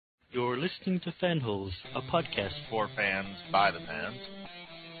You're listening to Fanholes, a podcast for fans by the fans.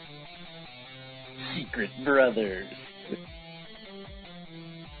 Secret Brothers.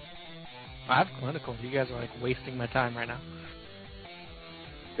 I have clinical. You guys are like wasting my time right now.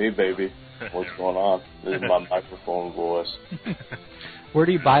 Hey baby, what's going on? This is my microphone voice. Where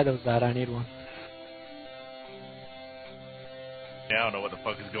do you buy those at? I need one. Yeah, I don't know what the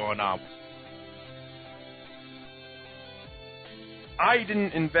fuck is going on. I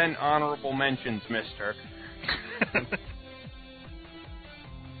didn't invent honorable mentions, mister.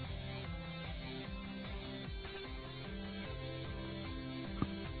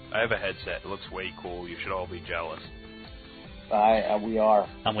 I have a headset. It looks way cool. You should all be jealous. We are.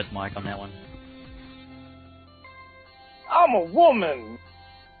 I'm with Mike on that one. I'm a woman!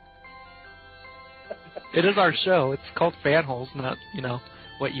 It is our show. It's called Fanholes, not,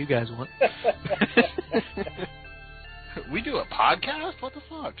 what you guys want. We do a podcast? What the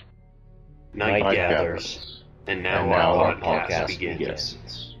fuck? Night gathers, and now our podcast begins.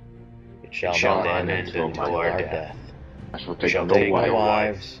 It shall not end until our death. We shall take no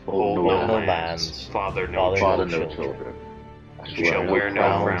wives, hold no lands, father no children. We shall wear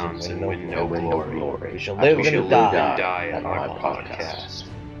no crowns and win no glory. We shall live and die on our podcast.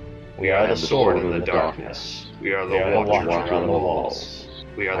 We are the sword in the darkness. We are the watcher on the walls.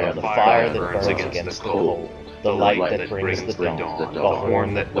 We are the fire that burns against the cold. The light that brings the dawn, the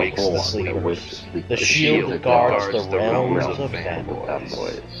horn that wakes the sleepers, the shield that guards the realms of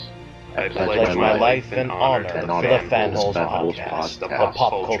fanboys. I pledge my life and honor for the Fanholes podcast, the pop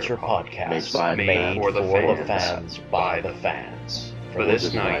culture podcast made for the fans by the fans, for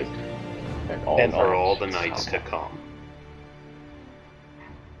this night and for all the nights to come.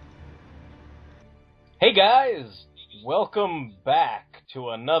 Hey guys! Welcome back to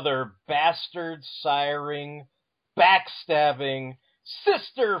another bastard-siring, backstabbing,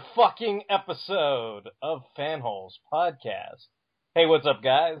 sister-fucking episode of Fanholes Podcast. Hey, what's up,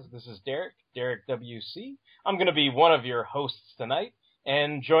 guys? This is Derek WC. I'm going to be one of your hosts tonight,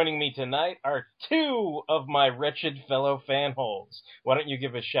 and joining me tonight are two of my wretched fellow Fanholes. Why don't you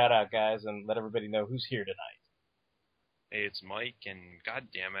give a shout-out, guys, and let everybody know who's here tonight? Hey, it's Mike, and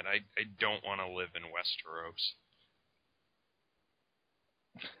goddammit, I don't want to live in Westeros.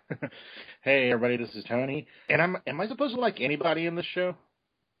 Hey everybody, this is Tony. And am I supposed to like anybody in this show?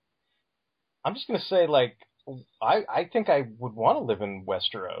 I'm just gonna say, I think I would want to live in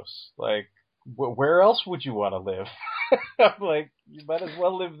Westeros. Where else would you want to live? You might as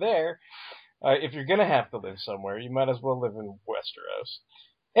well live there. If you're gonna have to live somewhere, you might as well live in Westeros.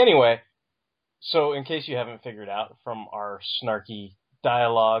 Anyway, so in case you haven't figured out from our snarky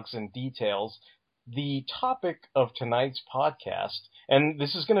dialogues and details, the topic of tonight's podcast, and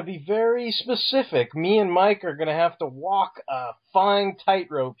this is going to be very specific. Me and Mike are going to have to walk a fine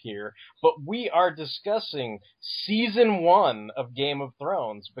tightrope here, but we are discussing Season 1 of Game of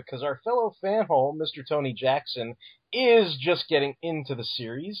Thrones because our fellow fanhole, Mr. Tony Jackson, is just getting into the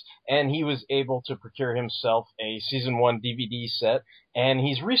series, and he was able to procure himself a Season 1 DVD set, and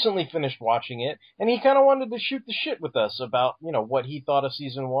he's recently finished watching it, and he kind of wanted to shoot the shit with us about, what he thought of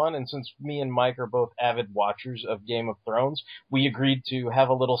Season 1, and since me and Mike are both avid watchers of Game of Thrones, we agreed to have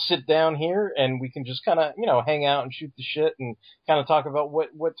a little sit down here, and we can just kind of, hang out and shoot the shit, and kind of talk about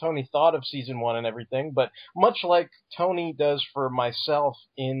what Tony thought of Season 1 and everything, but much like Tony does for myself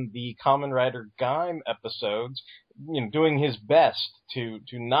in the Kamen Rider Gaim episodes, doing his best to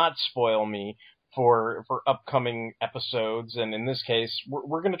not spoil me for upcoming episodes, and in this case,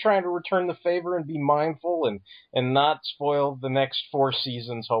 we're going to try to return the favor and be mindful and not spoil the next 4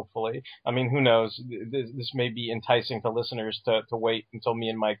 seasons, hopefully. I mean, who knows? This may be enticing to listeners to wait until me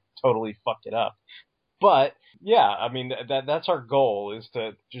and Mike totally fuck it up. But, yeah, I mean, that's our goal, is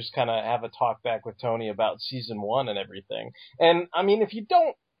to just kind of have a talk back with Tony about Season 1 and everything. And, I mean, if you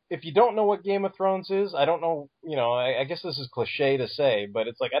don't know what Game of Thrones is, I don't know, I guess this is cliche to say, but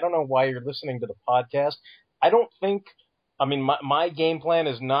it's I don't know why you're listening to the podcast. My game plan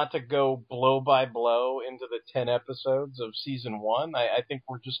is not to go blow by blow into the 10 episodes of Season 1. I think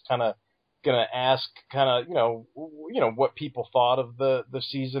we're just kind of going to ask what people thought of the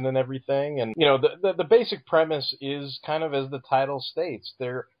season and everything. And, the basic premise is kind of as the title states.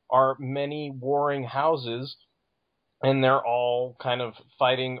 There are many warring houses, and they're all kind of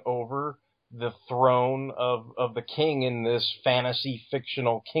fighting over the throne of the king in this fantasy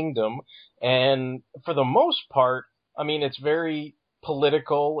fictional kingdom. And for the most part, I mean, it's very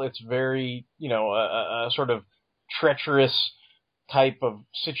political. It's very, a sort of treacherous type of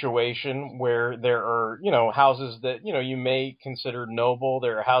situation where there are, houses that, you may consider noble.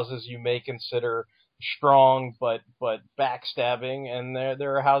 There are houses you may consider strong but backstabbing, and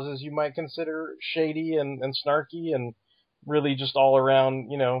there are houses you might consider shady and snarky and really just all around,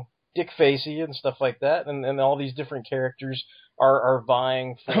 dick facey and stuff like that, and all these different characters are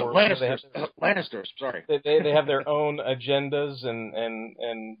vying for Lannisters. Sorry, they have their own agendas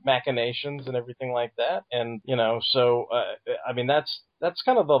and machinations and everything like that, and so I mean that's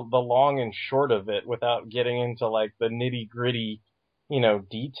kind of the long and short of it, without getting into like the nitty gritty,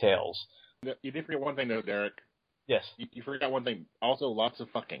 details. You did forget one thing though, Derek. Yes. You forgot one thing. Also, lots of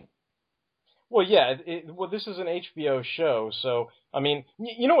fucking. Well, yeah. This is an HBO show, so I mean,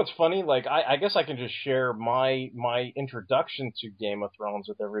 you know what's funny? Like, I guess I can just share my introduction to Game of Thrones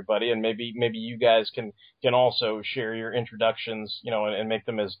with everybody, and maybe you guys can also share your introductions, and make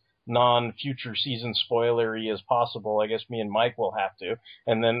them as non-future season spoilery as possible. I guess me and Mike will have to,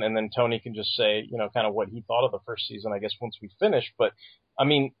 and then Tony can just say, kind of what he thought of the first season, I guess, once we finish. But I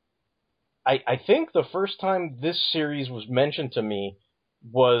mean, I think the first time this series was mentioned to me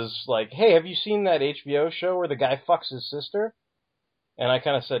was like, hey, have you seen that HBO show where the guy fucks his sister? And I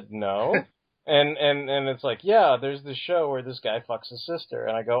kind of said, no. and it's like, yeah, there's this show where this guy fucks his sister.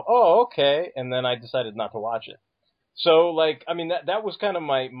 And I go, oh, okay. And then I decided not to watch it. So, like, I mean, that was kind of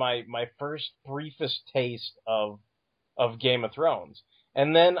my first briefest taste of Game of Thrones.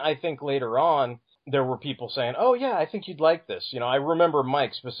 And then I think later on, there were people saying, oh, yeah, I think you'd like this. I remember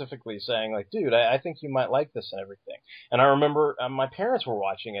Mike specifically saying, like, dude, I think you might like this and everything. And I remember my parents were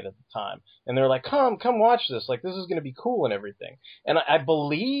watching it at the time, and they were like, come watch this. Like, this is going to be cool and everything. And I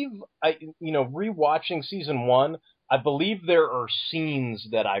believe, rewatching season 1, I believe there are scenes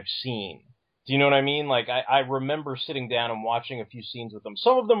that I've seen. Do you know what I mean? Like, I remember sitting down and watching a few scenes with them.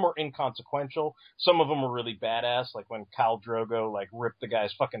 Some of them were inconsequential. Some of them were really badass, like when Khal Drogo, like, ripped the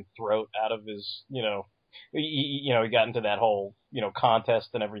guy's fucking throat out of his, he got into that whole, contest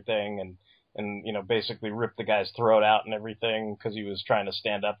and everything, and basically ripped the guy's throat out and everything because he was trying to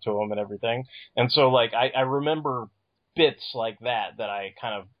stand up to him and everything. And so, like, I remember bits like that I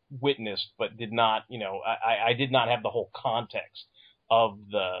kind of witnessed, but did not, I did not have the whole context of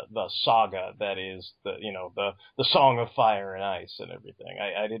the saga that is the Song of Fire and Ice and everything.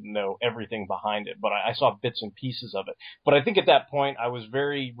 I didn't know everything behind it, but I saw bits and pieces of it. But I think at that point I was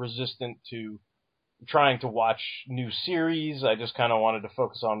very resistant to trying to watch new series. I just kind of wanted to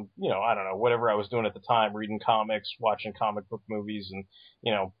focus on, I don't know, whatever I was doing at the time, reading comics, watching comic book movies, and,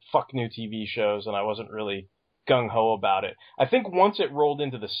 fuck new TV shows, and I wasn't really gung-ho about it. I think once it rolled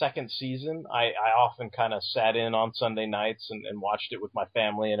into the second season, I often kind of sat in on Sunday nights and watched it with my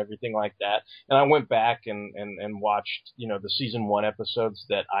family and everything like that. And I went back and watched, the season 1 episodes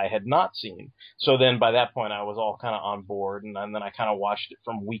that I had not seen. So then by that point I was all kind of on board, and then I kind of watched it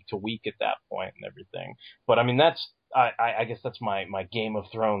from week to week at that point and everything. But I mean, I guess that's my Game of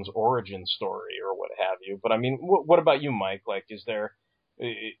Thrones origin story or what have you. But I mean, what about you, Mike? Like, is there...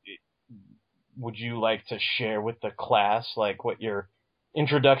 would you like to share with the class, like, what your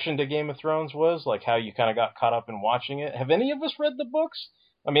introduction to Game of Thrones was? Like, how you kind of got caught up in watching it? Have any of us read the books?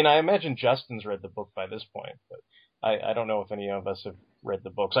 I mean, I imagine Justin's read the book by this point, but I don't know if any of us have read the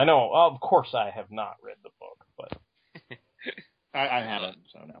books. I know, of course, I have not read the book, but... I haven't,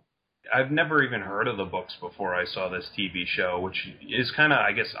 so no. I've never even heard of the books before I saw this TV show, which is kind of,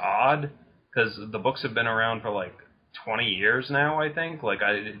 I guess, odd, because the books have been around for, like, 20 years now, I think. Like,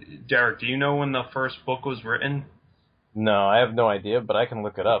 Derek, do you know when the first book was written? No, I have no idea, but I can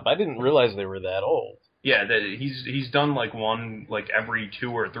look it up. I didn't realize they were that old. Yeah, he's done like one like every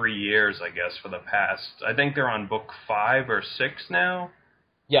 2 or 3 years, I guess, for the past. I think they're on book 5 or 6 now.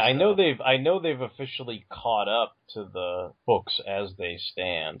 Yeah, I know they've officially caught up to the books as they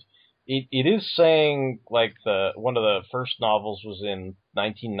stand. It is saying like one of the first novels was in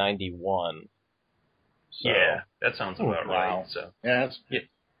 1991. So, yeah, that sounds about right. So yeah,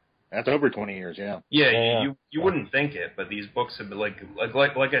 that's over 20 years. Yeah. Yeah, you wouldn't think it, but these books have been like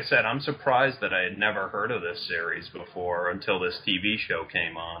I said, I'm surprised that I had never heard of this series before until this TV show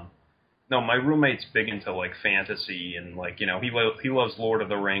came on. No, my roommate's big into like fantasy and like he loves Lord of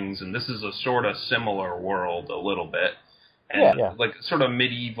the Rings, and this is a sort of similar world a little bit, and like sort of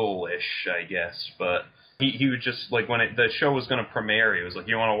medieval-ish, I guess, but. He was just, like, when the show was going to premiere, he was like,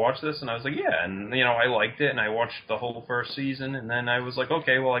 you want to watch this? And I was like, yeah. And, I liked it, and I watched the whole first season, and then I was like,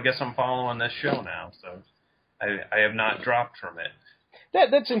 okay, well, I guess I'm following this show now. So I have not dropped from it.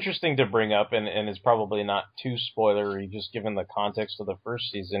 That's interesting to bring up, and is probably not too spoilery, just given the context of the first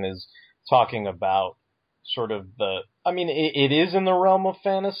season, is talking about sort of it is in the realm of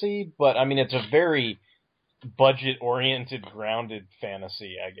fantasy, but, it's a very... budget-oriented, grounded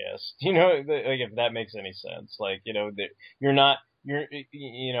fantasy, I guess. Like, if that makes any sense. Like, you're not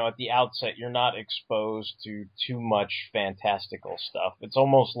at the outset, you're not exposed to too much fantastical stuff. It's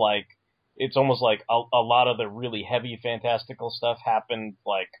almost like a lot of the really heavy fantastical stuff happened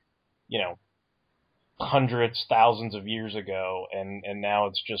like, hundreds, thousands of years ago, and now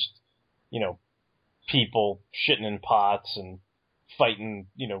it's just, people shitting in pots and fighting,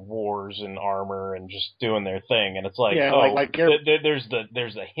 wars and armor and just doing their thing. And it's like,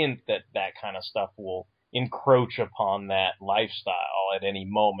 there's a hint that kind of stuff will encroach upon that lifestyle at any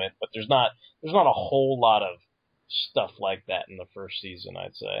moment, but there's not a whole lot of stuff like that in the first season,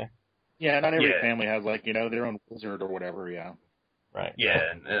 I'd say. Yeah, not every family has their own wizard or whatever. Yeah, right. Yeah,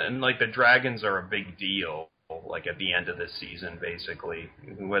 and like the dragons are a big deal. Like at the end of the season, basically.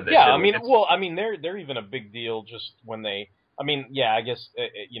 They're even a big deal just when they. I guess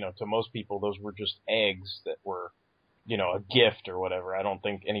to most people those were just eggs that were, a gift or whatever. I don't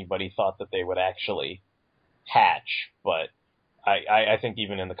think anybody thought that they would actually hatch, but I think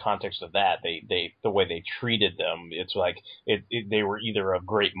even in the context of that, the way they treated them, it's like they were either of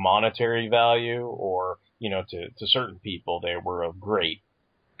great monetary value or, to certain people they were of great,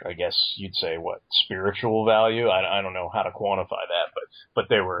 I guess you'd say, spiritual value. I don't know how to quantify that, but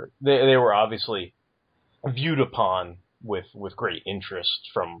they were obviously viewed upon with great interest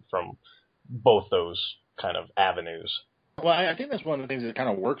from both those kind of avenues. Well, I think that's one of the things that kind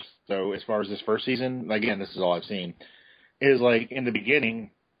of works, though, as far as this first season. Again, this is all I've seen. Is like in the beginning,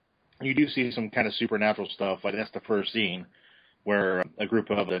 you do see some kind of supernatural stuff. Like that's the first scene where a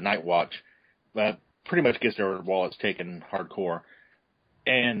group of the Night Watch pretty much gets their wallets taken hardcore.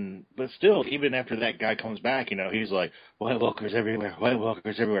 But still, even after that guy comes back, he's like, White Walkers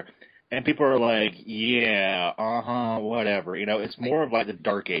everywhere. And people are like, yeah, whatever. It's more of like the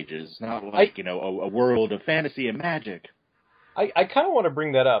Dark Ages, not like, a world of fantasy and magic. I kind of want to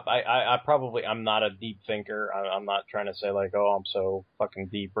bring that up. I'm not a deep thinker. I'm not trying to say like, oh, I'm so fucking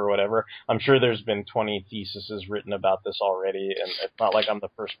deep or whatever. I'm sure there's been 20 theses written about this already, and it's not like I'm the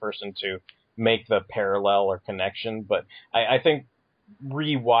first person to make the parallel or connection. But I think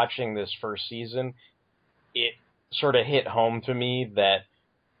rewatching this first season, it sort of hit home to me that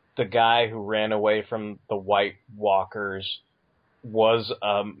the guy who ran away from the White Walkers was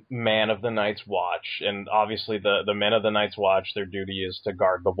a man of the Night's Watch, and obviously the men of the Night's Watch, their duty is to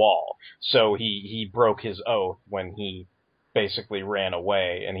guard the wall. So he broke his oath when he basically ran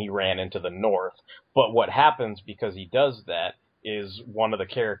away, and he ran into the north. But what happens because he does that is one of the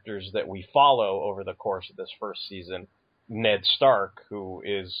characters that we follow over the course of this first season, Ned Stark, who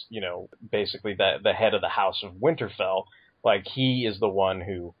is, basically the head of the House of Winterfell. Like, he is the one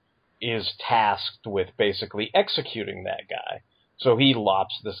who is tasked with basically executing that guy. So he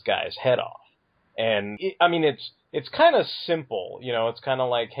lops this guy's head off. And, it's kind of simple. It's kind of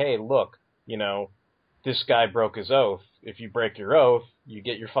like, hey, look, this guy broke his oath. If you break your oath, you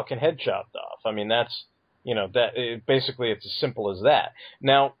get your fucking head chopped off. That's, basically it's as simple as that.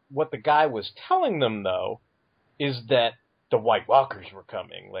 Now, what the guy was telling them, though, is that the White Walkers were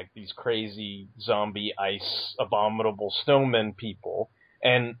coming, like these crazy zombie ice abominable snowmen people.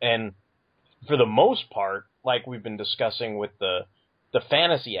 And for the most part, like we've been discussing with the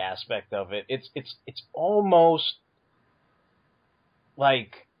fantasy aspect of it, it's almost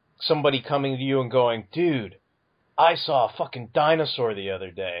like somebody coming to you and going, dude, I saw a fucking dinosaur the other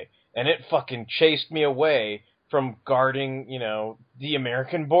day, and it fucking chased me away from guarding, the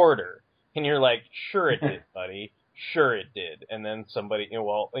American border. And you're like, sure it did, buddy. Sure it did. And then somebody,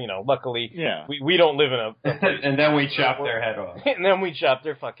 luckily, we don't live in a place. And then we chop their head off. And then we chop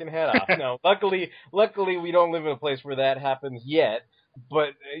their fucking head off. No, luckily we don't live in a place where that happens yet. But,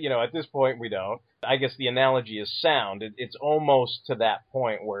 at this point we don't. I guess the analogy is sound. It's almost to that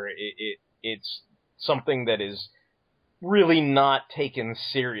point where it's something that is really not taken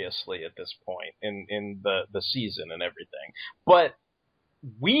seriously at this point in the season and everything. But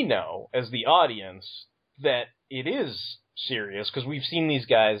we know, as the audience, that it is serious because we've seen these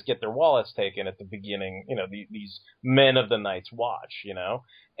guys get their wallets taken at the beginning, these men of the Night's Watch,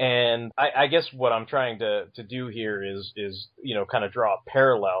 and I guess what I'm trying to do here is kind of draw a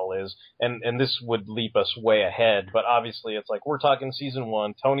parallel and this would leap us way ahead, but obviously it's like we're talking season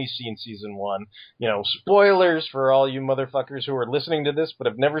 1, Tony's seen season 1, spoilers for all you motherfuckers who are listening to this but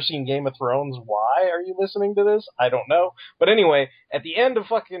have never seen Game of Thrones. Why are you listening to this? I don't know. But anyway, at the end of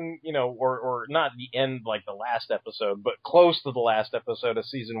fucking, or not the end like the last episode, but close to the last episode of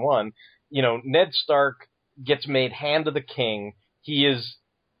season 1, Ned Stark gets made Hand of the King. He is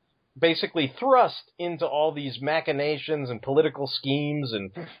basically thrust into all these machinations and political schemes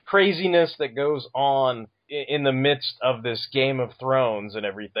and craziness that goes on in the midst of this Game of Thrones and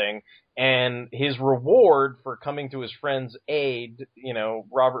everything, and his reward for coming to his friend's aid,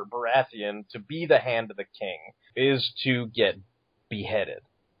 Robert Baratheon, to be the Hand of the King, is to get beheaded.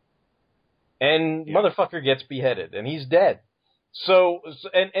 And motherfucker gets beheaded, and he's dead. So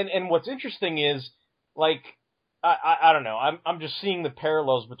what's interesting is, like, I don't know, I'm just seeing the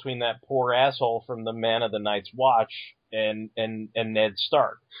parallels between that poor asshole from the Man of the Night's Watch and Ned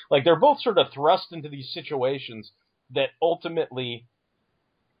Stark. Like, they're both sort of thrust into these situations that ultimately,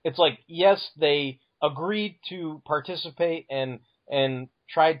 it's like, yes, they agreed to participate and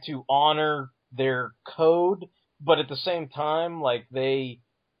tried to honor their code, but at the same time, like, they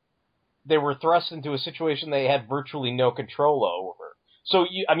were thrust into a situation they had virtually no control over. So,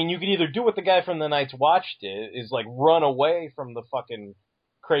 you could either do what the guy from the Night's Watch did, is, like, run away from the fucking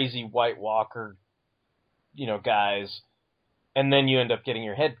crazy White Walker, guys, and then you end up getting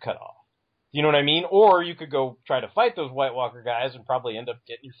your head cut off. You know what I mean? Or you could go try to fight those White Walker guys and probably end up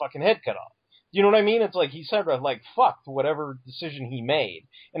getting your fucking head cut off. You know what I mean? It's like he sort of, like, fucked whatever decision he made.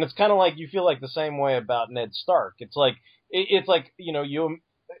 And it's kind of like you feel like the same way about Ned Stark. It's like, it's like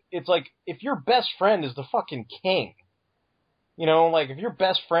if your best friend is the fucking king, like if your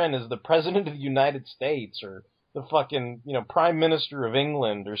best friend is the President of the United States or the fucking, Prime Minister of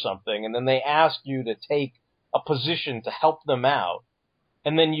England or something, and then they ask you to take a position to help them out,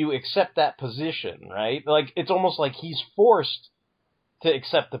 and then you accept that position, right? Like, it's almost like he's forced to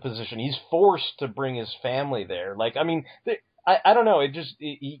accept the position. He's forced to bring his family there. Like, I don't know. It just,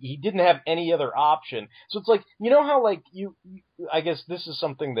 he didn't have any other option. So it's like, how, like, I guess this is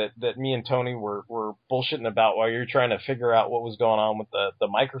something that me and Tony were bullshitting about while you're trying to figure out what was going on with the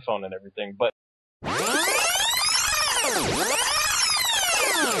microphone and everything. But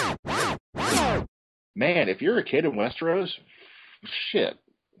man, if you're a kid in Westeros, shit.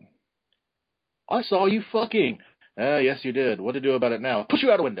 I saw you fucking. Yes, you did. What to do about it now? Push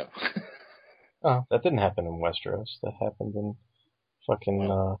you out a window. Oh, that didn't happen in Westeros. That happened in fucking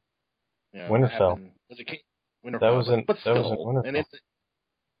Winterfell. Winterfell. That was in Winterfell. And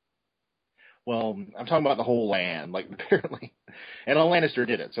well, I'm talking about the whole land, like, apparently. And a Lannister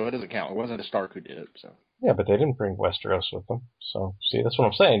did it, so it doesn't count. It wasn't a Stark who did it, so. Yeah, but they didn't bring Westeros with them. So, see, that's what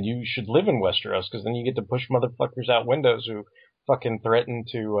I'm saying. You should live in Westeros, because then you get to push motherfuckers out windows who fucking threaten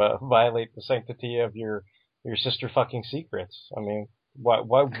to violate the sanctity of your sister fucking secrets. I mean, why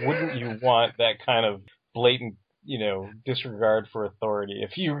wouldn't you want that kind of blatant, disregard for authority?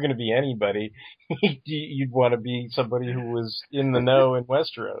 If you were going to be anybody, you'd want to be somebody who was in the know in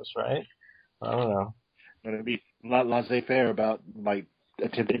Westeros, right? I don't know. But it'd be laissez-faire about, like,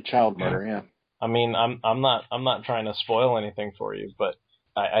 attempted child murder, yeah. I mean, I'm not trying to spoil anything for you, but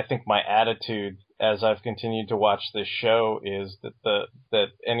I think my attitude as I've continued to watch this show is that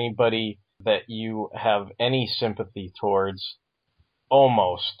anybody that you have any sympathy towards,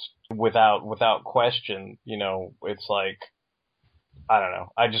 almost without question, it's like, I don't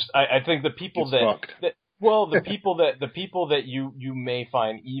know. I think the people the people that you may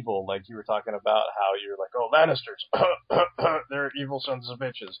find evil, like you were talking about how you're like, oh, Lannisters, they're evil sons of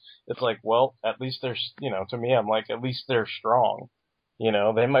bitches. It's like, well, at least they're, to me, I'm like, at least they're strong.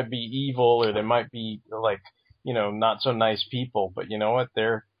 They might be evil or they might be like, not so nice people, but you know what?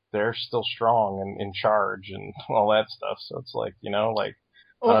 They're still strong and in charge and all that stuff. So it's like,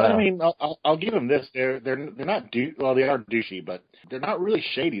 Well, I mean, I'll give them this. They're not they are douchey, but they're not really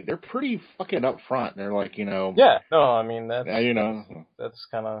shady. They're pretty fucking upfront. They're like, Yeah, no, I mean that's that's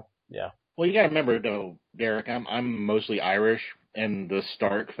kind of Well, you gotta remember though, Derek. I'm mostly Irish, and the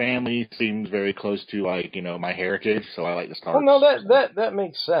Stark family seems very close to like my heritage. So I like the Starks. Well, no, that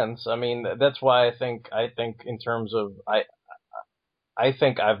makes sense. I mean, that's why I think in terms of I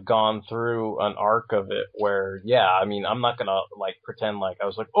think I've gone through an arc of it where, I mean, I'm not gonna like pretend like I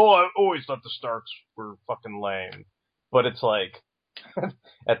was like, oh, I always thought the Starks were fucking lame, but it's like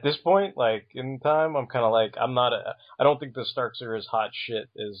at this point, like in time, I'm kind of like I don't think the Starks are as hot shit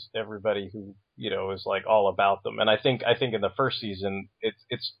as everybody who is like all about them, and I think in the first season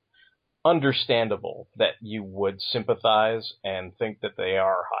it's understandable that you would sympathize and think that they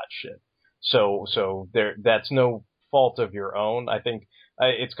are hot shit. So that's no fault of your own. I think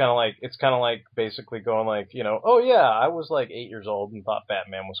it's kind of like basically going like, oh yeah, I was like 8 years old and thought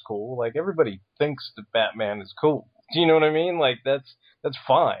Batman was cool. Like everybody thinks that Batman is cool. Do you know what I mean? Like that's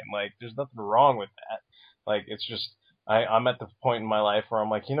fine. Like there's nothing wrong with that. Like it's just I'm at the point in my life where I'm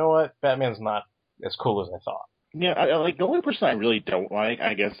like, you know what? Batman's not as cool as I thought. Yeah, like the only person I really don't like,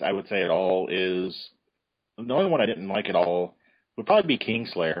 I guess I would say at all, is the only one I didn't like at all would probably be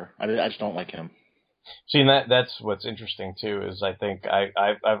Kingslayer. I just don't like him. See, and that's what's interesting too, is I think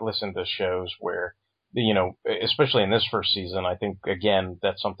I've listened to shows where you know, especially in this first season, I think, again,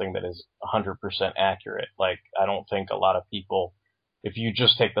 that's something that is 100% accurate. Like, I don't think a lot of people, if you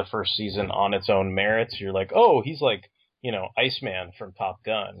just take the first season on its own merits, you're like, oh, he's like, you know, Iceman from Top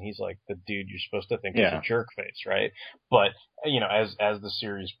Gun. He's like the dude you're supposed to think is a jerk face, right? But, you know, as the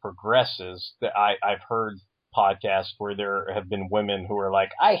series progresses, I've heard podcasts where there have been women who are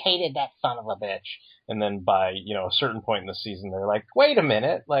like, I hated that son of a bitch. And then by, you know, a certain point in the season, they're like, wait a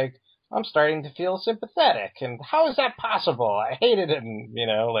minute, like, I'm starting to feel sympathetic, and how is that possible? I hated him, you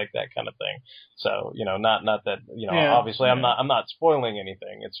know, like that kind of thing. So, you know, not that, you know, obviously I'm not spoiling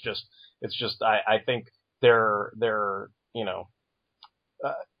anything. It's just, I think they're, you know,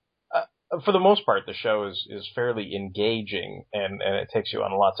 for the most part, the show is fairly engaging, and it takes you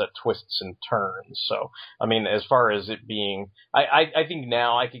on lots of twists and turns. So, I mean, as far as it being, I think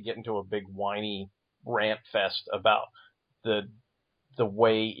now I could get into a big whiny rant fest about the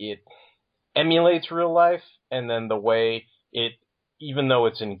way it emulates real life, and then the way it, even though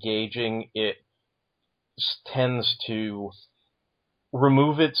it's engaging, it tends to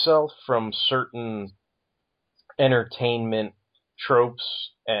remove itself from certain entertainment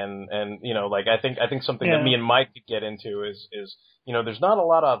tropes, and you know, like I think something that me and Mike could get into is you know, there's not a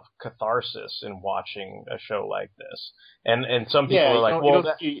lot of catharsis in watching a show like this, and some people are like,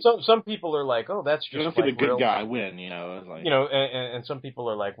 well, some people are like, oh, that's just, you don't see the good guy win, you know, it's like, you know, and some people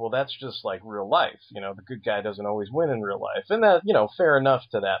are like, well, that's just like real life, you know, the good guy doesn't always win in real life, and that, you know, fair enough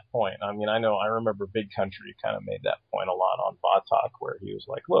to that point. I mean, I remember Big Country kind of made that point a lot on Bot Talk, where he was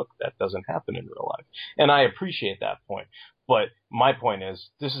like, look, that doesn't happen in real life, and I appreciate that point. But my point is,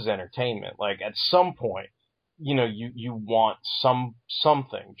 this is entertainment. Like, at some point, you know, you want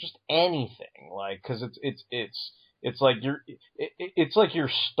something, just anything, like, because it's like you're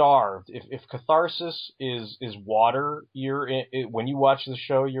starved. If catharsis is water, when you watch the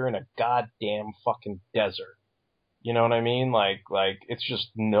show, you're in a goddamn fucking desert. You know what I mean? Like it's just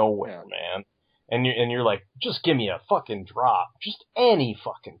nowhere, man. And you're like, just give me a fucking drop, just any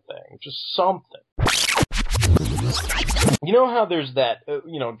fucking thing, just something. You know how there's that,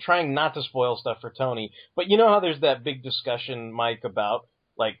 you know, trying not to spoil stuff for Tony, but you know how there's that big discussion, Mike, about,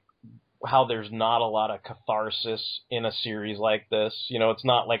 like, how there's not a lot of catharsis in a series like this? You know, it's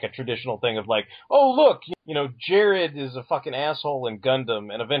not like a traditional thing of like, oh, look, you know, Jared is a fucking asshole in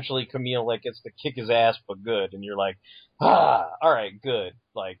Gundam, and eventually Camille, like, gets to kick his ass but good, and you're like, alright, good.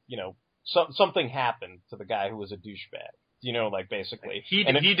 Like, you know, something happened to the guy who was a douchebag. You know, like, basically. He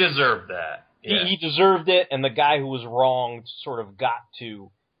deserved that. Yeah. He deserved it, and the guy who was wronged sort of got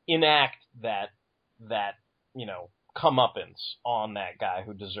to enact that, you know, comeuppance on that guy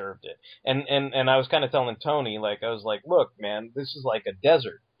who deserved it. And I was kind of telling Tony, like, I was like, look, man, this is like a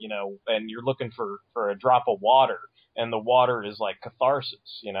desert, you know, and you're looking for a drop of water, and the water is like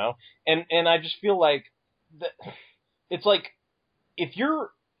catharsis, you know? And I just feel like it's like, if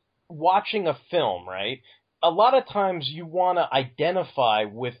you're watching a film, right, a lot of times you want to identify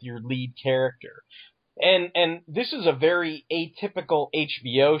with your lead character. And this is a very atypical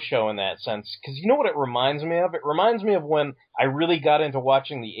HBO show in that sense, because you know what it reminds me of? It reminds me of when I really got into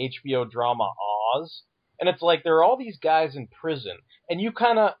watching the HBO drama Oz. And it's like, there are all these guys in prison, and you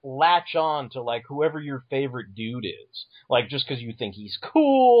kind of latch on to, like, whoever your favorite dude is. Like, just because you think he's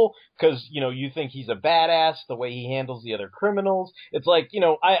cool, because, you know, you think he's a badass, the way he handles the other criminals. It's like, you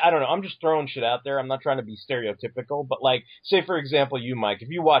know, I don't know, I'm just throwing shit out there. I'm not trying to be stereotypical, but, like, say, for example, you, Mike, if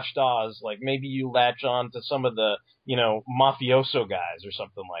you watched Oz, like, maybe you latch on to some of the, you know, mafioso guys or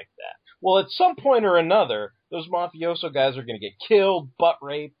something like that. Well, at some point or another, those mafioso guys are going to get killed, butt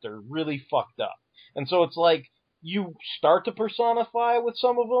raped, or really fucked up. And so it's like, you start to personify with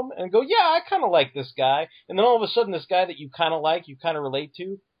some of them and go, yeah, I kind of like this guy. And then all of a sudden, this guy that you kind of like, you kind of relate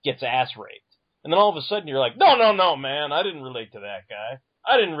to, gets ass raped. And then all of a sudden, you're like, no, man, I didn't relate to that guy.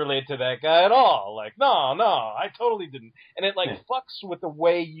 I didn't relate to that guy at all. Like, no, I totally didn't. And it, like, fucks with the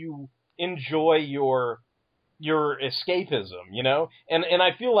way you enjoy your escapism, you know? And I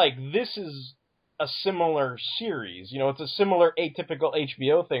feel like this is a similar series, you know, it's a similar atypical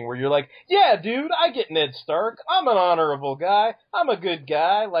HBO thing where you're like, yeah, dude, I get Ned Stark. I'm an honorable guy. I'm a good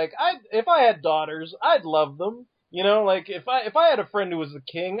guy. Like, if I had daughters, I'd love them. You know, like, if I had a friend who was the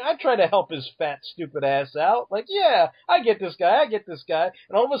king, I'd try to help his fat, stupid ass out. Like, yeah, I get this guy.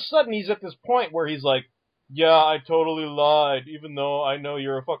 And all of a sudden, he's at this point where he's like, yeah, I totally lied, even though I know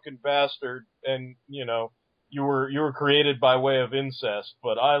you're a fucking bastard, and, you know, you were created by way of incest,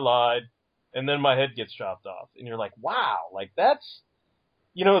 but I lied. And then my head gets chopped off. And you're like, wow, like, that's,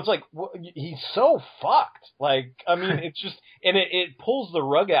 you know, it's like, he's so fucked. Like, I mean, it's just, and it pulls the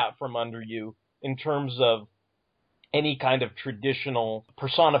rug out from under you in terms of any kind of traditional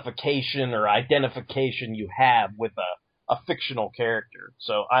personification or identification you have with a fictional character.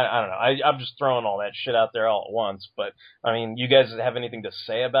 So I don't know. I'm just throwing all that shit out there all at once. But I mean, you guys have anything to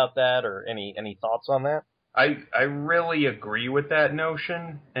say about that, or any thoughts on that? I really agree with that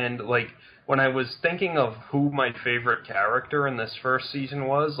notion, and like when I was thinking of who my favorite character in this first season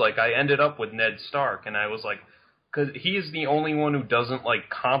was, like I ended up with Ned Stark, and I was like, because he is the only one who doesn't like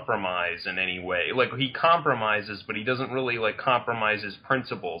compromise in any way. Like he compromises, but he doesn't really like compromise his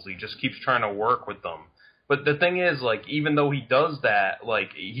principles. He just keeps trying to work with them. But the thing is, like, even though he does that,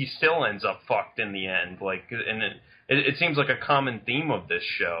 like, he still ends up fucked in the end. Like, and it seems like a common theme of this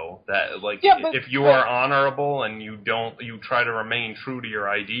show that, like, if you are honorable and you try to remain true to your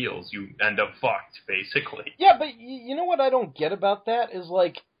ideals, you end up fucked, basically. Yeah, but you know what I don't get about that is,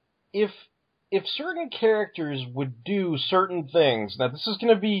 like, if certain characters would do certain things, now this is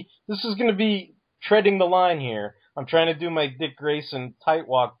gonna be treading the line here. I'm trying to do my Dick Grayson tight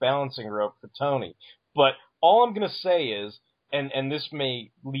walk balancing rope for Tony. But all I'm going to say is, and this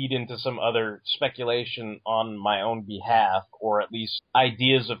may lead into some other speculation on my own behalf, or at least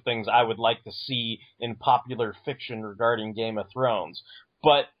ideas of things I would like to see in popular fiction regarding Game of Thrones.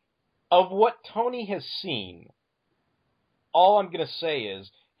 But of what Tony has seen, all I'm going to say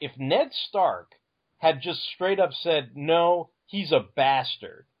is, if Ned Stark had just straight up said, no, he's a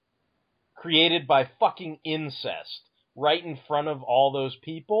bastard, created by fucking incest, right in front of all those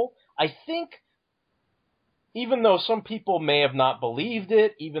people, I think, even though some people may have not believed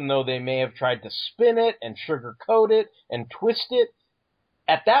it, even though they may have tried to spin it and sugarcoat it and twist it,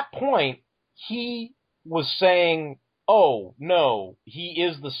 at that point, he was saying, oh, no, he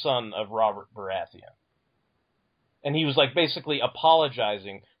is the son of Robert Baratheon. And he was like basically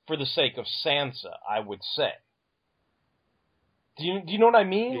apologizing for the sake of Sansa, I would say. Do you know what I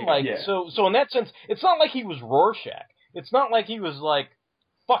mean? So in that sense, it's not like he was Rorschach. It's not like he was like,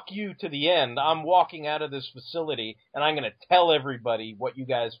 fuck you to the end. I'm walking out of this facility and I'm going to tell everybody what you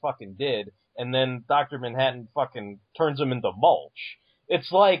guys fucking did. And then Dr. Manhattan fucking turns him into mulch. It's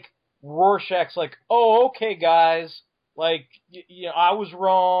like Rorschach's like, oh, okay, guys. Like, I was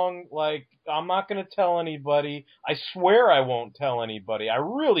wrong. Like, I'm not going to tell anybody. I swear I won't tell anybody. I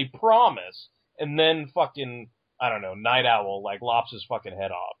really promise. And then fucking, I don't know, Night Owl, like, lops his fucking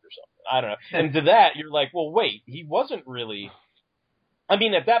head off or something. I don't know. And to that, you're like, well, wait, he wasn't really... I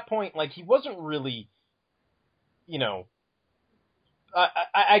mean, at that point, like, he wasn't really,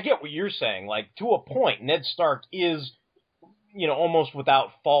 I get what you're saying. Like, to a point, Ned Stark is, almost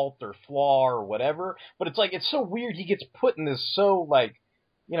without fault or flaw or whatever. But it's like, it's so weird. He gets put in this so, like,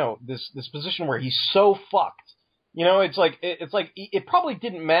 this position where he's so fucked. It's like it probably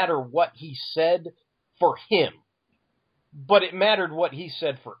didn't matter what he said for him, but it mattered what he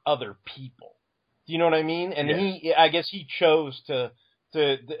said for other people. Do you know what I mean? And I guess he chose to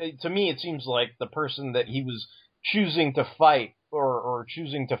me, it seems like the person that he was choosing to fight or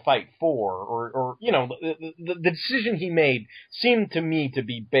choosing to fight for, or the decision he made seemed to me to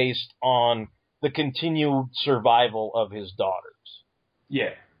be based on the continued survival of his daughters. Yeah.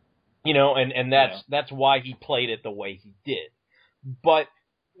 And that's why he played it the way he did. But,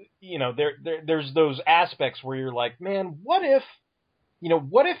 there's those aspects where you're like, man, what if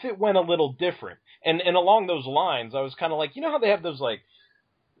it went a little different? And along those lines, I was kind of like, how they have those, like,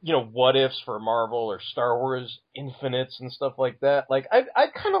 what ifs for Marvel or Star Wars Infinites and stuff like that. Like,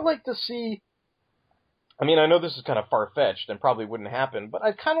 I'd kind of like to see, I mean, I know this is kind of far-fetched and probably wouldn't happen, but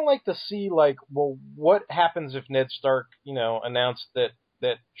I'd kind of like to see, like, well, what happens if Ned Stark, announced that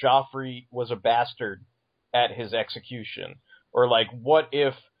Joffrey was a bastard at his execution? Or, like, what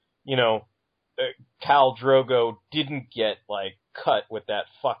if, Khal Drogo didn't get, like, cut with that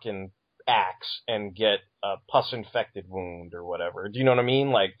fucking axe and get a pus-infected wound or whatever. Do you know what I mean?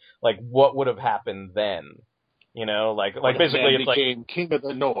 Like what would have happened then? Like basically it's became like King of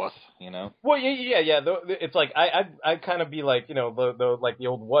the North. Well, yeah. It's like I'd kind of be like, the like the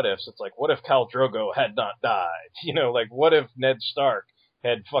old what ifs. It's like, what if Khal Drogo had not died? Like what if Ned Stark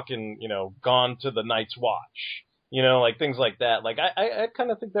had fucking gone to the Night's Watch? Like things like that. Like I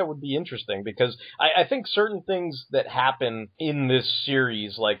kind of think that would be interesting because I think certain things that happen in this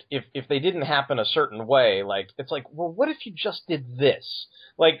series, like if they didn't happen a certain way, like it's like, well, what if you just did this?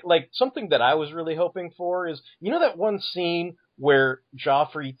 Like something that I was really hoping for is, that one scene where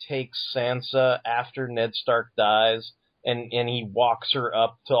Joffrey takes Sansa after Ned Stark dies and he walks her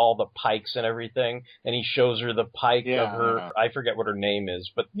up to all the pikes and everything, and he shows her the pike of her, I forget what her name is,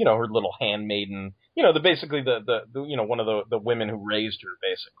 but, her little handmaiden, basically the one of the women who raised her,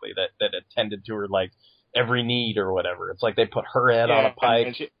 basically, that attended to her, like, every need or whatever. It's like they put her head on a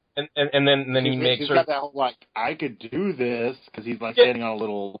pike. and then he makes he's her. got that whole, like, I could do this, because he's, like, standing on a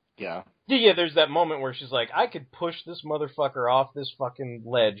little, Yeah, there's that moment where she's like, I could push this motherfucker off this fucking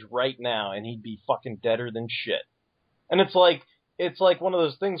ledge right now, and he'd be fucking deader than shit. And it's like one of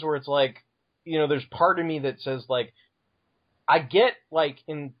those things where it's like, you know, there's part of me that says, like, I get, like,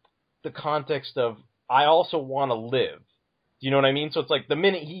 in the context of, I also want to live. Do you know what I mean? So it's like, the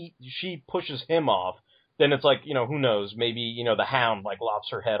minute she pushes him off, then it's like, you know, who knows, maybe, you know, the hound, like, lops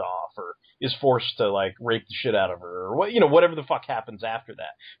her head off, or is forced to, like, rape the shit out of her, or what, you know, whatever the fuck happens after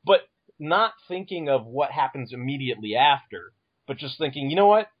that. But not thinking of what happens immediately after, but just thinking, you know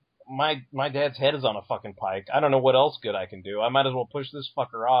what? My dad's head is on a fucking pike. I don't know what else good I can do. I might as well push this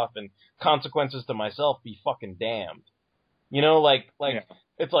fucker off, and consequences to myself be fucking damned. You know, like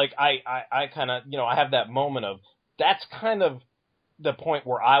It's like I kind of, you know, I have that moment of, that's kind of the point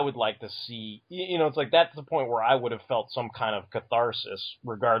where I would like to see, you know, it's like that's the point where I would have felt some kind of catharsis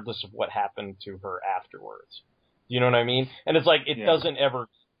regardless of what happened to her afterwards. You know what I mean? And it's like, it doesn't ever,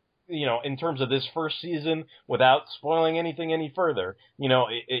 you know, in terms of this first season, without spoiling anything any further, you know,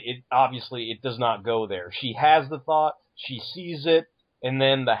 it obviously it does not go there. She has the thought, she sees it, and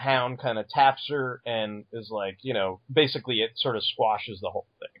then the hound kind of taps her and is like, you know, basically it sort of squashes the whole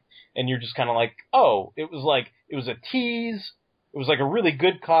thing. And you're just kind of like, oh, it was a tease. It was like a really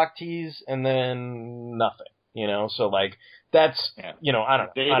good cock tease, and then nothing, you know? So, like, that's, you know, I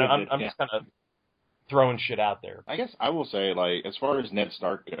don't know. I'm just kind of throwing shit out there. I guess I will say, like, as far as Ned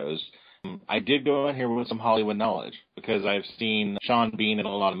Stark goes, I did go in here with some Hollywood knowledge, because I've seen Sean Bean in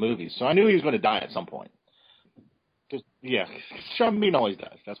a lot of movies, so I knew he was going to die at some point. Sean Bean always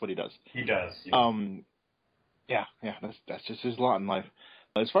does. That's what he does. He does. Yeah. That's just his lot in life.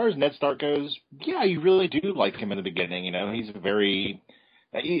 As far as Ned Stark goes, yeah, you really do like him in the beginning. You know, he's very.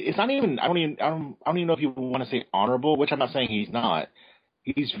 It's not even. I don't even know if you want to say honorable, which I'm not saying he's not.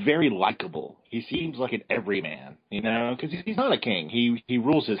 He's very likable. He seems like an everyman, you know, because he's not a king. He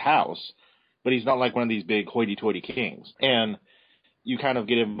rules his house, but he's not like one of these big hoity-toity kings. And you kind of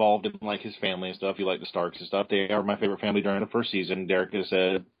get involved in, like, his family and stuff. You like the Starks and stuff. They are my favorite family during the first season. Derek has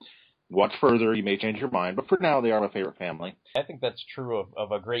said, watch further, you may change your mind. But for now, they are my favorite family. I think that's true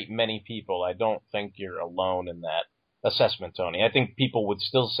of a great many people. I don't think you're alone in that assessment, Tony. I think people would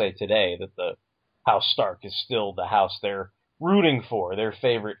still say today that the House Stark is still the house they're rooting for, their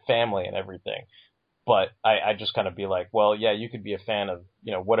favorite family and everything. But I just kind of be like, well, yeah, you could be a fan of,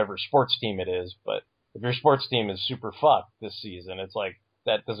 you know, whatever sports team it is, but if your sports team is super fucked this season, it's like,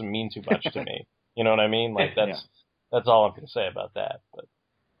 that doesn't mean too much to me. You know what I mean? Like, that's all I'm going to say about that. But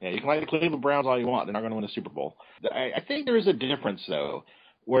yeah, you can like the Cleveland Browns all you want. They're not going to win a Super Bowl. I think there is a difference, though.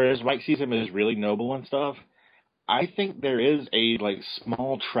 Whereas Mike sees him as really noble and stuff, I think there is a, like,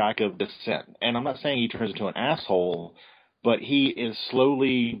 small track of dissent. And I'm not saying he turns into an asshole, but he is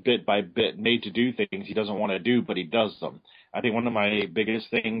slowly, bit by bit, made to do things he doesn't want to do, but he does them. I think one of my biggest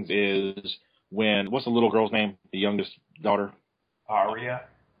things is when, what's the little girl's name? The youngest daughter? Arya.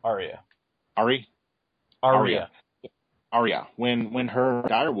 Ari? Arya. When her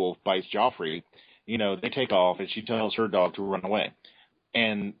direwolf bites Joffrey, you know, they take off and she tells her dog to run away.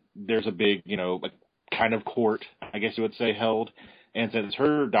 And there's a big, you know, kind of court, I guess you would say, held. And since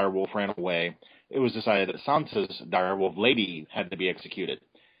her direwolf ran away, it was decided that Sansa's direwolf lady had to be executed.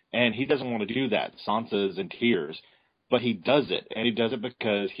 And he doesn't want to do that. Sansa's in tears. But he does it, and he does it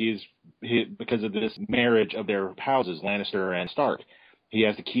because because of this marriage of their houses, Lannister and Stark. He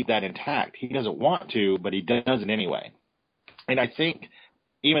has to keep that intact. He doesn't want to, but he does it anyway. And I think,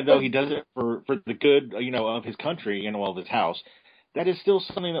 even though he does it for the good, you know, of his country, you know, of his house, that is still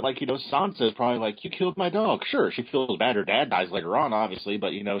something that, like, you know, Sansa is probably like, you killed my dog. Sure, she feels bad. Her dad dies later on, obviously,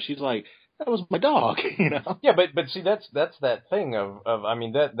 but, you know, she's like, that was my dog, you know? Yeah, but see, that's that thing of I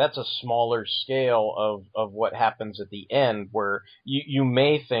mean, that's a smaller scale of what happens at the end, where you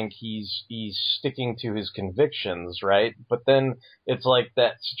may think he's sticking to his convictions, right? But then it's like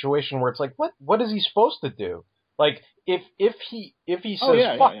that situation where it's like, what is he supposed to do? Like, if he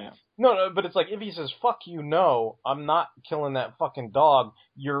says fuck. Yeah. No, but it's like, if he says, fuck you, no, I'm not killing that fucking dog,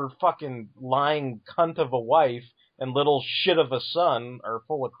 your fucking lying cunt of a wife and little shit of a son are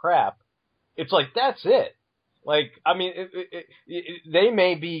full of crap. It's like, that's it. Like, I mean, they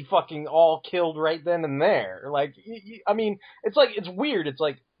may be fucking all killed right then and there. Like, I mean, it's like, it's weird. It's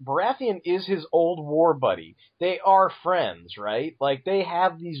like, Baratheon is his old war buddy. They are friends, right? Like, they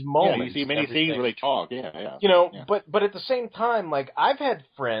have these moments. Yeah, you see many scenes where they talk. Yeah. You know, yeah. But at the same time, like, I've had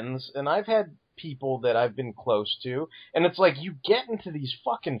friends and I've had people that I've been close to, and it's like, you get into these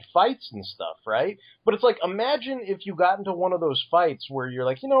fucking fights and stuff, right? But it's like, imagine if you got into one of those fights where you're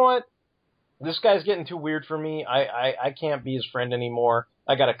like, you know what? This guy's getting too weird for me. I can't be his friend anymore.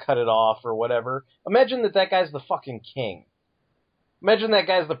 I gotta cut it off or whatever. Imagine that guy's the fucking king. Imagine that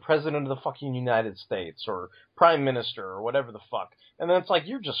guy's the president of the fucking United States or prime minister or whatever the fuck. And then it's like,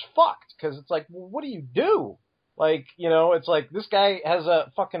 you're just fucked. Because it's like, well, what do you do? Like, it's like, this guy has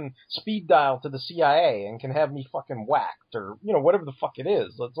a fucking speed dial to the CIA and can have me fucking whacked or, whatever the fuck it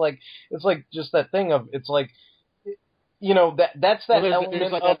is. It's like just that thing of, it's like, that's that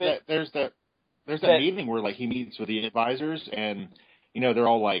element of it. There's that meeting where, like, he meets with the advisors and, they're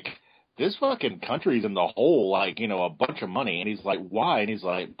all like, this fucking country's in the hole, like, a bunch of money. And he's like, why? And he's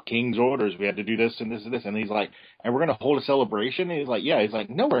like, king's orders, we had to do this and this and this. And he's like, and we're going to hold a celebration? And he's like, yeah. He's like,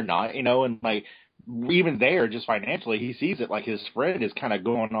 no, we're not, and like, even there, just financially, he sees it like his friend is kind of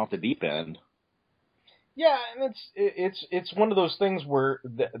going off the deep end. Yeah, and it's one of those things where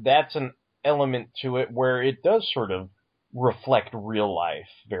that's an element to it where it does sort of reflect real life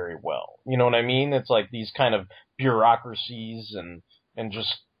very well. You know what I mean? It's like these kind of bureaucracies and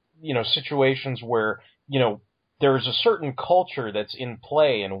just, situations where, there's a certain culture that's in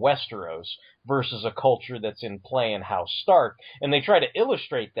play in Westeros versus a culture that's in play in House Stark. And they try to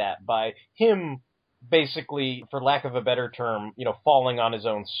illustrate that by him basically, for lack of a better term, falling on his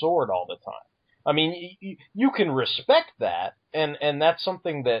own sword all the time. I mean, you can respect that, and that's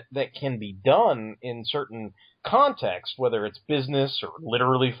something that can be done in certain contexts, whether it's business or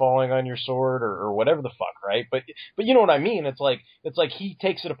literally falling on your sword or whatever the fuck, right? But you know what I mean? It's like he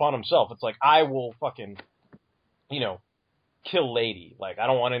takes it upon himself. It's like, I will fucking, kill Lady. Like, I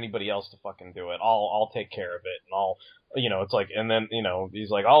don't want anybody else to fucking do it. I'll take care of it, and I'll, it's like, and then, he's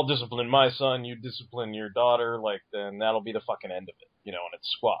like, I'll discipline my son, you discipline your daughter, like, then that'll be the fucking end of it, and it's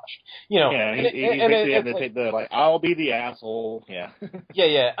squashed. Yeah, he basically had to take the, like, I'll be the asshole, yeah.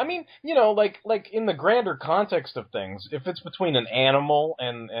 Yeah. I mean, like in the grander context of things, if it's between an animal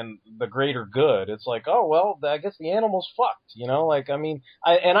and the greater good, it's like, oh, well, I guess the animal's fucked, like, I mean,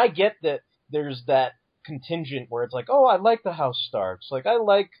 I get that there's that contingent where it's like, oh, I like the House Starks, like, I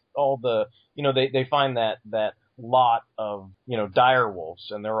like all the, they find that lot of, dire wolves,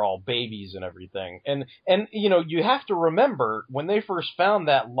 and they're all babies and everything. And you have to remember, when they first found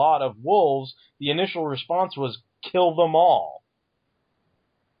that lot of wolves, the initial response was, kill them all.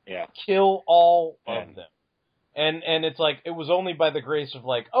 Yeah. Kill all of them. And it's like, it was only by the grace of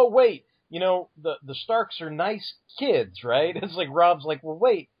like, oh, wait, the Starks are nice kids, right? It's like, Rob's like, well,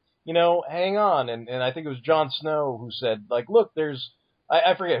 wait, hang on. And I think it was Jon Snow who said, like, look,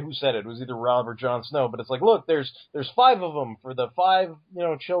 I forget who said it. It was either Rob or Jon Snow, but it's like, look, there's 5 of them for the 5,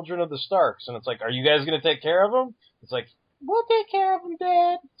 children of the Starks. And it's like, are you guys going to take care of them? It's like, we'll take care of them,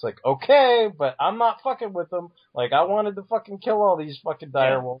 Dad. It's like, okay, but I'm not fucking with them. Like, I wanted to fucking kill all these fucking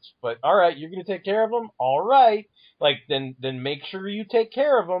direwolves, but all right, you're going to take care of them? All right. Like, then make sure you take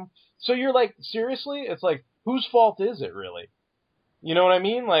care of them. So you're like, seriously? It's like, whose fault is it really? You know what I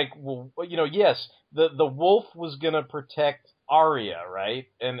mean? Like, well, yes, the wolf was going to protect Arya, right?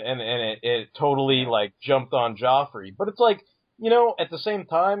 And it totally, like, jumped on Joffrey. But it's like, at the same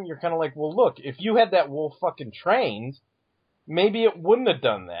time, you're kind of like, well, look, if you had that wolf fucking trained, maybe it wouldn't have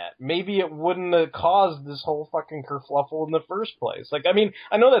done that. Maybe it wouldn't have caused this whole fucking kerfluffle in the first place. Like, I mean,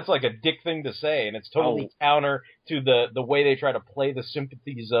 I know that's like a dick thing to say, and it's totally counter to the way they try to play the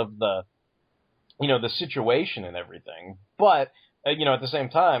sympathies of the, the situation and everything. But at the same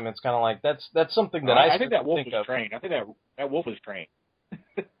time, it's kind of like, that's something that I think that wolf was trained. I think that wolf was trained.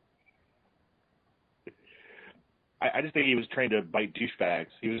 I just think he was trained to bite douchebags.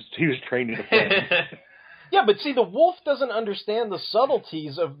 He was trained to defend. Yeah, but see, the wolf doesn't understand the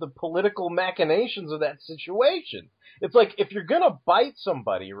subtleties of the political machinations of that situation. It's like, if you're gonna bite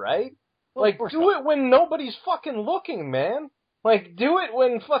somebody, right? Well, like, do it when nobody's fucking looking, man. Like, do it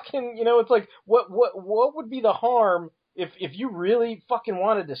when fucking, it's like, what would be the harm if you really fucking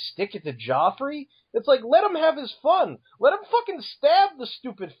wanted to stick it to Joffrey? It's like, let him have his fun. Let him fucking stab the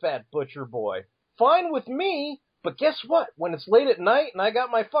stupid fat butcher boy. Fine with me, but guess what? When it's late at night and I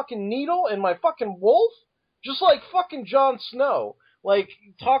got my fucking needle and my fucking wolf, just like fucking Jon Snow, like,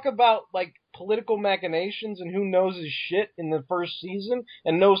 talk about, like, political machinations and who knows his shit in the first season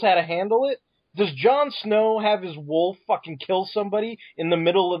and knows how to handle it. Does Jon Snow have his wolf fucking kill somebody in the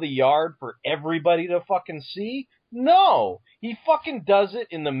middle of the yard for everybody to fucking see? No. He fucking does it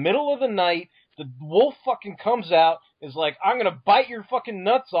in the middle of the night. The wolf fucking comes out, is like, I'm gonna bite your fucking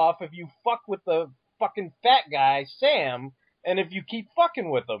nuts off if you fuck with the fucking fat guy, Sam, and if you keep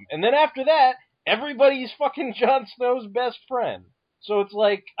fucking with him. And then after that, everybody's fucking Jon Snow's best friend. So it's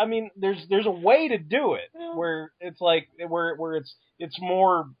like, I mean, there's a way to do it where it's like, where it's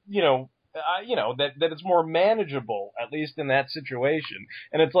more, that it's more manageable, at least in that situation.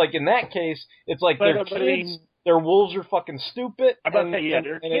 And it's like, in that case, it's like they're kids their wolves are fucking stupid, and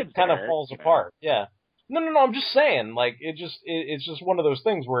it kind of falls apart. Yeah. No, I'm just saying, like, it's just one of those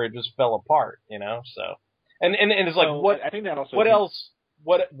things where it just fell apart, you know. So, and it's like, I think that also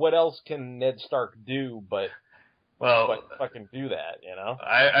what else can Ned Stark do but fucking do that, you know?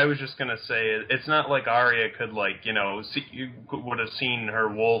 I was just gonna say, it's not like Arya could, like, you know, you would have seen her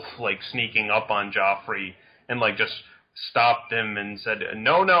wolf, like, sneaking up on Joffrey and, like, just stopped him and said,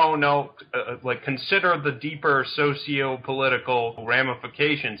 no, like, consider the deeper socio-political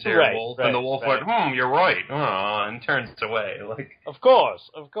ramifications here, Wolf. And the wolf went, you're right, and turns away. Like, Of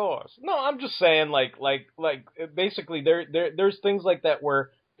course. No, I'm just saying, like, basically, there's things like that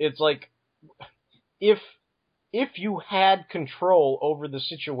where it's like, if you had control over the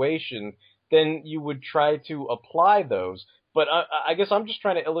situation, then you would try to apply those. But I guess I'm just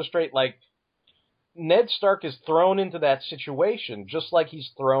trying to illustrate, like, Ned Stark is thrown into that situation, just like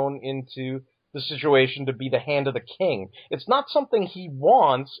he's thrown into the situation to be the Hand of the King. It's not something he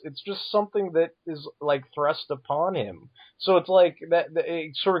wants, it's just something that is, like, thrust upon him. So it's like, that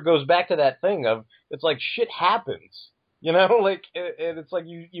it sort of goes back to that thing of, it's like, shit happens. You know, like, and it's like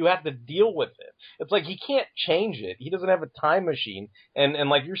you have to deal with it. It's like he can't change it. He doesn't have a time machine. And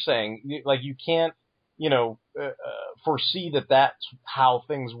like you're saying, you can't, foresee that that's how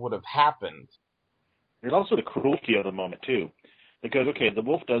things would have happened. There's also the cruelty of the moment, too. Because, okay, the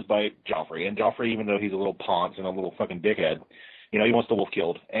wolf does bite Joffrey, and Joffrey, even though he's a little ponce and a little fucking dickhead, he wants the wolf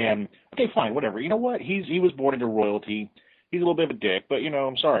killed. And, okay, fine, whatever. You know what? He was born into royalty. He's a little bit of a dick, but,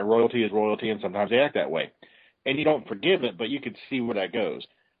 I'm sorry, royalty is royalty, and sometimes they act that way. And you don't forgive it, but you could see where that goes.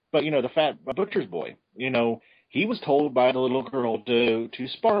 But, the fat butcher's boy, he was told by the little girl to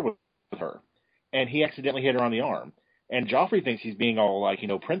spar with her. And he accidentally hit her on the arm. And Joffrey thinks he's being all, like,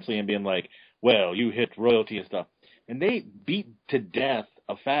 princely and being like, well, you hit royalty and stuff. And they beat to death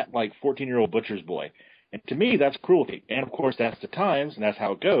a fat, like, 14-year-old butcher's boy. And to me, that's cruelty. And, of course, that's the times, and that's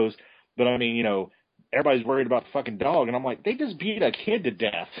how it goes. But, I mean, everybody's worried about the fucking dog. And I'm like, they just beat a kid to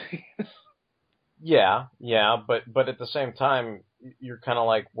death. Yeah, but at the same time, you're kind of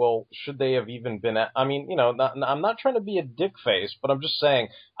like, well, should they have even been I mean, I'm not trying to be a dick face, but I'm just saying,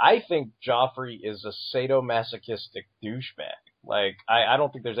 I think Joffrey is a sadomasochistic douchebag. Like, I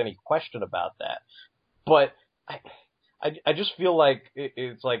don't think there's any question about that. But I just feel like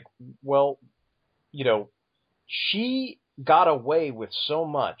it's like, well, she got away with so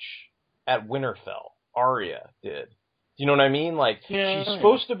much at Winterfell. Arya did. You know what I mean? Like, she's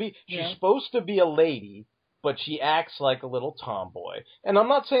supposed to be a lady, but she acts like a little tomboy. And I'm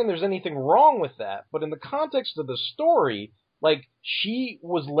not saying there's anything wrong with that, but in the context of the story, like, she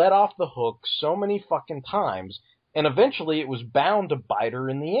was let off the hook so many fucking times, and eventually it was bound to bite her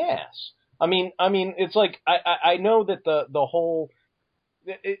in the ass. I mean, it's like, I know that the whole,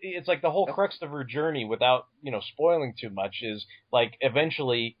 it's like the whole crux of her journey, without, spoiling too much, is like,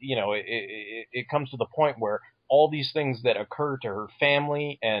 eventually, it comes to the point where all these things that occur to her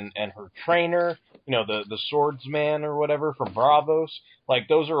family and her trainer, the swordsman or whatever from Bravos, like,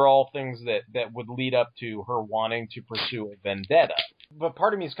 those are all things that would lead up to her wanting to pursue a vendetta. But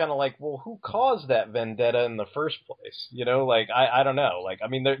part of me is kind of like, well, who caused that vendetta in the first place? Like, I don't know. Like, I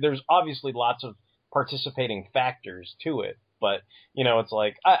mean, there's obviously lots of participating factors to it, but, it's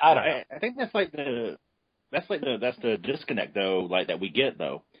like, I don't know. I think that's the disconnect, though, like, that we get,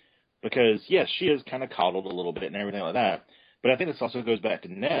 though. Because, yes, she is kind of coddled a little bit and everything like that. But I think this also goes back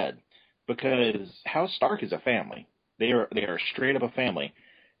to Ned. Because House Stark is a family. They are straight up a family.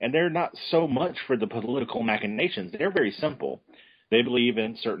 And they're not so much for the political machinations. They're very simple. They believe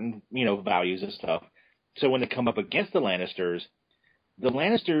in certain, values and stuff. So when they come up against the Lannisters,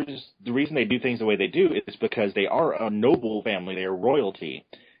 the reason they do things the way they do is because they are a noble family. They are royalty.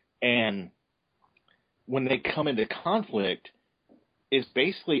 And when they come into conflict, it's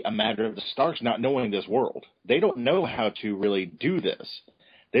basically a matter of the Starks not knowing this world. They don't know how to really do this.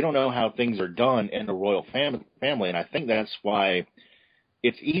 They don't know how things are done in the royal family, and I think that's why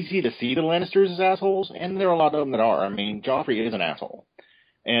it's easy to see the Lannisters as assholes, and there are a lot of them that are. I mean, Joffrey is an asshole.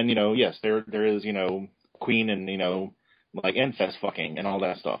 And, yes, there is, queen and, like, incest fucking and all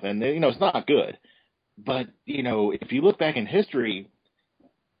that stuff. And, it's not good. But, if you look back in history,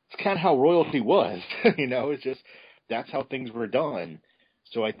 it's kind of how royalty was. It's just, that's how things were done.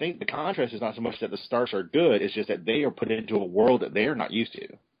 So I think the contrast is not so much that the Starks are good, it's just that they are put into a world that they are not used to.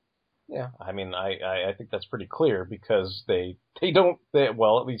 Yeah, I mean, I think that's pretty clear, because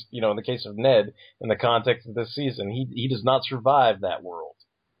well, at least, in the case of Ned, in the context of this season, he does not survive that world.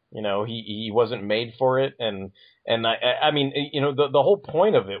 He wasn't made for it, and I mean, the whole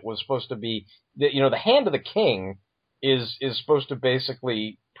point of it was supposed to be that, the Hand of the King is supposed to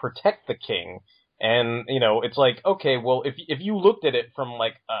basically protect the king, And, it's like, okay, well, if you looked at it from,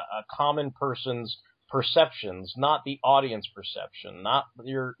 like, a common person's perceptions, not the audience perception, not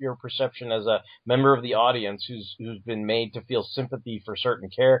your perception as a member of the audience who's been made to feel sympathy for certain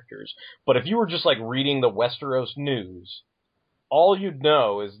characters. But if you were just, like, reading the Westeros news, all you'd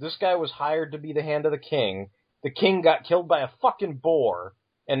know is this guy was hired to be the hand of the king got killed by a fucking boar,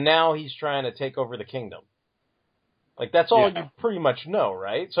 and now he's trying to take over the kingdom. Like, that's all you pretty much know,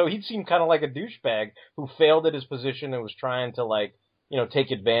 right? So he seemed kind of like a douchebag who failed at his position and was trying to, like,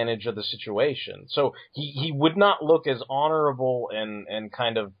 take advantage of the situation. So he would not look as honorable and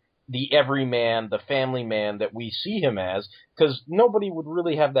kind of the everyman, the family man that we see him as, because nobody would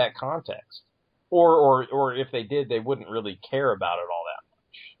really have that context. Or if they did, they wouldn't really care about it all that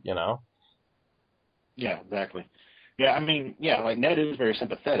much, Yeah, exactly. Yeah, I mean, like, Ned is very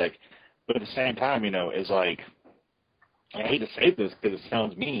sympathetic, but at the same time, is like, I hate to say this because it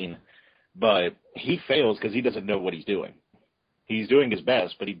sounds mean, but he fails because he doesn't know what he's doing. He's doing his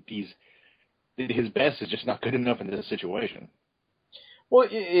best, but his best is just not good enough in this situation. Well,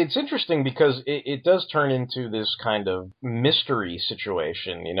 it's interesting because it does turn into this kind of mystery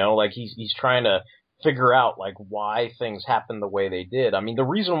situation, like he's trying to figure out, like, why things happen the way they did. I mean, the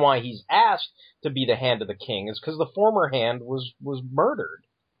reason why he's asked to be the hand of the king is because the former hand was murdered.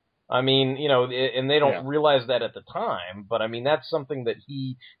 I mean, and they don't realize that at the time, but I mean, that's something that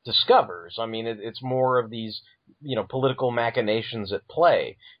he discovers. I mean, it's more of these, political machinations at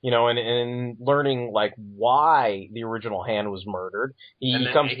play, and learning, like, why the original hand was murdered. He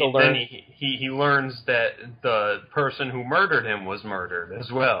comes to learn. Then he learns that the person who murdered him was murdered as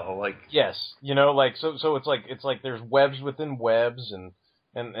well. Like, yes, like, so it's like there's webs within webs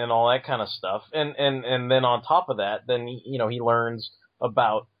and all that kind of stuff. And then on top of that, then, he learns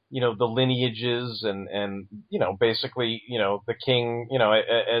about, the lineages and, basically, the king,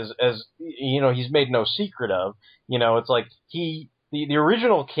 as he's made no secret of, it's like the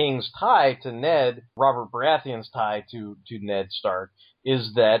original king's tie to Ned, Robert Baratheon's tie to Ned Stark,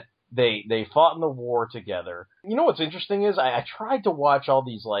 is that they fought in the war together. What's interesting is I tried to watch all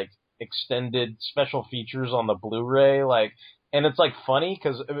these, like, extended special features on the Blu-ray, like, and it's, like, funny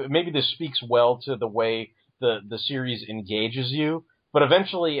because maybe this speaks well to the way the series engages you. But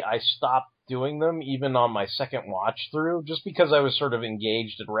eventually I stopped doing them, even on my second watch through, just because I was sort of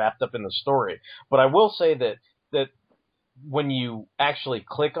engaged and wrapped up in the story. But I will say that when you actually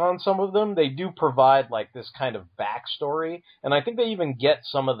click on some of them, they do provide, like, this kind of backstory. And I think they even get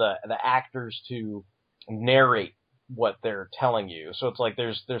some of the actors to narrate what they're telling you. So it's like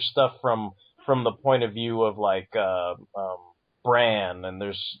there's stuff from the point of view of, like, Bran, and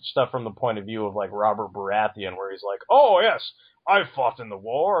there's stuff from the point of view of, like, Robert Baratheon, where he's like, oh, yes, I fought in the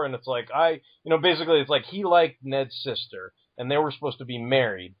war, and it's like, basically it's like he liked Ned's sister, and they were supposed to be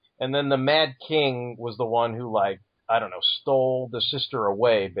married, and then the Mad King was the one who, like, I don't know, stole the sister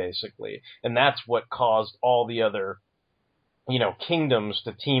away, basically, and that's what caused all the other, kingdoms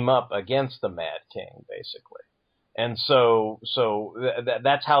to team up against the Mad King, basically. And so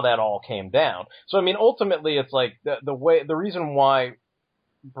that's how that all came down. So, I mean, ultimately, it's like the reason why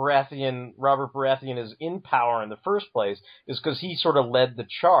Robert Baratheon is in power in the first place is because he sort of led the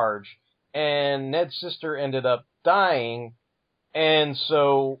charge, and Ned's sister ended up dying, and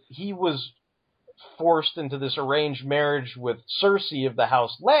so he was forced into this arranged marriage with Cersei of the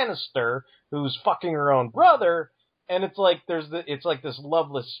House Lannister, who's fucking her own brother, and it's like it's like this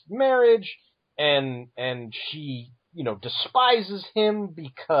loveless marriage, and she, despises him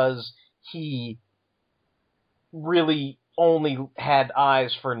because he really only had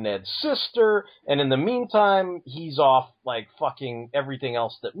eyes for Ned's sister, and in the meantime, he's off, like, fucking everything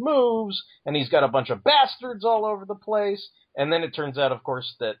else that moves, and he's got a bunch of bastards all over the place, and then it turns out, of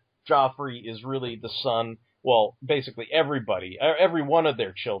course, that Joffrey is really the son, well, basically everybody, every one of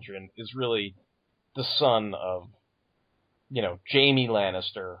their children is really the son of, Jaime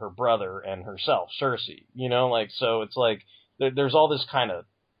Lannister, her brother, and herself, Cersei, so it's like, there's all this kind of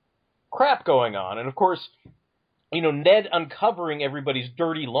crap going on, and of course, Ned uncovering everybody's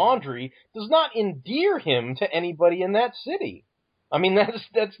dirty laundry does not endear him to anybody in that city. I mean,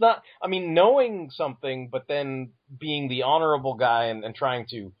 that's not, I mean, knowing something, but then being the honorable guy and trying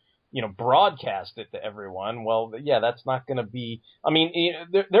to, broadcast it to everyone, well, yeah, that's not going to be, I mean,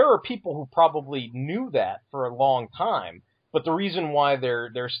 there are people who probably knew that for a long time, but the reason why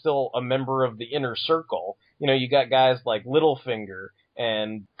they're still a member of the inner circle, you got guys like Littlefinger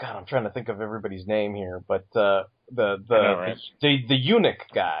and, God, I'm trying to think of everybody's name here, but, the eunuch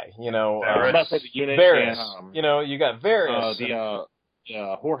guy, I was about to say the eunuch. Varys, you got Varys. The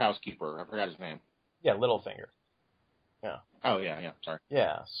whorehouse keeper. I forgot his name. Yeah, Littlefinger. Yeah. Oh yeah. Sorry.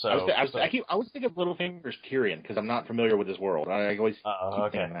 Yeah. So I was thinking of Littlefinger's Tyrion because I'm not familiar with this world. I always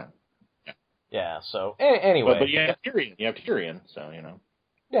keep thinking that. Yeah. So anyway, but you have Tyrion. You have Tyrion. So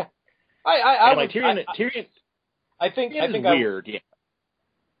Yeah. I like Tyrion. Tyrion. I think weird. Yeah.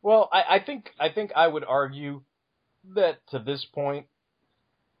 Well, I think I would argue that to this point,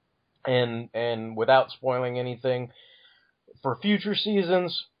 and without spoiling anything, for future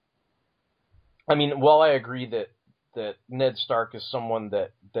seasons, I mean, while I agree that Ned Stark is someone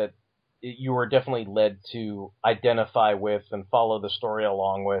that you are definitely led to identify with and follow the story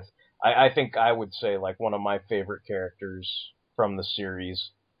along with, I think I would say like one of my favorite characters from the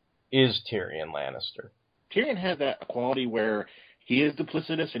series is Tyrion Lannister. Tyrion has that quality where he is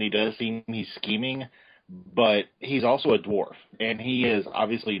duplicitous and he does seem he's scheming, but he's also a dwarf, and he is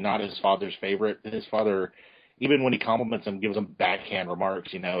obviously not his father's favorite. His father, even when he compliments him, gives him backhand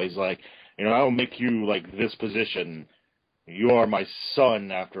remarks. He's like, I'll make you like this position. You are my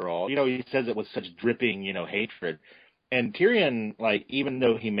son, after all. He says it with such dripping, hatred. And Tyrion, like, even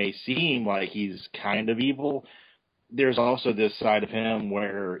though he may seem like he's kind of evil, there's also this side of him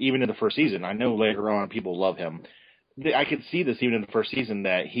where, even in the first season, I know later on people love him. I could see this even in the first season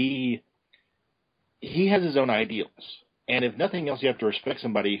that he has his own ideals. And if nothing else, you have to respect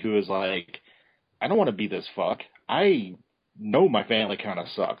somebody who is like, I don't want to be this fuck. I know my family kind of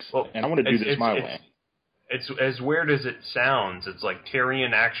sucks, and I want to do this my way. It's as weird as it sounds. It's like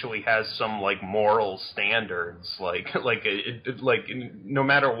Tyrion actually has some like moral standards, like no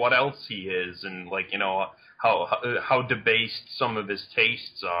matter what else he is, and like how debased some of his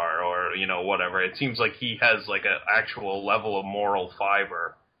tastes are, or whatever. It seems like he has like an actual level of moral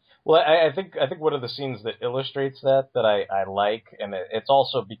fiber. Well, I think one of the scenes that illustrates that I like, and it's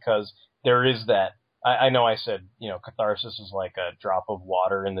also because there is that. I know I said, catharsis is like a drop of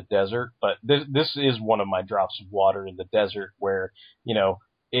water in the desert, but this is one of my drops of water in the desert where,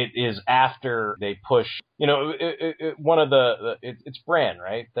 it is after they push, one of it's Bran,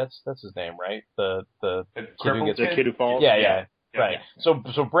 right? That's his name, right? The kid who falls. Yeah. Right. Yeah.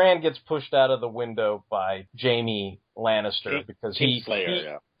 So Bran gets pushed out of the window by Jaime Lannister because he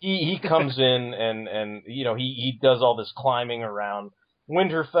comes in and he does all this climbing around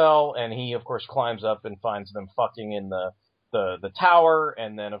Winterfell, and he of course climbs up and finds them fucking in the tower,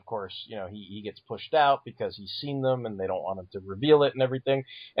 and then of course he gets pushed out because he's seen them and they don't want him to reveal it and everything.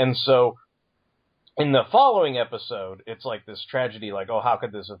 And so in the following episode, it's like this tragedy, like, oh, how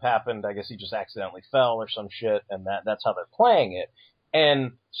could this have happened? I guess he just accidentally fell or some shit, and that's how they're playing it.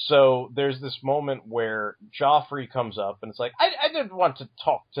 And so there's this moment where Joffrey comes up, and it's like, I didn't want to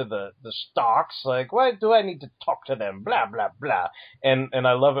talk to the Starks. Like, why do I need to talk to them? Blah, blah, blah. And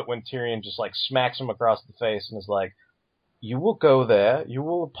I love it when Tyrion just, like, smacks him across the face and is like, you will go there, you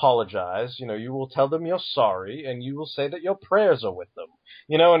will apologize, you will tell them you're sorry, and you will say that your prayers are with them.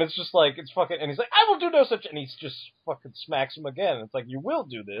 And it's just like, it's fucking, and he's like, I will do no such, and he just fucking smacks him again. It's like, you will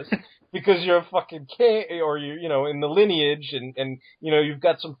do this, because you're a fucking king, or you in the lineage, and you've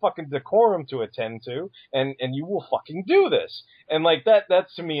got some fucking decorum to attend to, and you will fucking do this. And like, that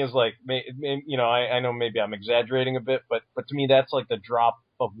to me is like, I know maybe I'm exaggerating a bit, but to me that's like the drop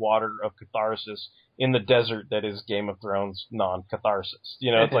of water of catharsis in the desert that is Game of Thrones non-catharsis.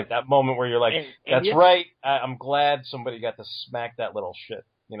 It's like that moment where you're like, that's right, I'm glad somebody got to smack that little shit,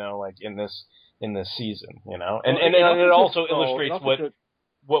 like in this season, and it also illustrates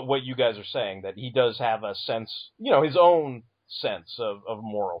what you guys are saying, that he does have a sense, his own sense of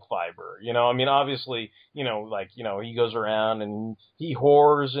moral fiber. I mean, obviously, he goes around and he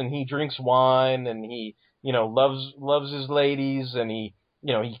whores and he drinks wine and he, loves his ladies, and he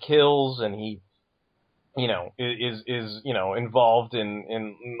kills, and he, is involved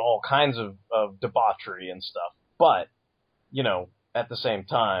in all kinds of debauchery and stuff. But, at the same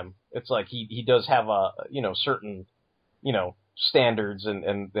time, it's like he does have a, certain, standards and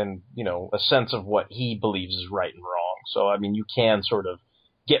a sense of what he believes is right and wrong. So, I mean, you can sort of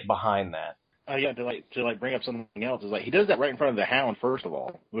get behind that. To bring up something else, is like, he does that right in front of the Hound, first of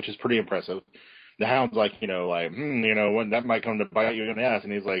all, which is pretty impressive. The Hound's like, when that might come to bite you in the ass,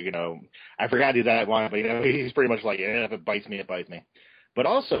 and he's like, I forgot to do that one, but he's pretty much like, yeah, if it bites me, it bites me. But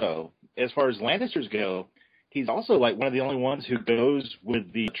also, as far as Lannisters go, he's also like one of the only ones who goes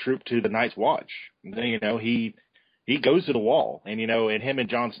with the troop to the Night's Watch. And then, he goes to the Wall, and and him and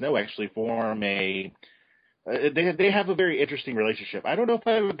Jon Snow actually form they have a very interesting relationship. I don't know if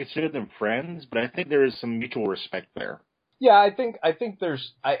I would consider them friends, but I think there is some mutual respect there. Yeah, I think I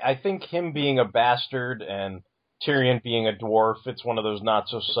think him being a bastard and Tyrion being a dwarf, it's one of those not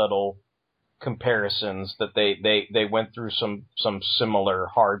so subtle comparisons that they went through some similar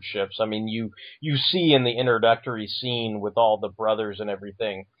hardships. I mean, you see in the introductory scene with all the brothers and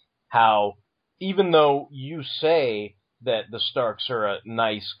everything how even though you say that the Starks are a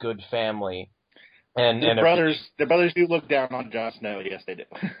nice, good family, and the brothers do look down on Jon Snow. Yes, they do.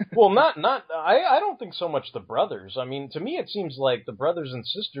 Well, I don't think so much the brothers. I mean, to me, it seems like the brothers and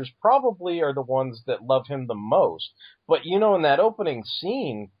sisters probably are the ones that love him the most. But, you know, in that opening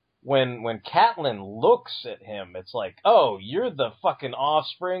scene, when Catelyn looks at him, it's like, oh, you're the fucking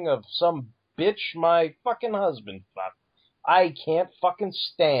offspring of some bitch my fucking husband fucked. I can't fucking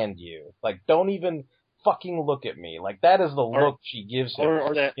stand you. Like, don't even fucking look at me. Like, that is the look she gives him.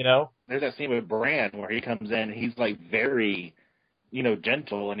 Or that, you know? There's that scene with Bran where he comes in and he's, like, very, you know,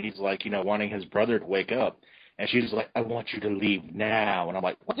 gentle, and he's, like, you know, wanting his brother to wake up. And she's like, I want you to leave now. And I'm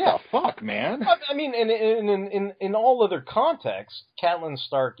like, what the fuck, man? I mean, in all other contexts, Catelyn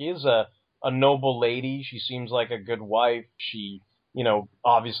Stark is a noble lady. She seems like a good wife. She, you know,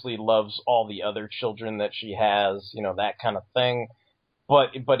 obviously loves all the other children that she has, you know, that kind of thing.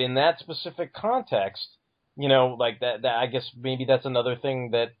 But in that specific context, you know, like that I guess maybe that's another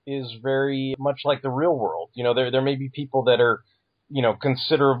thing that is very much like the real world. You know, there may be people that are, you know,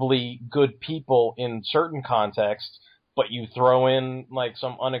 considerably good people in certain contexts, but you throw in like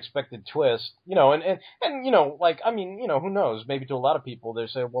some unexpected twist, you know, and you know, like, I mean, you know, who knows? Maybe to a lot of people they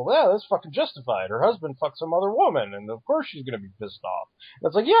say, well, yeah, that's fucking justified. Her husband fucked some other woman, and of course she's gonna be pissed off. And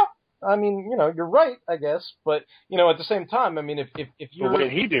it's like, yeah. I mean, you know, you're right, I guess, but you know, at the same time, I mean, if you're, what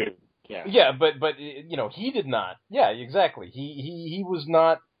did he do? Yeah, but you know, he did not. Yeah, exactly. He was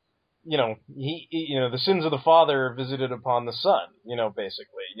not. You know, you know, the sins of the father are visited upon the son. You know,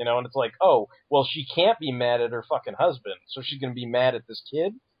 basically, you know, and it's like, oh, well, she can't be mad at her fucking husband, so she's gonna be mad at this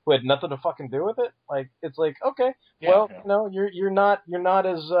kid who had nothing to fucking do with it. Like, it's like, okay, you know, you're not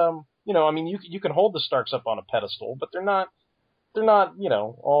as you know, I mean, you can hold the Starks up on a pedestal, but they're not, you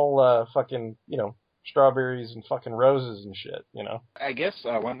know, all fucking, you know, strawberries and fucking roses and shit, you know. I guess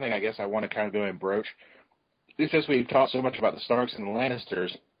one thing I want to kind of go and broach is just we've talked so much about the Starks and the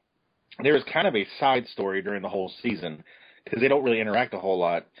Lannisters. There is kind of a side story during the whole season because they don't really interact a whole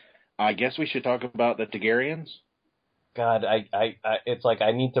lot. I guess we should talk about the Targaryens. God, I it's like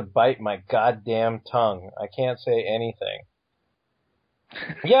I need to bite my goddamn tongue. I can't say anything.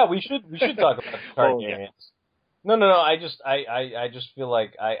 Yeah, we should talk about the Targaryens. Yeah. No. I just feel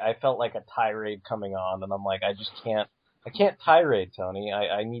like I felt like a tirade coming on, and I'm like, I can't tirade, Tony.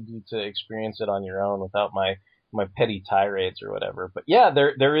 I need you to experience it on your own without my petty tirades or whatever. But yeah,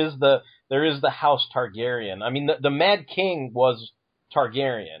 there is the House Targaryen. I mean, the Mad King was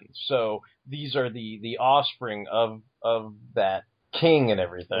Targaryen, so these are the offspring of that king and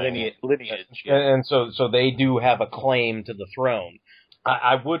everything. Lineage. And so they do have a claim to the throne.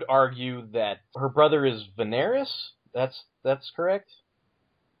 I would argue that her brother is Daenerys. That's correct.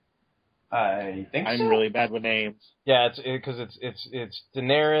 I think I'm really bad with names. Yeah, it's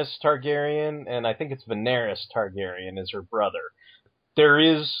Daenerys Targaryen, and I think it's Daenerys Targaryen is her brother. There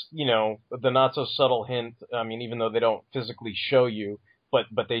is, you know, the not so subtle hint. I mean, even though they don't physically show you, but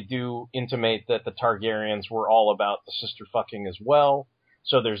they do intimate that the Targaryens were all about the sister fucking as well.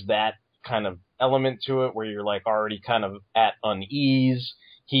 So there's that kind of element to it where you're like already kind of at unease.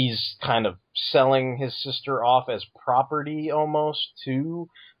 He's kind of selling his sister off as property almost to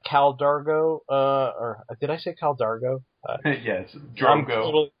Khal Drogo, or did I say Khal Drogo? Yes,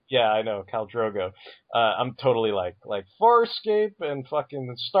 Drogo. I know, Khal Drogo. I'm totally like Farscape and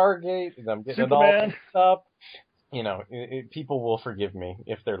fucking Stargate, and I'm getting Superman. It all mixed up. You know, people will forgive me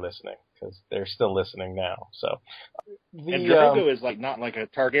if they're listening, because they're still listening now. So, and Drogo is like not like a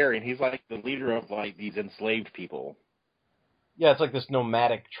Targaryen. He's like the leader of like these enslaved people. Yeah, it's like this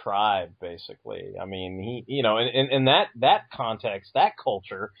nomadic tribe, basically. I mean, he, you know, in that context, that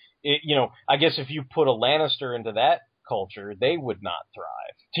culture, you know, I guess if you put a Lannister into that culture, they would not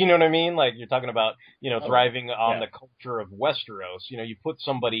thrive. Do you know what I mean? Like, you're talking about, you know, thriving on the culture of Westeros. You know, you put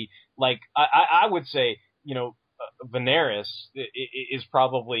somebody like, I would say, you know, Daenerys is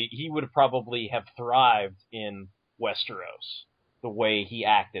probably, he would probably have thrived in Westeros, the way he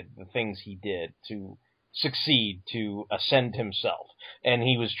acted, the things he did to succeed, to ascend himself. And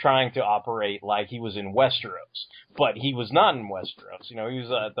he was trying to operate like he was in Westeros, but he was not in Westeros. You know, he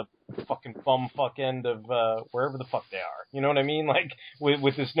was at the fucking bumfuck end of wherever the fuck they are. You know what I mean? Like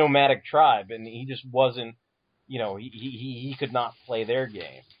with this nomadic tribe, and he just wasn't. You know, he could not play their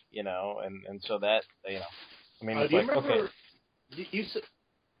game. You know, and so that, you know, I mean, it's do you like, remember, okay.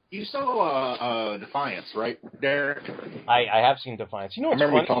 You saw Defiance, right, Derek? I have seen Defiance. You know I what's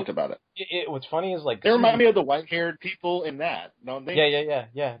remember funny? we talked about it. What's funny is like They remind me of the white-haired people in that, don't they?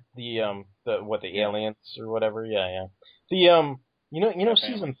 Yeah. The aliens or whatever. Yeah. The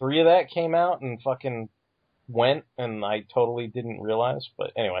season 3 of that came out and fucking went, and I totally didn't realize.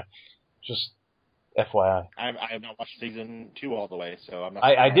 But anyway, just FYI. I have not watched season 2 all the way, so I'm not.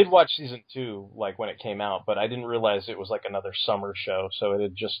 I did watch season 2 like when it came out, but I didn't realize it was like another summer show. So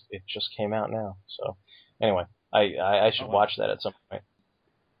it just came out now. So anyway, I should watch that at some point.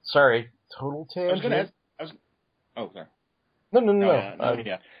 Sorry, total tangent. Okay. No.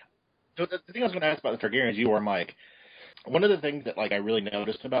 Yeah. So the thing I was going to ask about the Targaryens, you or Mike, one of the things that like I really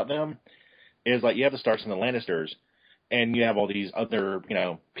noticed about them is like you have the Starks and the Lannisters, and you have all these other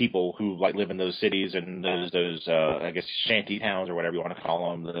people who like live in those cities and those I guess shanty towns or whatever you want to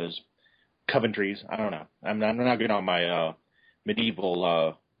call them, those Coventries. I don't know. I'm not good on my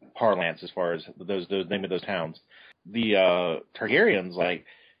medieval parlance as far as those name of those towns. The Targaryens, like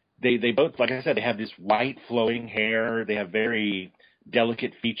they both, like I said, they have this white flowing hair. They have very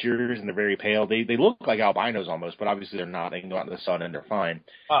delicate features, and they're very pale. They look like albinos almost, but obviously they're not. They can go out in the sun and they're fine.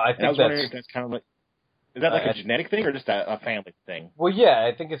 I was wondering if that's kind of like, is that like a genetic thing or just a family thing? Well, yeah,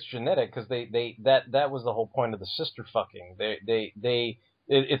 I think it's genetic because that was the whole point of the sister fucking.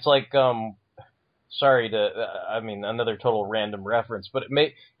 It's like sorry another total random reference, but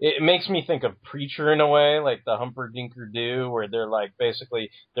it makes me think of Preacher in a way, like the Humperdinker Do, where they're like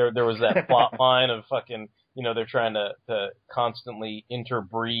basically there was that plot line of fucking they're trying to constantly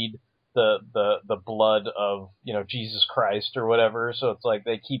interbreed the blood of Jesus Christ or whatever, so it's like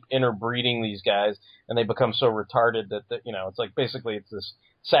they keep interbreeding these guys and they become so retarded that it's like basically it's this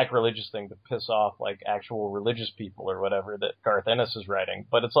sacrilegious thing to piss off like actual religious people or whatever that Garth Ennis is writing,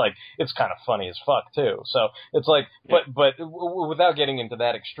 but it's like it's kind of funny as fuck too. So it's like, but without getting into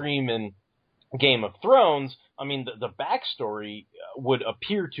that extreme in Game of Thrones, I mean the backstory would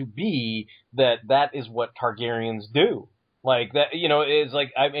appear to be that is what Targaryens do. Like that, is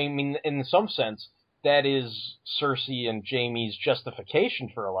like I mean in some sense that is Cersei and Jaime's justification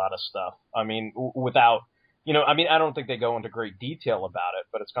for a lot of stuff. I mean without. I don't think they go into great detail about it,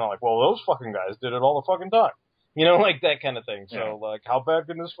 but it's kind of like, well, those fucking guys did it all the fucking time. Like that kind of thing. So, like, how bad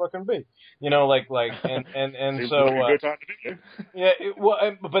can this fucking be? And so, yeah,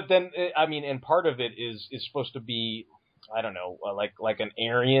 but then, and part of it is supposed to be, I don't know, like an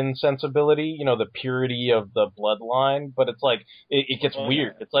Aryan sensibility, the purity of the bloodline, but it's like, it gets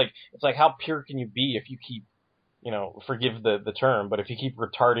weird. Yeah. It's like, how pure can you be if you keep, forgive the term, but if you keep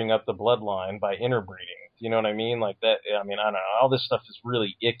retarding up the bloodline by interbreeding? You know what I mean? Like that. I mean, I don't know. All this stuff is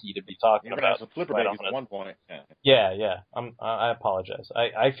really icky to be talking about. Right at one point. Yeah. I apologize.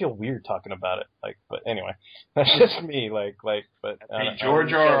 I feel weird talking about it. Like, but anyway, that's just me. But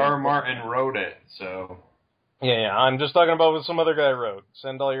George R. Martin wrote it, so. Yeah. I'm just talking about what some other guy wrote.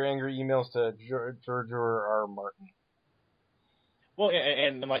 Send all your angry emails to George R. Martin. Well,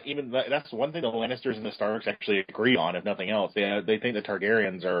 and like even that's one thing the Lannisters and the Starks actually agree on, if nothing else. They think the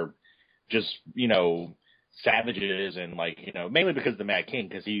Targaryens are just savages and mainly because of the Mad King,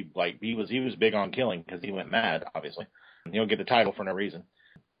 because he was big on killing because he went mad, obviously. You don't get the title for no reason.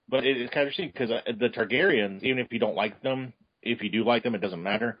 But it's kind of interesting because the Targaryens, even if you don't like them, if you do like them, it doesn't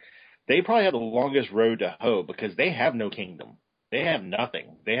matter. They probably have the longest road to hoe because they have no kingdom. They have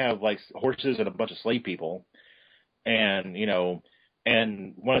nothing. They have like horses and a bunch of slave people, and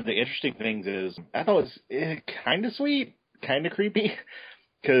and one of the interesting things is I thought it was kind of sweet, kind of creepy,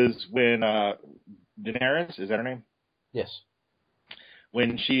 because when Daenerys, is that her name? Yes.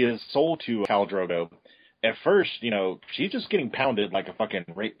 When she is sold to Khal Drogo, at first, she's just getting pounded like a fucking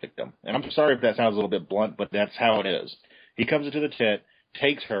rape victim. And I'm sorry if that sounds a little bit blunt, but that's how it is. He comes into the tent,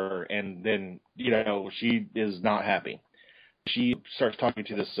 takes her, and then, she is not happy. She starts talking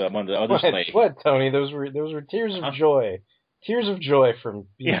to this one of the other slaves. What, Tony? Those were tears of joy. Tears of joy from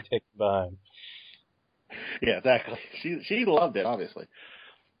being taken by him. Yeah, exactly. She loved it, obviously.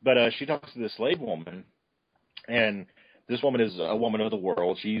 But she talks to this slave woman, and this woman is a woman of the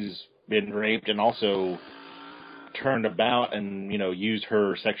world. She's been raped and also turned about and, used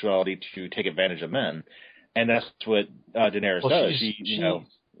her sexuality to take advantage of men. And that's what Daenerys does.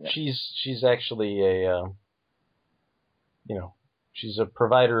 She's actually a, she's a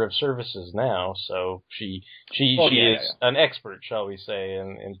provider of services now, so she is an expert, shall we say,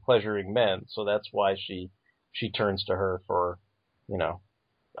 in pleasuring men. So that's why she turns to her for,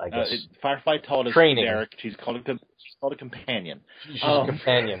 I guess Firefly told us training. Derek, she's called a companion. She's a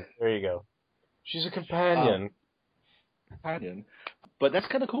companion. There you go. She's a companion. But that's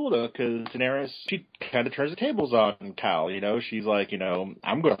kind of cool, though, because Daenerys, she kind of turns the tables on Cal, She's like,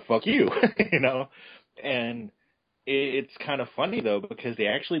 I'm going to fuck you, And it's kind of funny, though, because they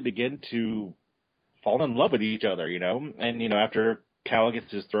actually begin to fall in love with each other, And, after Cal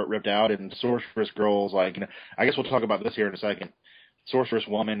gets his throat ripped out and Sorceress Girl's like, I guess we'll talk about this here in a second. Sorceress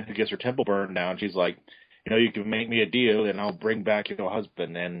woman who gets her temple burned down, she's like, you can make me a deal and I'll bring back your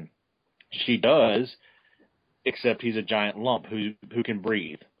husband. And she does, except he's a giant lump who can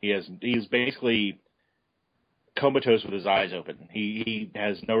breathe. He's basically comatose with his eyes open. He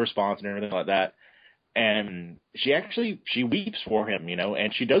has no response and everything like that. And she weeps for him,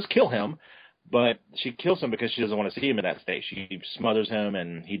 and she does kill him, but she kills him because she doesn't want to see him in that state. She smothers him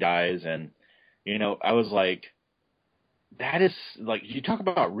and he dies. And, I was like, that is, like, you talk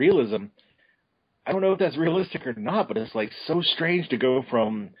about realism. I don't know if that's realistic or not, but it's, like, so strange to go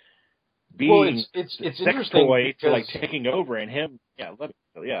from being it's sex interesting toy to, like, taking over and him. Yeah.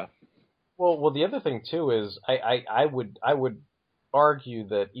 Well, the other thing, too, is I would argue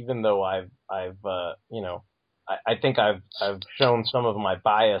that even though I think I've shown some of my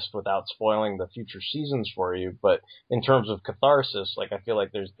bias without spoiling the future seasons for you, but in terms of catharsis, like, I feel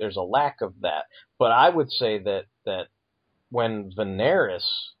like there's a lack of that. But I would say that when Daenerys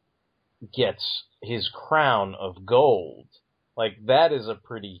gets his crown of gold, like, that is a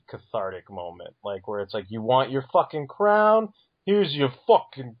pretty cathartic moment, like, where it's like, you want your fucking crown? Here's your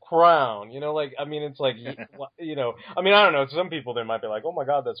fucking crown, like, I mean, it's like, I mean, I don't know, to some people they might be like, oh my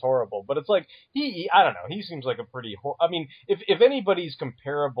god, that's horrible, but it's like, I don't know, he seems like a pretty, I mean, if anybody's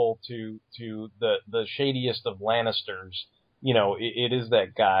comparable to the shadiest of Lannisters, it is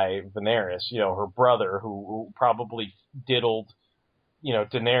that guy, Daenerys, her brother, who probably diddled,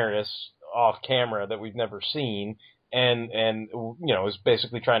 Daenerys off camera that we've never seen, and is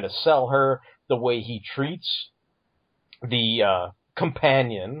basically trying to sell her the way he treats the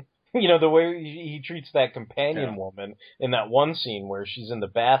companion, the way he treats that companion woman in that one scene where she's in the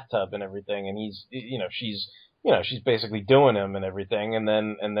bathtub and everything, and he's, she's basically doing him and everything, and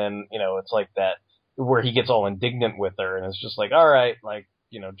then it's like that where he gets all indignant with her, and it's just like, all right, like,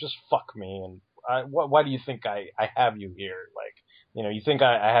 just fuck me, and why do you think I have you here? Like, you think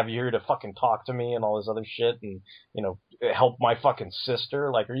I have you here to fucking talk to me and all this other shit and, help my fucking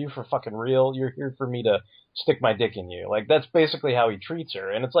sister? Like, are you for fucking real? You're here for me to stick my dick in you. Like, that's basically how he treats her.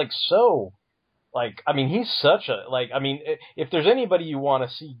 And it's like, so, like, I mean, he's such a, like, I mean, if there's anybody you want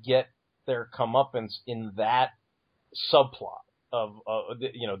to see get their comeuppance in that subplot of,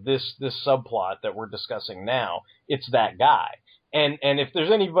 this subplot that we're discussing now, it's that guy. And if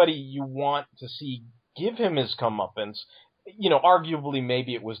there's anybody you want to see give him his comeuppance, arguably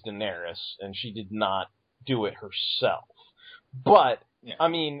maybe it was Daenerys, and she did not do it herself. But, I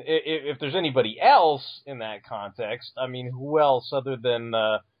mean, if there's anybody else in that context, I mean, who else other than,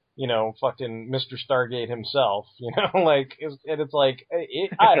 fucking Mr. Stargate himself, like, and it's like,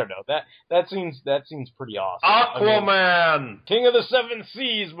 I don't know, that seems pretty awesome. Aquaman! I mean, King of the Seven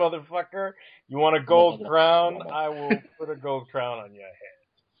Seas, motherfucker! You want a gold crown? I will put a gold crown on your head.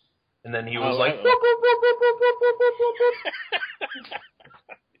 And then he was like,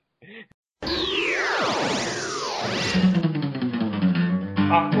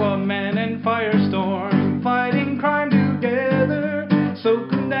 Aquaman and Firestorm fighting crime together.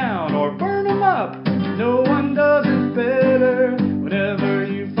 Soak 'em down or burn 'em up. No one does it better. Whenever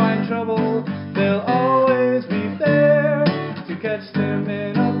you find trouble, they'll always be there to catch them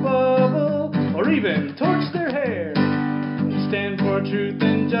in a bubble or even torch their hair. Stand for truth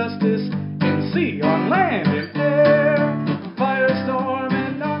and justice in sea, on land, and air. Firestorm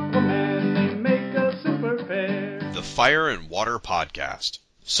and Aquaman, they make a super pair. The Fire and Water Podcast,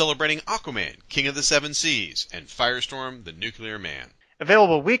 celebrating Aquaman, King of the Seven Seas, and Firestorm, the Nuclear Man.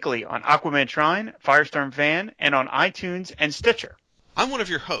 Available weekly on Aquaman Shrine, Firestorm Fan, and on iTunes and Stitcher. I'm one of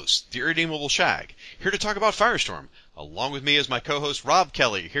your hosts, the Irredeemable Shag, here to talk about Firestorm. Along with me is my co-host Rob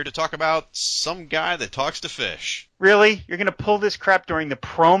Kelly, here to talk about some guy that talks to fish. Really? You're going to pull this crap during the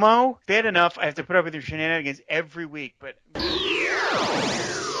promo? Bad enough I have to put up with your shenanigans every week, but...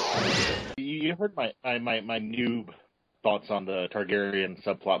 You heard my noob thoughts on the Targaryen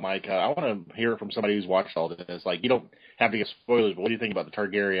subplot, Mike. I want to hear it from somebody who's watched all this. Like, you don't have to get spoilers, but what do you think about the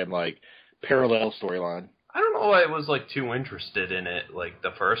Targaryen, like, parallel storyline? I don't know why I was, like, too interested in it, like,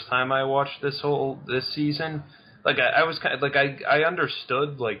 the first time I watched this season. Like, I was kind of, like, I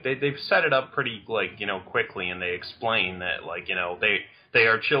understood, like, they've set it up pretty, like, quickly, and they explain that, like, they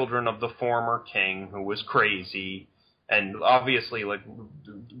are children of the former king who was crazy, and obviously, like,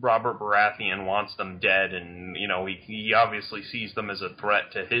 Robert Baratheon wants them dead, and, he obviously sees them as a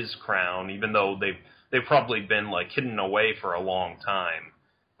threat to his crown, even though they've they've probably been like hidden away for a long time.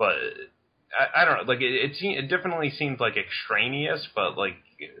 But I don't know, like it definitely seemed like extraneous, but like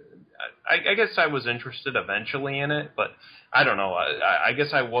I guess I was interested eventually in it, but I don't know. I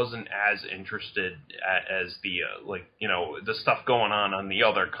guess I wasn't as interested as the the stuff going on the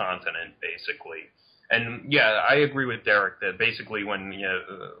other continent, basically. And yeah, I agree with Derek that basically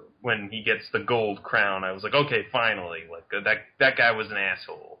when he gets the gold crown, I was like, okay, finally, like that guy was an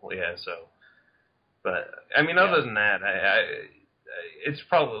asshole. Yeah, so. But I mean, other than that, it's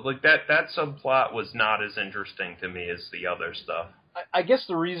probably like that subplot was not as interesting to me as the other stuff. I guess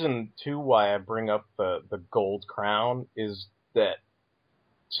the reason too why I bring up the gold crown is that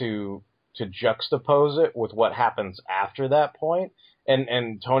to juxtapose it with what happens after that point.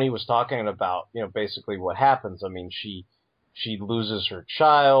 And Tony was talking about, basically what happens. I mean, she loses her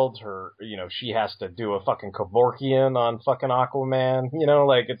child, she has to do a fucking Kevorkian on fucking Aquaman,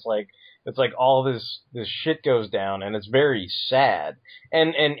 it's like all this shit goes down, and it's very sad.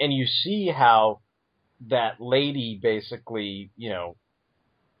 And you see how that lady basically,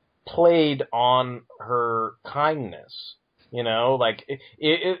 played on her kindness.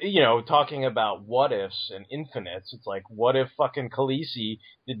 Talking about what ifs and infinites, it's like, what if fucking Khaleesi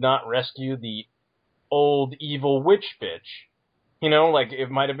did not rescue the old evil witch bitch?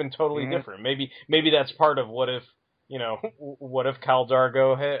 It might have been totally different. Maybe that's part of what if, what if Khal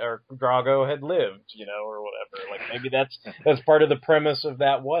Drago had lived, or whatever. Like, maybe that's part of the premise of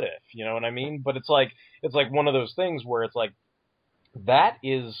that what if, you know what I mean? But it's like one of those things where it's like, that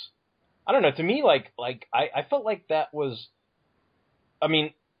is, I don't know, to me, I felt like that was, I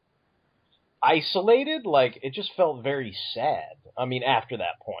mean, isolated, it just felt very sad. I mean, after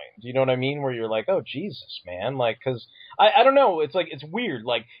that point, do you know what I mean? Where you're like, oh, Jesus, man. cause I don't know. It's it's weird.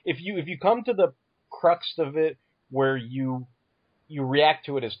 If you come to the crux of it where you react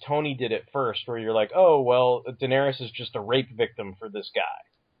to it as Tony did at first, where you're like, oh, well, Daenerys is just a rape victim for this guy.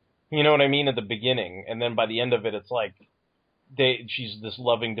 You know what I mean? At the beginning. And then by the end of it, it's like, she's this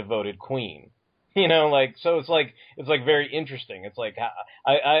loving, devoted queen. So it's like very interesting. It's like,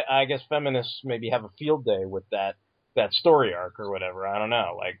 I guess feminists maybe have a field day with that story arc or whatever. I don't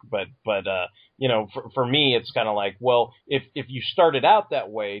know. But for me, it's kind of like, well, if you started out that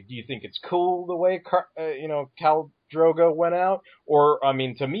way, do you think it's cool the way, Khal Drogo went out? Or, I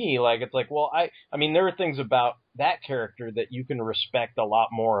mean, to me, it's like, well, I mean, there are things about that character that you can respect a lot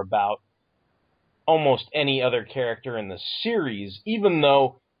more about almost any other character in the series, even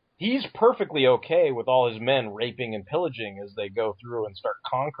though he's perfectly okay with all his men raping and pillaging as they go through and start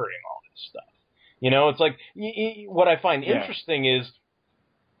conquering all this stuff. It's like, what I find interesting is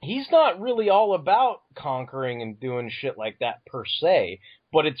he's not really all about conquering and doing shit like that per se,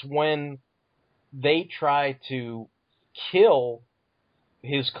 but it's when they try to kill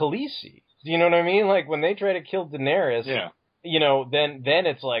his Khaleesi. Do you know what I mean? Like, when they try to kill Daenerys, then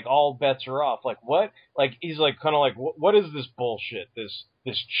it's like all bets are off. Like, what? Like, he's like, kind of like, what is this bullshit? This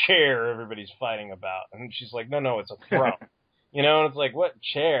chair everybody's fighting about? And she's like, no, it's a throne. And it's like, what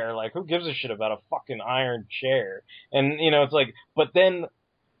chair? Like, who gives a shit about a fucking iron chair? And, it's like, but then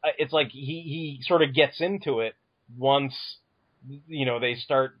it's like he sort of gets into it once, they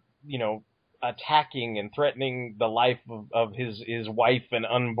start, attacking and threatening the life of his wife and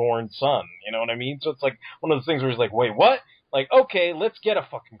unborn son. You know what I mean? So it's like one of those things where he's like, wait, what? Like, okay, let's get a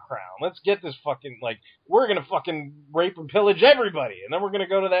fucking crown. Let's get this fucking, we're gonna fucking rape and pillage everybody, and then we're gonna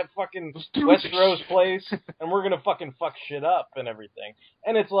go to that fucking Westeros place, and we're gonna fucking fuck shit up and everything.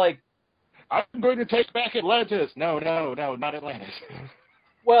 And it's like, I'm going to take back Atlantis. No, not Atlantis.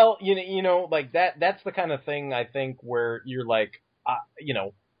 Well, that's the kind of thing, I think, where you're like,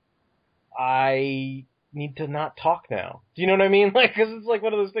 I need to not talk now. Do you know what I mean? Cause it's like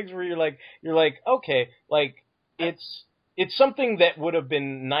one of those things where you're like, okay, it's something that would have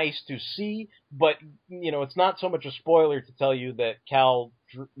been nice to see, but, it's not so much a spoiler to tell you that Khal,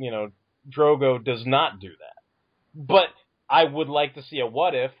 Drogo does not do that. But I would like to see a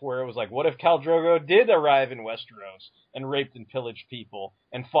what if, where it was like, what if Khal Drogo did arrive in Westeros and raped and pillaged people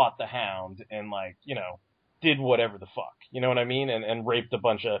and fought the Hound and, did whatever the fuck, you know what I mean? And raped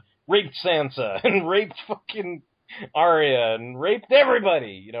raped Sansa and raped fucking Arya and raped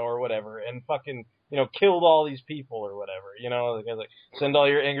everybody, or whatever, and fucking, killed all these people or whatever, like, send all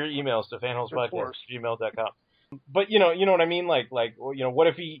your angry emails to fanholespodcast@gmail.com. But, you know what I mean? What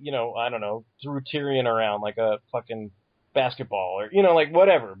if he, I don't know, threw Tyrion around like a fucking basketball or,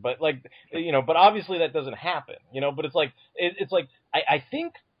 whatever. But, but obviously that doesn't happen, but it's like, I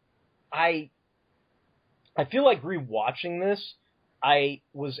think I feel like rewatching this, I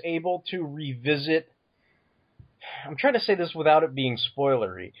was able to revisit I'm trying to say this without it being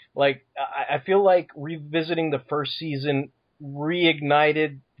spoilery. Like, I feel like revisiting the first season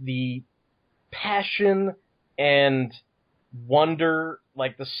reignited the passion and wonder,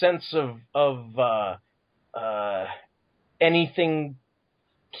 like the sense of anything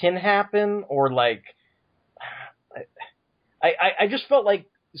can happen, or like, I just felt like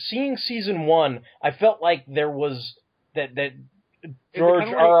seeing season 1, I felt like there was that George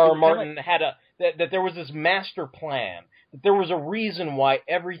R.R. Martin had that there was this master plan, that there was a reason why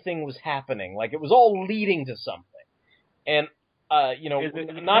everything was happening, like it was all leading to something. And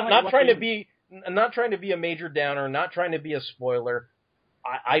not trying to be a major downer, not trying to be a spoiler.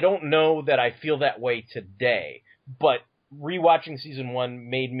 I don't know that I feel that way today, but rewatching season 1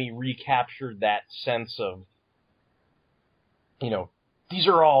 made me recapture that sense of, these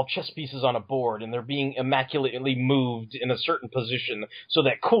are all chess pieces on a board, and they're being immaculately moved in a certain position so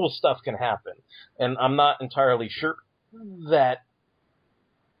that cool stuff can happen. And I'm not entirely sure that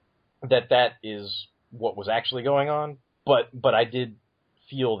is what was actually going on, but I did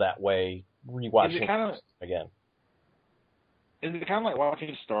feel that way rewatching it again. Is it kind of like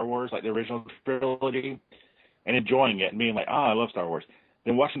watching Star Wars, like the original trilogy, and enjoying it and being like, I love Star Wars.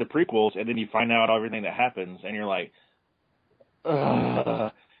 Then watching the prequels, and then you find out everything that happens, and you're like,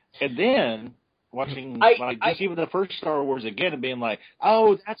 ugh. And then watching even the first Star Wars again and being like,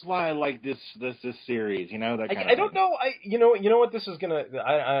 oh, that's why I like this series, that kind of thing. I don't know. You know what this is gonna.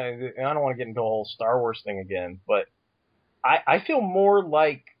 I don't want to get into a whole Star Wars thing again, but I feel more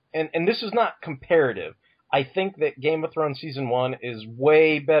like, and this is not comparative. I think that Game of Thrones season 1 is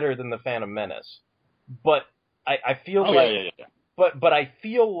way better than The Phantom Menace, but I feel but I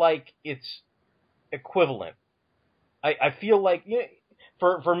feel like it's equivalent. I feel like,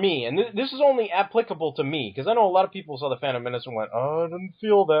 for me, and this is only applicable to me, because I know a lot of people saw The Phantom Menace and went, oh, I didn't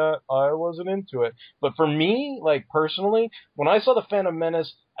feel that, I wasn't into it. But for me, like, personally, when I saw The Phantom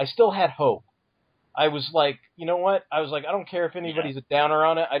Menace, I still had hope. I was like, you know what? I was like, I don't care if anybody's a downer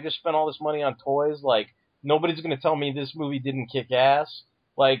on it, I just spent all this money on toys, like, nobody's going to tell me this movie didn't kick ass.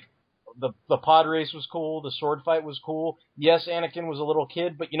 Like, the pod race was cool, the sword fight was cool, yes, Anakin was a little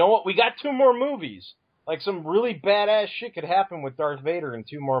kid, but you know what? We got 2 more movies. Like, some really badass shit could happen with Darth Vader in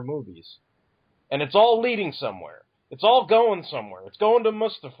 2 more movies. And it's all leading somewhere. It's all going somewhere. It's going to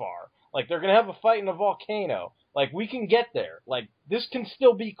Mustafar. Like, they're going to have a fight in a volcano. Like, we can get there. Like, this can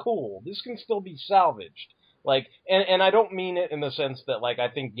still be cool. This can still be salvaged. Like, and I don't mean it in the sense that, like, I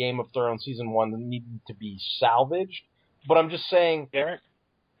think Game of Thrones season 1 needed to be salvaged. But I'm just saying, Derek?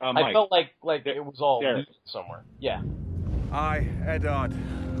 I felt like it was all leading somewhere. Yeah. I, Eddard,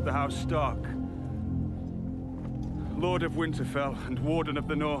 of the House Stark, Lord of Winterfell and Warden of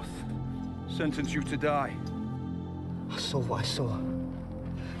the North, sentence you to die. I saw what I saw.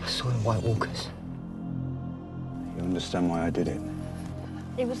 I saw in White Walkers. You understand why I did it?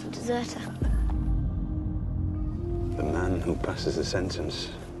 He was a deserter. The man who passes the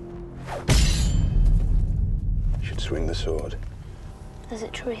sentence should swing the sword. Is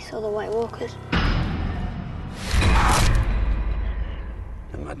it true he saw the White Walkers?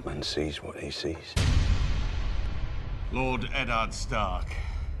 The madman sees what he sees. Lord Eddard Stark,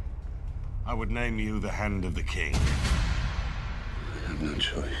 I would name you the Hand of the King. I have no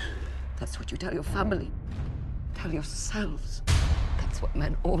choice. That's what you tell your family. Tell yourselves. That's what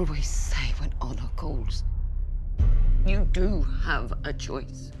men always say when honor calls. You do have a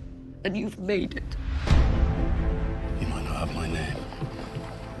choice, and you've made it. You might not have my name.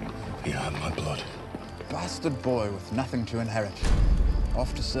 You have my blood. Bastard boy with nothing to inherit.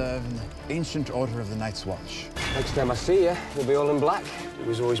 Off to serve in the ancient order of the Night's Watch. Next time I see you, you'll be all in black. It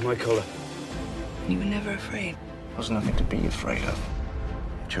was always my colour. You were never afraid. There's nothing to be afraid of.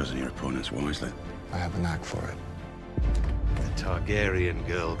 You've chosen your opponents wisely. I have a knack for it. The Targaryen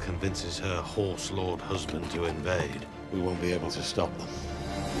girl convinces her horse lord husband to invade. We won't be able to stop them.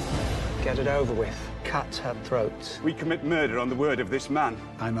 Get it over with. Cut her throat. We commit murder on the word of this man.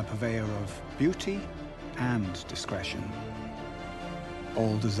 I'm a purveyor of beauty and discretion.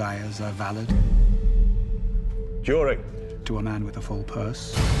 All desires are valid. Jury. To a man with a full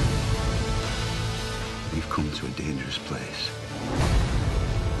purse. We've come to a dangerous place.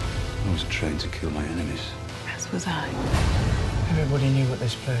 I was trained to kill my enemies. As was I. Everybody knew what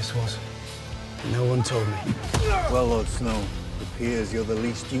this place was. No one told me. Well, Lord Snow, it appears you're the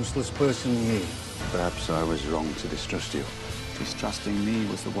least useless person here. Perhaps I was wrong to distrust you. Distrusting me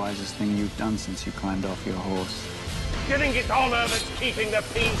was the wisest thing you've done since you climbed off your horse. You think it's honor that's keeping the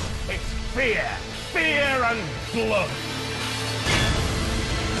peace? It's fear. Fear and blood.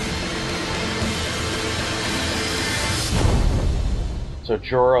 So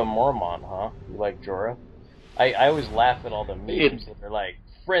Jorah Mormont, huh? You like Jorah? I always laugh at all the memes that are like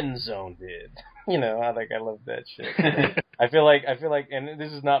friend zoned it. You know, I love that shit. I feel like, and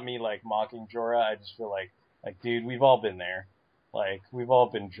this is not me like mocking Jorah. I just feel like dude, we've all been there. Like we've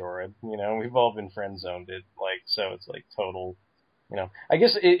all been Jorah. You know, we've all been friend zoned it. Like so, it's like total. You know, I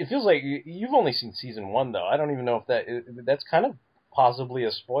guess it feels like you've only seen season 1 though. I don't even know if that's kind of possibly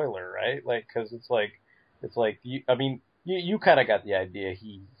a spoiler, right? Like because it's like you. I mean. You kind of got the idea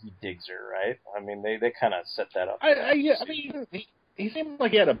he digs her, right? I mean, they kind of set that up. I mean, he seemed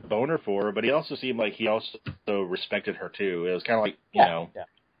like he had a boner for her, but he also seemed like he also respected her too. It was kind of like, you know.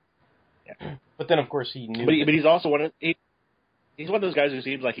 Yeah. But then, of course, he knew. But he's also he's one of those guys who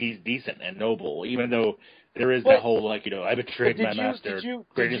seems like he's decent and noble, even though there is that whole, like, you know, I betrayed my master,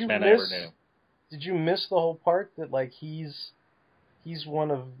 greatest man I ever knew. Did you miss the whole part that, like, he's one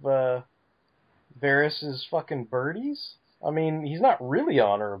of Varys's fucking birdies? I mean, he's not really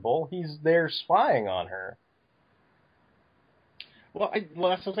honorable. He's there spying on her. Well, that's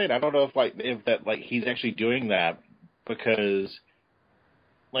what I'm saying. I don't know if he's actually doing that because,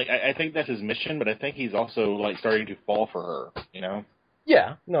 like, I think that's his mission, but I think he's also like starting to fall for her. You know?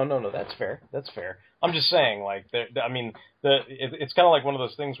 Yeah. No. That's fair. That's fair. I'm just saying, like, I mean, it's kind of like one of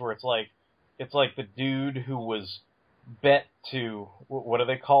those things where it's like the dude who was bet to what do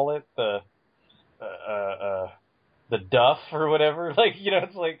they call it? The duff or whatever, like, you know,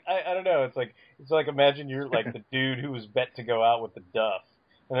 it's like, I don't know, it's like imagine you're like the dude who was bet to go out with the duff,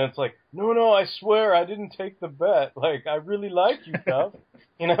 and it's like, no, I swear I didn't take the bet, like, I really like you, Duff,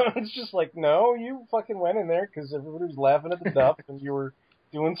 you know, it's just like, no, you fucking went in there because everybody was laughing at the Duff, and you were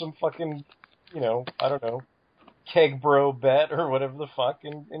doing some fucking, you know, I don't know, keg bro bet or whatever the fuck,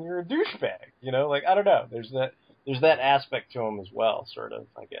 and you're a douchebag, you know, like, I don't know, there's that aspect to him as well, sort of,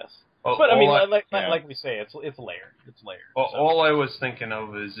 I guess. But I mean, like we say, it's layered. It's layered. All I was thinking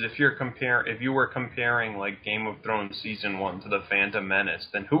of is if you were comparing like Game of Thrones season 1 to the Phantom Menace,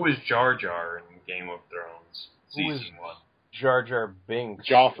 then who is Jar Jar in Game of Thrones season 1? Jar Jar Binks.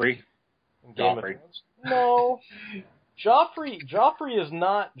 Joffrey. No. Joffrey is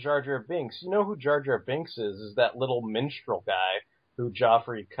not Jar Jar Binks. You know who Jar Jar Binks is? Is that little minstrel guy who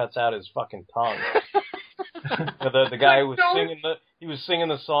Joffrey cuts out his fucking tongue. The guy who was singing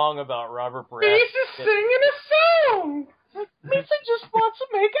the song about Robert Baratheon. He's just singing a song. Misa just wants to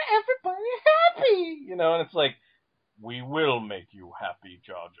make everybody happy. You know, and it's like, we will make you happy,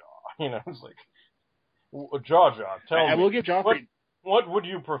 Jar Jar. You know, it's like, Jar Jar, tell me. I will give Joffrey. What would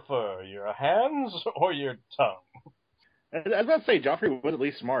you prefer, your hands or your tongue? I was about to say, Joffrey was at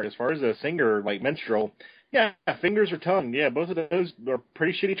least smart. As far as a singer, like minstrel, yeah, fingers or tongue, yeah, both of those are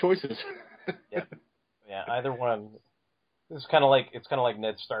pretty shitty choices. Yeah, either one. It's kind of like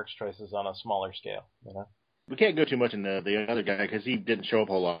Ned Stark's choices on a smaller scale, you know. We can't go too much into the other guy because he didn't show up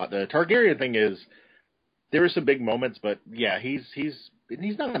a whole lot. The Targaryen thing is, there were some big moments, but yeah, he's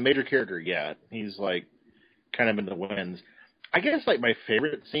not a major character yet. He's like kind of in the winds. I guess like my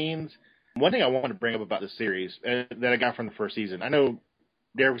favorite scenes. One thing I wanted to bring up about this series that I got from the first season. I know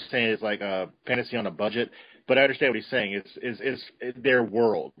Derek was saying it's like a fantasy on a budget, but I understand what he's saying. It's their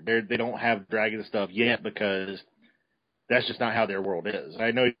world. They don't have dragons and stuff yet because that's just not how their world is.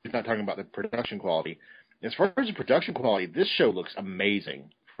 I know he's not talking about the production quality. As far as the production quality, this show looks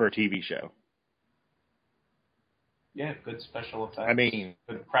amazing for a TV show. Yeah, good special effects. I mean,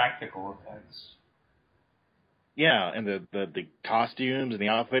 good practical effects. Yeah, and the costumes and the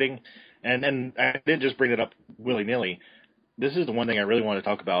outfitting. And I didn't just bring it up willy-nilly. This is the one thing I really want to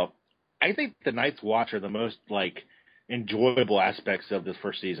talk about. I think the Night's Watch are the most, like, enjoyable aspects of this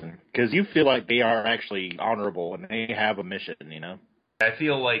first season. Because you feel like they are actually honorable and they have a mission, you know? I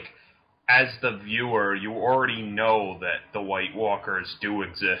feel like, as the viewer, you already know that the White Walkers do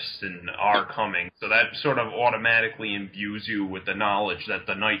exist and are coming. So that sort of automatically imbues you with the knowledge that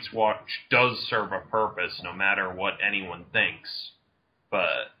the Night's Watch does serve a purpose, no matter what anyone thinks.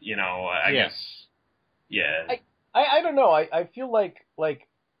 But, you know, I guess, yeah. I don't know. I feel like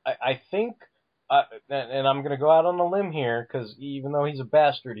I think, and I'm going to go out on a limb here, because even though he's a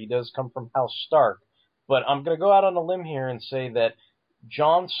bastard, he does come from House Stark. But I'm going to go out on a limb here and say that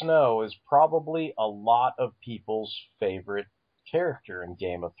Jon Snow is probably a lot of people's favorite character in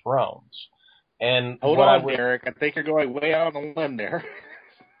Game of Thrones. And hold on, Derek. I think you're going way out on a limb there.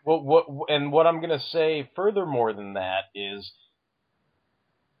 What I'm going to say furthermore than that is,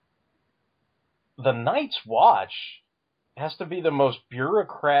 the Night's Watch has to be the most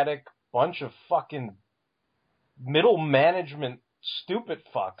bureaucratic bunch of fucking middle management stupid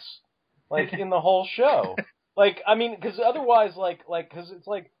fucks, like, in the whole show. Like, I mean, because otherwise, because it's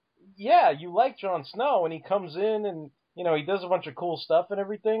like, yeah, you like Jon Snow, and he comes in and, you know, he does a bunch of cool stuff and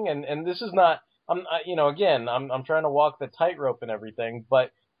everything, and this is not I'm trying to walk the tightrope and everything,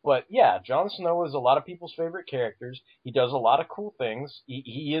 but yeah, Jon Snow is a lot of people's favorite characters. He does a lot of cool things.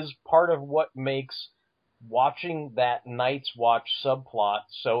 He is part of what makes watching that Night's Watch subplot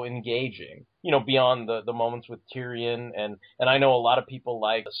so engaging. Beyond the moments with Tyrion, and I know a lot of people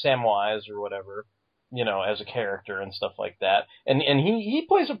like Samwise or whatever, as a character and stuff like that. And he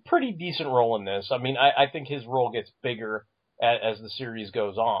plays a pretty decent role in this. I mean, I think his role gets bigger as the series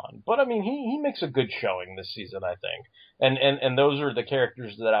goes on. But I mean, he makes a good showing this season, I think. And those are the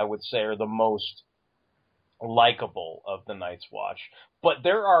characters that I would say are the most likable of the Night's Watch. But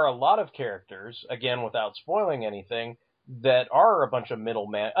there are a lot of characters, again, without spoiling anything, that are a bunch of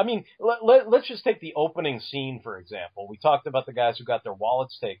middlemen. I mean, let's just take the opening scene, for example. We talked about the guys who got their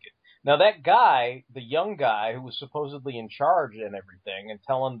wallets taken. Now that guy, the young guy who was supposedly in charge and everything, and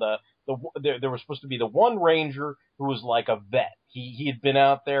telling there was supposed to be the one ranger who was like a vet. He had been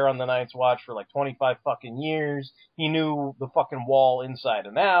out there on the Night's Watch for like 25 fucking years. He knew the fucking wall inside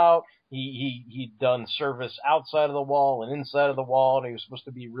and out. He'd done service outside of the wall and inside of the wall, and he was supposed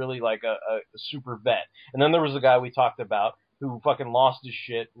to be really like a super vet. And then there was the guy we talked about who fucking lost his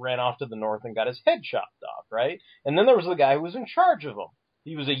shit, ran off to the north, and got his head chopped off, right? And then there was the guy who was in charge of him.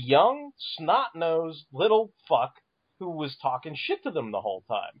 He was a young, snot-nosed little fuck who was talking shit to them the whole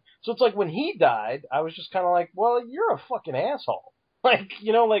time. So it's like when he died, I was just kind of like, well, you're a fucking asshole. And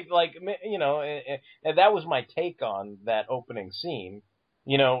that was my take on that opening scene.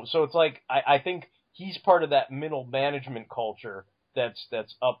 So it's like, I think he's part of that middle management culture that's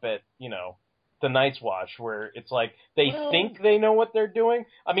up at, the Night's Watch, where it's like they think they know what they're doing.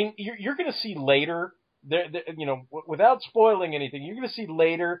 I mean, you're going to see later, without spoiling anything, you're going to see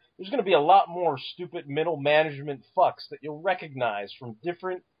later, there's going to be a lot more stupid middle management fucks that you'll recognize from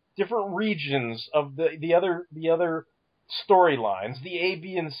different regions of the other storylines, the A,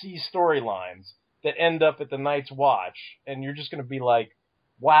 B, and C storylines that end up at the Night's Watch, and you're just going to be like,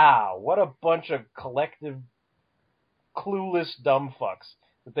 wow, what a bunch of collective clueless dumb fucks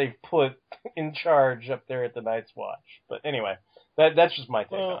that they've put in charge up there at the Night's Watch. But anyway, that's just my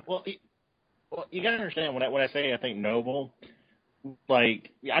take on it. Well, you gotta understand, when I say I think noble, like,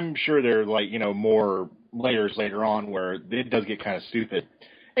 I'm sure there are, like, more layers later on where it does get kind of stupid.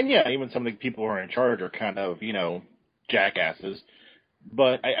 And yeah, even some of the people who are in charge are kind of, jackasses.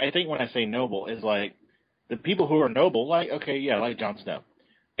 But I think when I say noble, is like, the people who are noble, like, okay, yeah, like Jon Snow.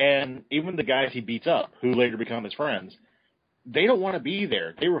 And even the guys he beats up, who later become his friends, they don't want to be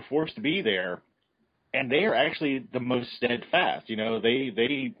there. They were forced to be there. And they are actually the most steadfast.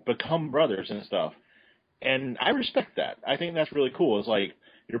 They become brothers and stuff. And I respect that. I think that's really cool. It's like,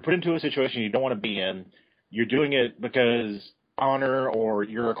 you're put into a situation you don't want to be in. You're doing it because honor, or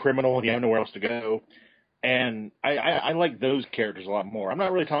you're a criminal and you have nowhere else to go. And I like those characters a lot more. I'm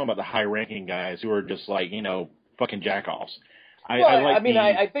not really talking about the high-ranking guys who are just like, fucking jack-offs.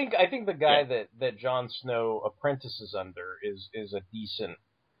 I think the guy that Jon Snow apprentices under is a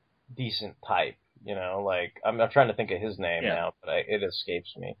decent type. I'm trying to think of his name now, but it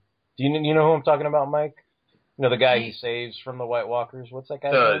escapes me. Do you know who I'm talking about, Mike? The guy he saves from the White Walkers. What's that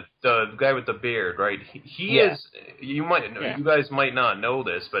guy's name? The guy with the beard, right? He is. You guys might not know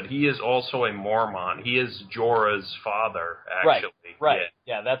this, but he is also a Mormon. He is Jorah's father, actually. Right.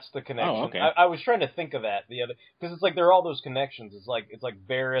 Yeah, that's the connection. Oh, okay. I was trying to think of that because it's like there are all those connections. It's like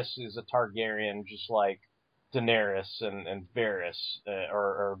Varys is a Targaryen, just like Daenerys and Varys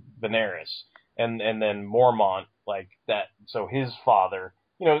or Daenerys. And then Mormont, like that. So his father,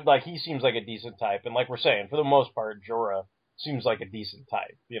 like he seems like a decent type. And like we're saying, for the most part, Jorah seems like a decent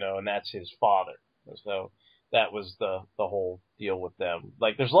type, and that's his father. So that was the whole deal with them.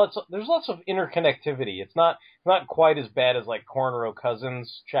 Like there's lots of interconnectivity. It's not quite as bad as like Cornrow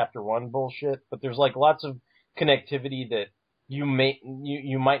Cousins Chapter 1 bullshit, but there's like lots of connectivity that you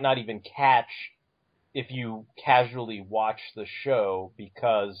might not even catch if you casually watch the show,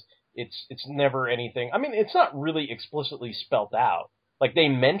 because it's never anything. I mean, it's not really explicitly spelt out. Like they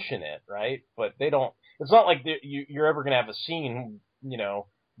mention it, right? But they don't. It's not like you're ever gonna have a scene,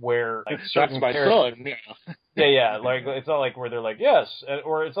 where like certain characters. Yeah. Like it's not like where they're like yes,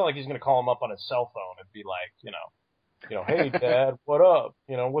 or it's not like he's gonna call him up on his cell phone and be like, hey Dad, what up?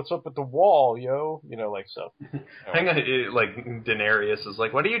 What's up at the wall, yo? Like so. Hang on, like Daenerys is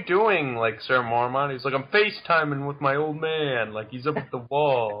like, what are you doing, like Sir Mormont? He's like, I'm FaceTiming with my old man. Like he's up at the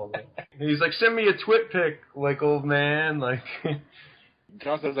wall. He's like, send me a twit pic, like old man. Like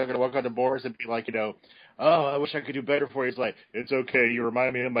Johnson's not gonna walk on the boards and be like, oh, I wish I could do better for you. He's like, it's okay. You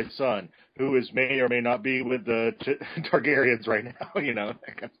remind me of my son, who may or may not be with the Targaryens right now.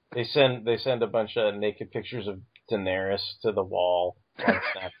 They send a bunch of naked pictures of Daenerys to the wall on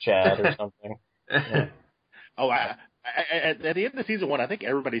Snapchat or something. Yeah. At the end of season 1, I think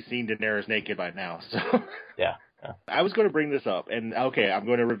everybody's seen Daenerys naked by now. So Yeah. I was going to bring this up, and okay, I'm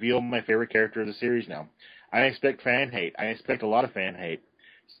going to reveal my favorite character of the series now. I expect fan hate. I expect a lot of fan hate.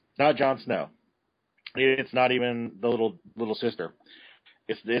 It's not Jon Snow. It's not even the little sister.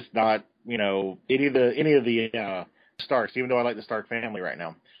 It's not, you know, any of the Starks. Even though I like the Stark family right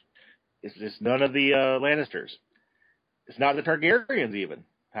now, it's none of the Lannisters. It's not the Targaryens even.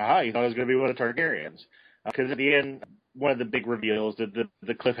 Haha, you thought it was going to be one of the Targaryens. Because at the end, one of the big reveals, the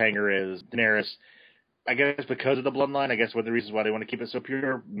cliffhanger is Daenerys. I guess because of the bloodline, I guess one of the reasons why they want to keep it so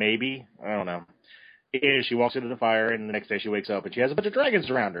pure, maybe. I don't know. Is she walks into the fire, and the next day she wakes up, and she has a bunch of dragons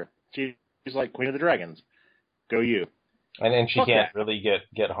around her. She's like Queen of the Dragons. Go you. And she Fuck can't that. really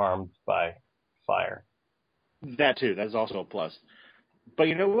get harmed by fire. That too. That is also a plus. But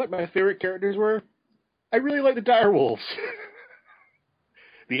you know what my favorite characters were? I really like the direwolves.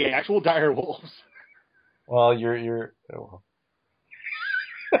 The actual direwolves. Well, you're. Oh.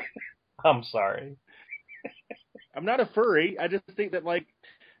 I'm sorry. I'm not a furry. I just think that, like,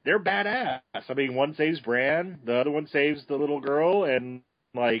 they're badass. I mean, one saves Bran, the other one saves the little girl, and,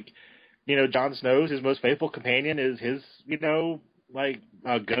 like, you know, Jon Snow's his most faithful companion is his, you know, like,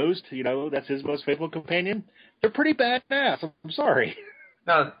 ghost, you know, that's his most faithful companion. They're pretty badass. I'm sorry.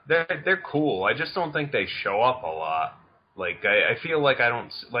 No, they're cool. I just don't think they show up a lot. Like, I feel like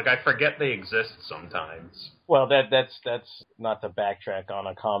I forget they exist sometimes. Well, that's not to backtrack on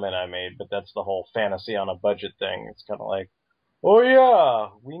a comment I made, but that's the whole fantasy on a budget thing. It's kind of like, oh yeah,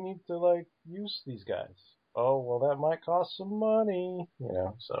 we need to like use these guys. Oh well, that might cost some money, you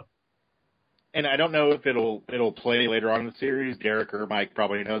know. So, And I don't know if it'll play later on in the series. Derek or Mike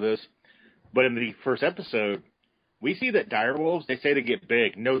probably know this, but in the first episode, we see that direwolves, they say they get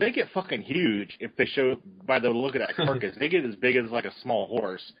big. No, they get fucking huge if they show by the look of that carcass. They get as big as like a small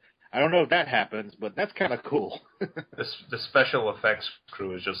horse. I don't know if that happens, but that's kind of cool. The special effects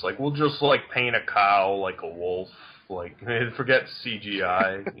crew is just like, we'll just like paint a cow like a wolf, like forget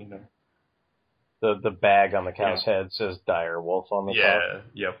CGI, you know. the bag on the cow's head says dire wolf on the top.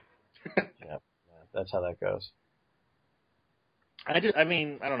 Yep. Yeah, that's how that goes. I don't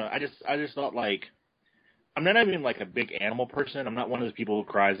know. I just thought, like, I'm not even like a big animal person. I'm not one of those people who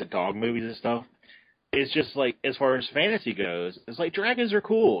cries at dog movies and stuff. It's just like, as far as fantasy goes, it's like dragons are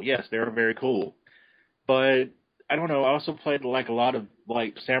cool. Yes, they're very cool. But I don't know. I also played like a lot of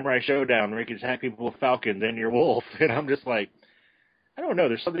like Samurai Showdown where you can attack people with falcons and your wolf, and I'm just like, I don't know.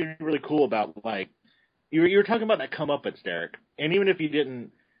 There's something really cool about, like, you were talking about that comeuppance, Derek. And even if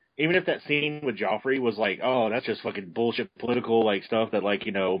that scene with Joffrey was like, oh, that's just fucking bullshit political like stuff that, like,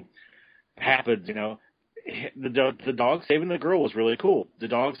 you know, happens, you know. The dog saving the girl was really cool. The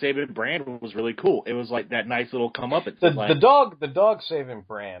dog saving Bran was really cool. It was like that nice little comeuppance. The dog saving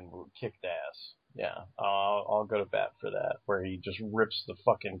Bran kicked ass. Yeah, I'll go to bat for that. Where he just rips the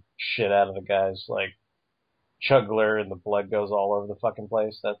fucking shit out of the guy's like jugular and the blood goes all over the fucking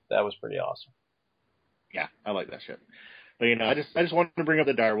place. That was pretty awesome. Yeah, I like that shit. But you know, I just wanted to bring up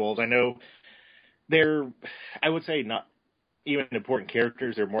the direwolves. I know they're, I would say, not even important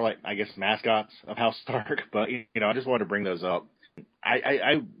characters. They're more like, I guess, mascots of House Stark. But you know, I just wanted to bring those up.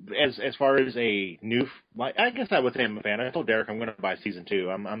 As far as a new, like, I guess I would say I'm a fan. I told Derek I'm going to buy season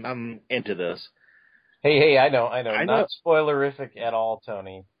 2. I'm into this. Hey, I know. Not spoilerific at all,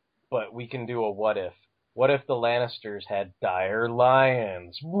 Tony. But we can do a what if. What if the Lannisters had dire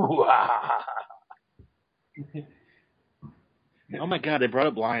lions? Oh my god, they brought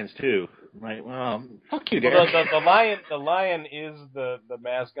up lions too. Like, well, fuck you, Derek. Well, the lion is the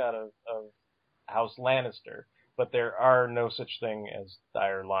mascot of House Lannister, but there are no such thing as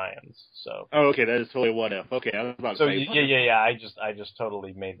dire lions. So. Oh, okay, that is totally a what if. Okay, I was about to say. Yeah. I just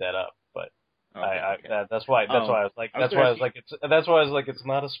totally made that up, but okay. That's why I was like it's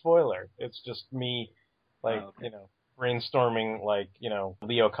not a spoiler. It's just me, like, you know, brainstorming, like, you know,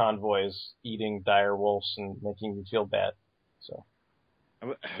 Leo convoys eating dire wolves and making me feel bad. So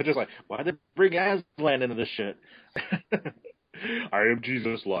I'm just like, why did they bring Aslan into this shit? I am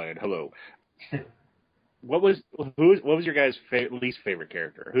Jesus Lion. Hello. What was your guys' least favorite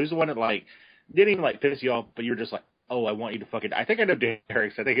character? Who's the one that, like, didn't even like piss you off, but you were just like, oh, I want you to fucking. I think I know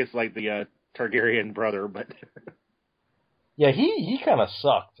Derek's. I think it's like the Targaryen brother, but. Yeah, he kind of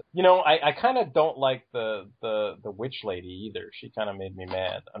sucked. You know, I kind of don't like the witch lady either. She kind of made me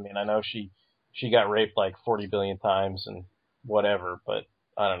mad. I mean, I know she got raped like 40 billion times and whatever, but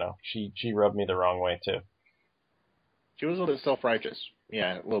I don't know. She rubbed me the wrong way too. She was a little bit self-righteous.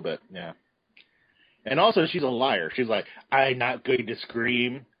 Yeah, a little bit, yeah. And also, she's a liar. She's like, I'm not going to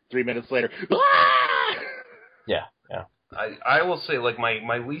scream. 3 minutes later, ah! Yeah. I will say, like,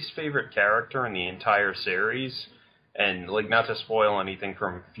 my least favorite character in the entire series, and, like, not to spoil anything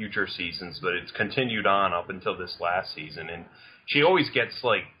from future seasons, but it's continued on up until this last season, and she always gets,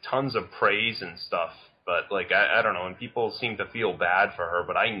 like, tons of praise and stuff, but, like, I don't know, and people seem to feel bad for her,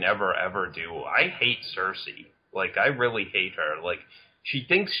 but I never, ever do. I hate Cersei. Like, I really hate her. Like, she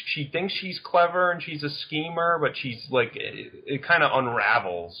thinks she's clever and she's a schemer, but she's like it kind of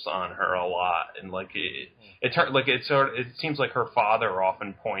unravels on her a lot, and like it seems like her father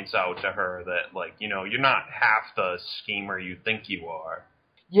often points out to her that, like, you know, you're not half the schemer you think you are.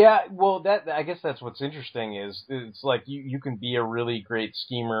 Yeah, well, I guess that's what's interesting is it's like you can be a really great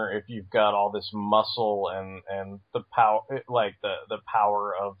schemer if you've got all this muscle and the power, like the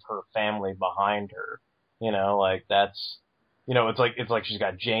power of her family behind her. You know, like that's. You know, it's like she's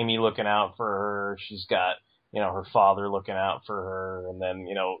got Jamie looking out for her. She's got, you know, her father looking out for her, and then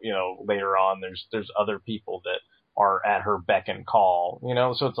you know later on there's other people that are at her beck and call. You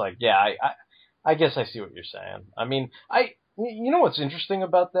know, so it's like, yeah, I guess I see what you're saying. I mean, you know what's interesting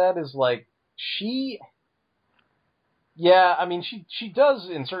about that is like she does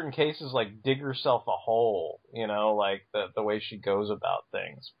in certain cases like dig herself a hole. You know, like the way she goes about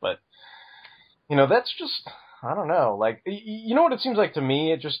things, but you know that's just. I don't know. Like, you know what it seems like to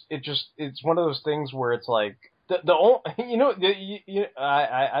me? It's one of those things where it's like I don't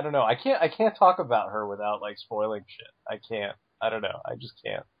know. I can't talk about her without like spoiling shit. I can't. I don't know. I just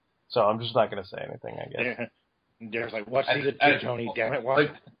can't. So I'm just not gonna say anything, I guess. Yeah. There's like, what's the Tony? Damn it! What?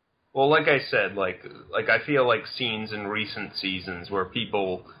 Like I said, like I feel like scenes in recent seasons where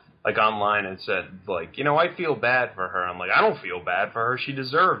people like online and said, like, you know, I feel bad for her. I'm like, I don't feel bad for her. She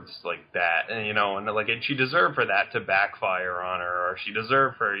deserves like that, and you know, and like she deserved for that to backfire on her, or she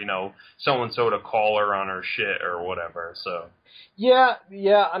deserved for, you know, so and so to call her on her shit or whatever. So yeah.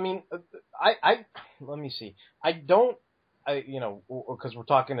 I mean, I let me see. You know, because we're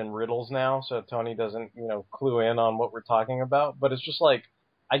talking in riddles now, so Tony doesn't, you know, clue in on what we're talking about. But it's just like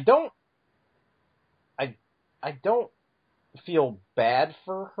I don't feel bad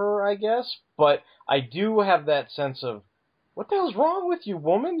for her, I guess, but I do have that sense of, what the hell's wrong with you,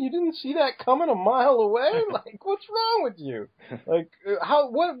 woman? You didn't see that coming a mile away? Like, what's wrong with you? Like,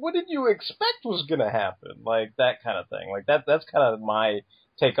 what did you expect was gonna happen? Like, that kind of thing. Like, that's kind of my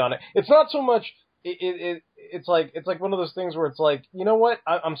take on it. It's not so much, it's like one of those things where it's like, you know what?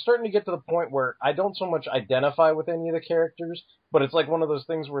 I'm starting to get to the point where I don't so much identify with any of the characters, but it's like one of those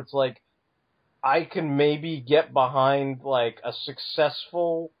things where it's like, I can maybe get behind like a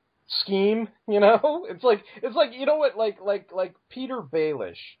successful scheme, you know? It's like you know what, like Peter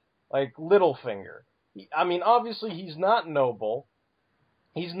Baelish, like Littlefinger. I mean, obviously he's not noble.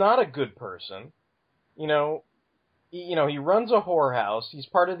 He's not a good person. You know, he runs a whorehouse. He's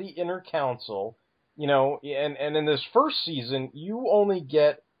part of the inner council. You know, and in this first season, you only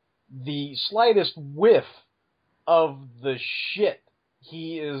get the slightest whiff of the shit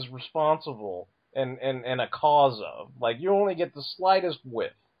he is responsible and a cause of. Like, you only get the slightest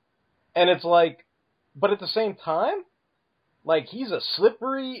whiff. And it's like, but at the same time, like, he's a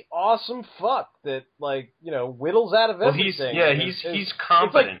slippery, awesome fuck that, like, you know, whittles out of everything. He's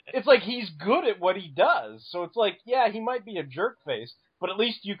competent. It's like he's good at what he does. So it's like, yeah, he might be a jerk face, but at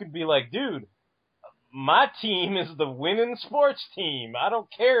least you can be like, dude, my team is the winning sports team. I don't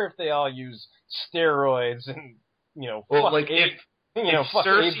care if they all use steroids and, you know, fuck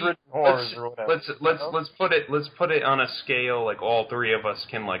Cersei, or whatever. Let's put it on a scale like all three of us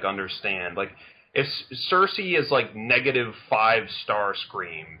can like understand. Like, if Cersei is like -5 star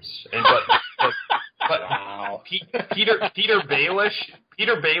screams, and but wow. Peter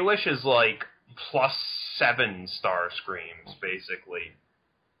Baelish is like +7 star screams, basically.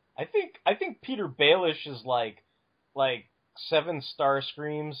 I think Peter Baelish is like 7 star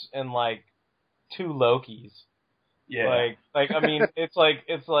screams and like 2 Lokis. Yeah. Like I mean, it's like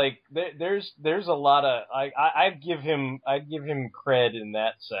there's a lot of I'd give him cred in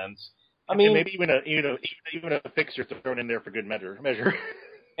that sense. I mean, and maybe even a fixture thrown in there for good measure.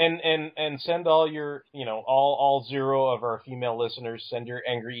 And send all your, you know, all 0 of our female listeners, send your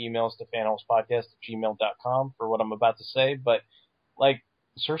angry emails to fanholespodcast@gmail.com for what I'm about to say. But like,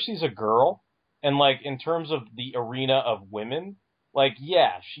 Cersei's a girl, and like in terms of the arena of women, like,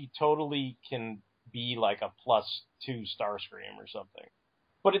 yeah, she totally can be like a +2 star scream or something.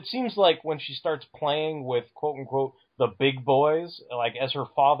 But it seems like when she starts playing with quote unquote the big boys, like as her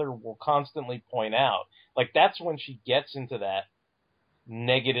father will constantly point out, like that's when she gets into that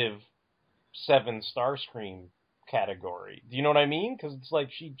 -7 star scream category. Do you know what I mean? Because it's like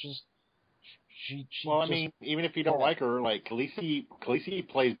she Well, I mean, even if you don't like her, like Khaleesi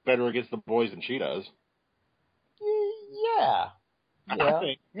plays better against the boys than she does. Yeah. I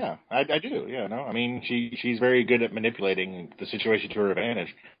think, I do. Yeah, no, I mean, she's very good at manipulating the situation to her advantage.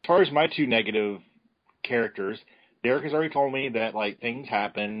 As far as my two negative characters, Derek has already told me that like things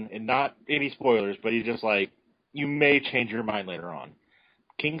happen, and not any spoilers, but he's just like, you may change your mind later on.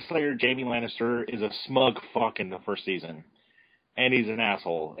 Kingslayer Jaime Lannister is a smug fuck in the first season, and he's an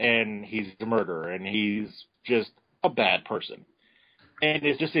asshole, and he's a murderer, and he's just a bad person. And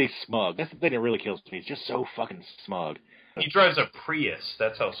it's just a smug. That's the thing that really kills me. He's just so fucking smug. He drives a Prius.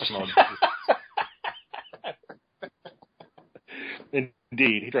 That's how smug he is.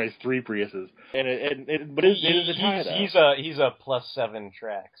 Indeed, he drives 3 Priuses. But it is a tie, though. He's a +7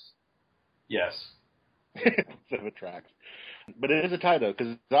 tracks. Yes. 7 tracks. But it is a tie, though,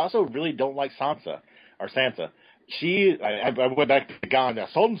 because I also really don't like Sansa. I went back to Ganda.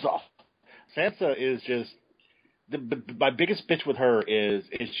 Sansa is just... my biggest bitch with her is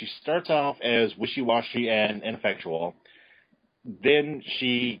she starts off as wishy-washy and ineffectual. Then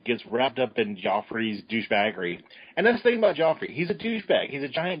she gets wrapped up in Joffrey's douchebaggery. And that's the thing about Joffrey. He's a douchebag. He's a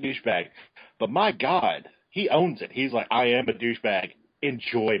giant douchebag. But my God, he owns it. He's like, I am a douchebag.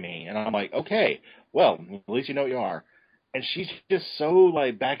 Enjoy me. And I'm like, okay, well, at least you know what you are. And she's just so,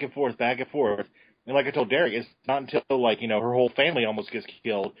 like, back and forth. And like I told Derek, it's not until, like, you know, her whole family almost gets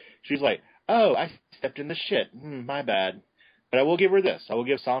killed. She's like, oh, I stepped in the shit. My bad. But I will give her this. I will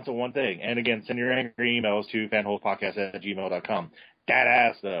give Sansa one thing. And again, send your angry emails to fanholespodcast@gmail.com. That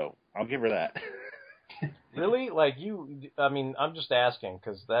ass, though. I'll give her that. Really? Like, I mean, I'm just asking,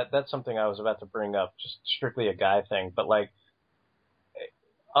 because that's something I was about to bring up, just strictly a guy thing. But, like,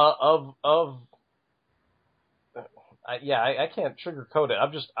 I can't sugarcoat it.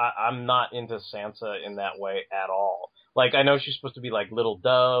 I'm not into Sansa in that way at all. Like, I know she's supposed to be like Little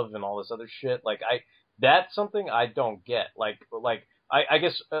Dove and all this other shit. Like, that's something I don't get. I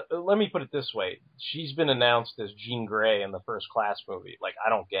guess, let me put it this way. She's been announced as Jean Grey in the First Class movie. Like, I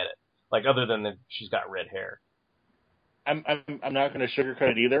don't get it. Like, other than that she's got red hair. I'm not going to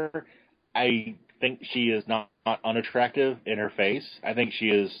sugarcoat it either. I think she is not unattractive in her face. I think she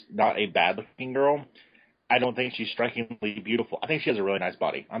is not a bad-looking girl. I don't think she's strikingly beautiful. I think she has a really nice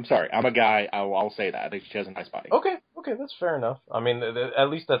body. I'm sorry. I'm a guy. I'll say that. I think she has a nice body. Okay, that's fair enough. I mean, at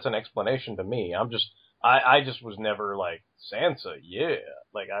least that's an explanation to me. I just was never like, Sansa, yeah.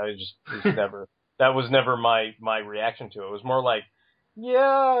 Like, I just was never, that was never my reaction to it. It was more like,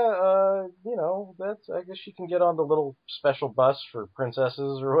 yeah, you know, I guess she can get on the little special bus for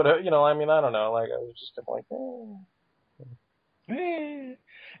princesses or whatever. You know, I mean, I don't know. Like, I was just kind of like,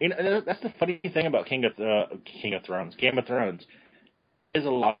 You know, that's the funny thing about Game of Thrones, is a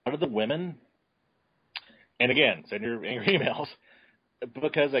lot of the women, and again, send your angry emails,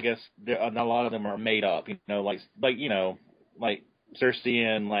 because I guess a lot of them are made up. You know, like Cersei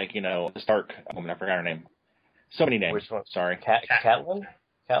and like, you know, the Stark woman. I forgot her name. So many names. Which one? Sorry. Catelyn?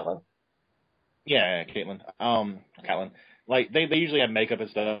 Yeah, Caitlyn. Catelyn. Like, they usually have makeup and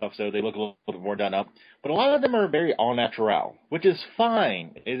stuff, so they look a little bit more done up. But a lot of them are very au naturel, which is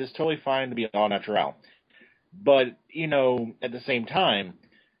fine. It is totally fine to be au naturel. But, you know, at the same time,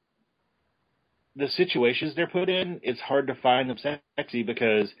 the situations they're put in, it's hard to find them sexy,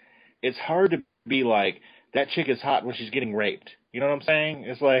 because it's hard to be like, that chick is hot when she's getting raped. You know what I'm saying?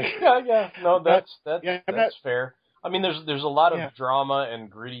 It's like... Yeah. No, that's fair. I mean, there's a lot of drama and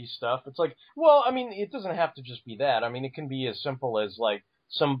gritty stuff. It's like, well, I mean, it doesn't have to just be that. I mean, it can be as simple as like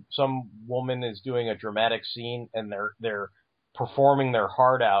some woman is doing a dramatic scene and they're performing their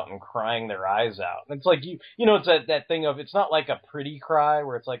heart out and crying their eyes out. And it's like, you know, it's that thing of, it's not like a pretty cry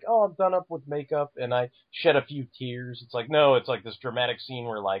where it's like, oh, I'm done up with makeup and I shed a few tears. It's like, no, it's like this dramatic scene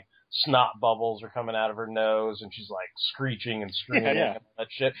where like snot bubbles are coming out of her nose and she's like screeching and screaming and that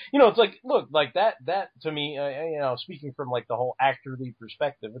shit. You know, it's like, look, like that to me, you know, speaking from like the whole actorly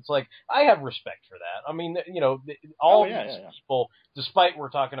perspective, it's like, I have respect for that. I mean, you know, all these people, despite we're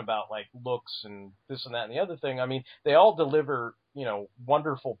talking about like looks and this and that and the other thing, I mean, they all deliver, you know,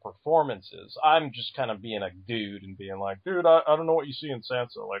 wonderful performances. I'm just kind of being a dude and being like, dude, I don't know what you see in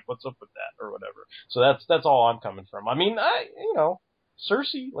Sansa. Like, what's up with that or whatever. So that's all I'm coming from. I mean, you know,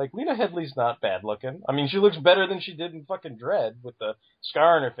 Cersei, like, Lena Headey's not bad looking. I mean, she looks better than she did in fucking Dread with the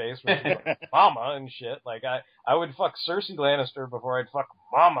scar on her face with Mama and shit. Like, I would fuck Cersei Lannister before I'd fuck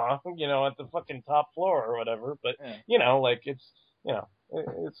Mama, you know, at the fucking top floor or whatever. But, you know, like, it's, you know,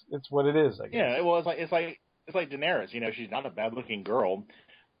 it's what it is, I guess. Yeah, well, it's like Daenerys, you know, she's not a bad looking girl,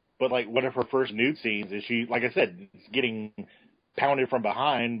 but like one of her first nude scenes is she, like I said, getting pounded from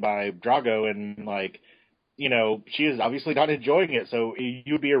behind by Drago and like, you know, she is obviously not enjoying it. So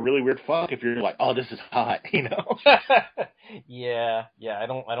you would be a really weird fuck if you're like, oh, this is hot, you know? Yeah. I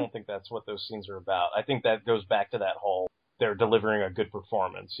don't think that's what those scenes are about. I think that goes back to that whole they're delivering a good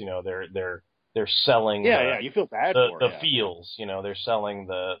performance. You know, they're selling. You feel bad for the feels. You know, they're selling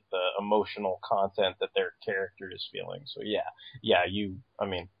the emotional content that their character is feeling. So I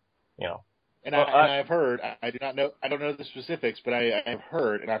mean, you know. And I've heard, I don't know the specifics, but I've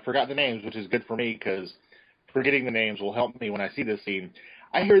heard, and I forgot the names, which is good for me because forgetting the names will help me when I see this scene.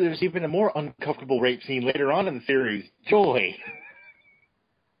 I hear there's even a more uncomfortable rape scene later on in the series. Joy.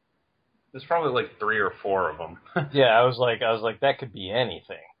 There's probably like 3 or 4 of them. Yeah, I was like, that could be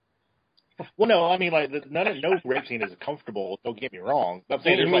anything. Well, no, I mean, like, no rape scene is comfortable. Don't get me wrong. I'm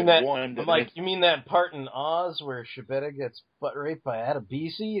saying you you mean that part in Oz where Shibetta gets butt raped by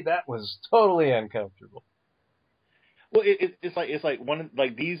Adebisi? That was totally uncomfortable. Well, it's like one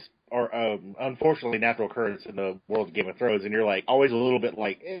like these are unfortunately natural occurrence in the world of Game of Thrones, and you're like always a little bit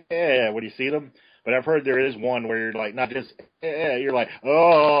like when you see them. But I've heard there is one where you're like not just you're like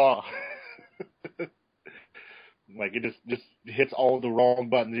oh. Like, it just hits all the wrong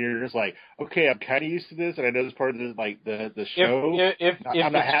buttons. You're just like, okay, I'm kind of used to this, and I know this part of the show.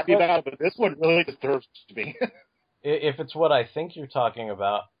 I'm not happy about it, but this one really disturbs me. If it's what I think you're talking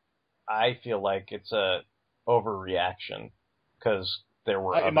about, I feel like it's a overreaction because there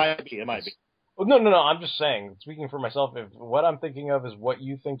were. It might be. No. I'm just saying. Speaking for myself, if what I'm thinking of is what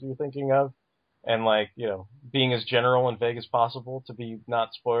you think you're thinking of, and like, you know, being as general and vague as possible to be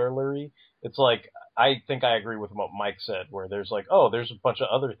not spoilery, it's like. I think I agree with what Mike said, where there's like, oh, there's a bunch of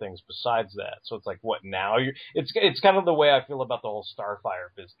other things besides that. So it's like, what now? It's kind of the way I feel about the whole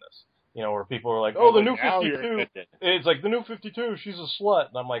Starfire business. You know, where people are like, oh, the new 52. It's like, the new 52, she's a slut.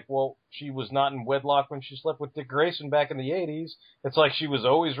 And I'm like, well, she was not in wedlock when she slept with Dick Grayson back in the 80s. It's like she was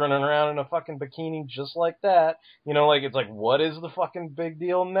always running around in a fucking bikini just like that. You know, like, it's like, what is the fucking big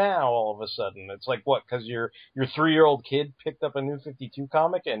deal now all of a sudden? It's like, what, because your 3-year-old kid picked up a new 52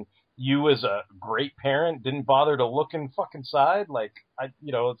 comic and you as a great parent didn't bother to look in fucking side? Like,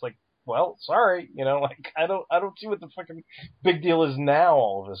 it's like, well, sorry, you know, like, I don't see what the fucking big deal is now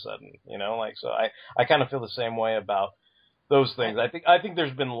all of a sudden, you know, like, so I kind of feel the same way about those things. I think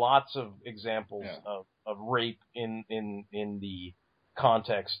there's been lots of examples of rape in the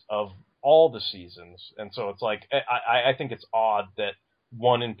context of all the seasons. And so it's like, I think it's odd that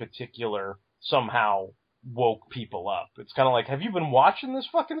one in particular somehow woke people up. It's kind of like, have you been watching this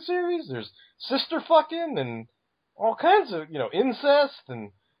fucking series? There's sister fucking and all kinds of, you know, incest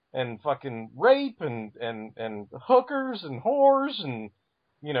and fucking rape and hookers and whores and,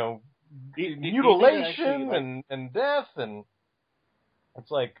 you know, mutilation and death, and it's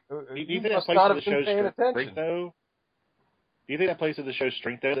like, you must not have been paying attention. Do you think that plays to the show's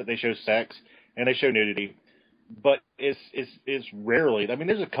strength, though, that they show sex and they show nudity? But it's rarely. I mean,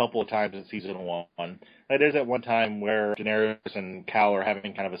 there's a couple of times in season 1. Like, there's that one time where Daenerys and Cal are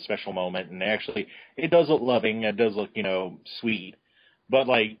having kind of a special moment, and it does look loving, it does look, you know, sweet. But,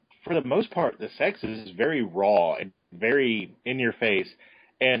 like, for the most part, the sex is very raw and very in your face.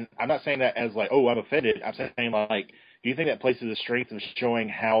 And I'm not saying that as like, oh, I'm offended. I'm saying, like, do you think that plays to the strength of showing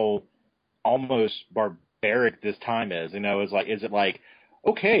how almost barbaric this time is? You know, is it like,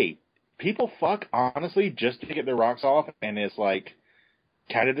 okay, people fuck honestly just to get their rocks off, and it's like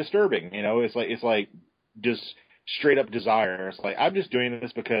kind of disturbing. You know, it's like just straight up desire. It's like, I'm just doing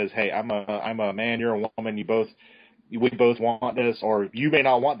this because, hey, I'm a man, you're a woman, we both want this, or you may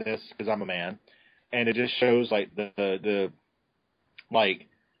not want this because I'm a man. And it just shows like the like,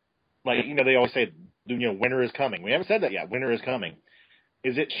 you know, they always say, you know, winter is coming. We haven't said that yet. Winter is coming.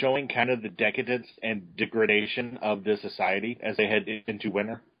 Is it showing kind of the decadence and degradation of the society as they head into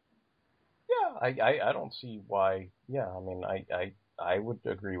winter? Yeah, I don't see why. Yeah, I mean, I would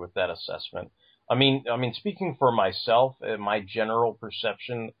agree with that assessment. I mean, speaking for myself, my general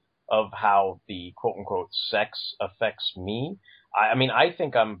perception of how the quote-unquote sex affects me, I mean, I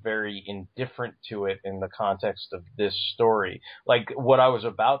think I'm very indifferent to it in the context of this story. Like, what I was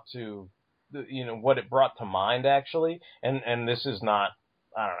about to, you know, what it brought to mind, actually, and this is not,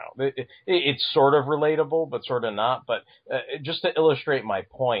 I don't know, it's sort of relatable, but sort of not, but just to illustrate my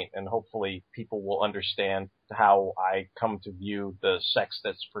point, and hopefully people will understand how I come to view the sex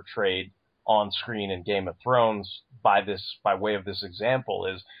that's portrayed on screen in Game of Thrones by way of this example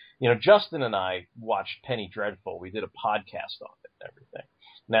is, you know, Justin and I watched Penny Dreadful. We did a podcast on it and everything.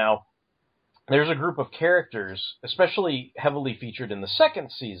 Now, there's a group of characters, especially heavily featured in the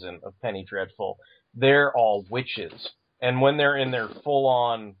second season of Penny Dreadful. They're all witches. And when they're in their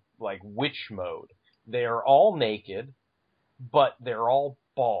full-on, like, witch mode, they're all naked, but they're all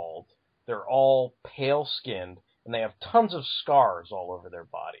bald, They're all pale-skinned, and they have tons of scars all over their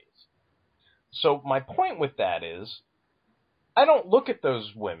bodies. So my point with that is, I don't look at those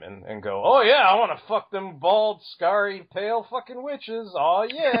women and go, oh yeah, I want to fuck them bald, scarry, pale fucking witches. Oh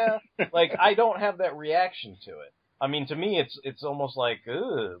yeah. Like, I don't have that reaction to it. I mean, to me, it's almost like,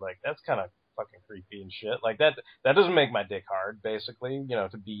 ugh, like, that's kind of fucking creepy and shit. Like, that doesn't make my dick hard, basically, you know,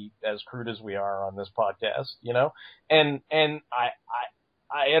 to be as crude as we are on this podcast, you know? And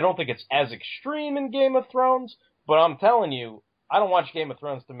I don't think it's as extreme in Game of Thrones, but I'm telling you, I don't watch Game of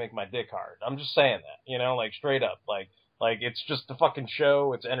Thrones to make my dick hard. I'm just saying that, you know, like, straight up. Like, it's just a fucking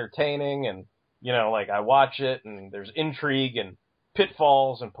show, it's entertaining, and, you know, like, I watch it, and there's intrigue, and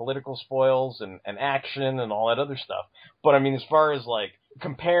pitfalls, and political spoils, and action, and all that other stuff. But, I mean, as far as, like,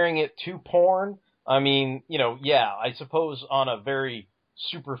 comparing it to porn, I mean, you know, yeah, I suppose on a very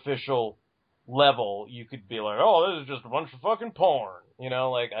superficial level, you could be like, oh, this is just a bunch of fucking porn, you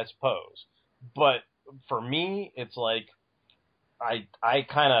know, like, I suppose. But for me, it's like, I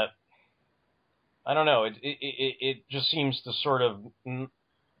kind of, I don't know, it just seems to sort of,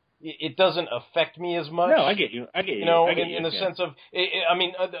 it doesn't affect me as much. No, I get you. You know, in the sense of, I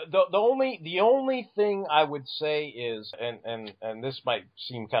mean, the only thing I would say is, and this might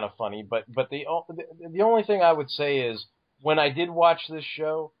seem kind of funny, but the only thing I would say is, when I did watch this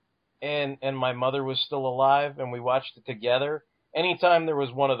show, and my mother was still alive, and we watched it together, anytime there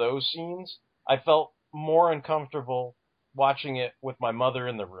was one of those scenes, I felt more uncomfortable watching it with my mother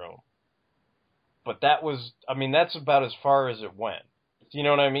in the room. But that was, I mean, that's about as far as it went. Do you know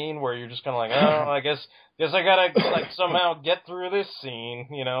what I mean? Where you're just kind of like, oh, I guess I gotta, like, somehow get through this scene,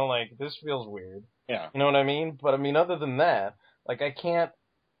 you know, like, this feels weird. Yeah. You know what I mean? But, I mean, other than that, like, I can't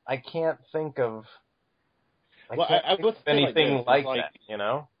think of, anything like that, you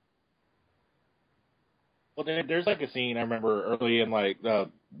know? Well, there's, like, a scene I remember early in, like,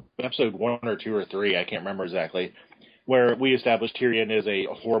 episode 1 or 2 or 3, I can't remember exactly, where we established Tyrion is a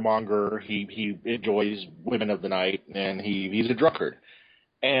whoremonger. He enjoys women of the night, and he's a drunkard.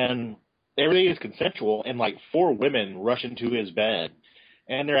 And everything is consensual, and, like, 4 women rush into his bed,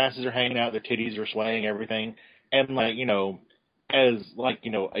 and their asses are hanging out, their titties are swaying, everything. And, like, you know, as, like,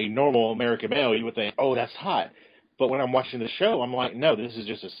 you know, a normal American male, you would think, oh, that's hot. But when I'm watching the show, I'm like, no, this is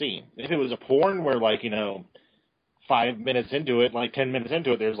just a scene. If it was a porn where, like, you know, 5 minutes into it, like 10 minutes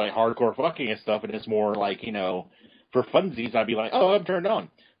into it, there's, like, hardcore fucking and stuff, and it's more like, you know, for funsies, I'd be like, oh, I'm turned on.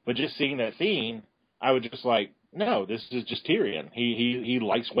 But just seeing that scene, I would just like, no, this is just Tyrion. He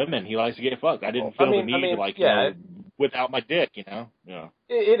likes women. He likes to get fucked. I didn't feel the need to, like, yeah, you know, without my dick, you know? Yeah.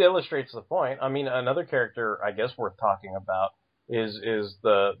 It illustrates the point. I mean, another character, I guess, worth talking about is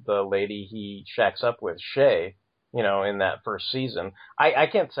the lady he shacks up with, Shay, you know, in that first season. I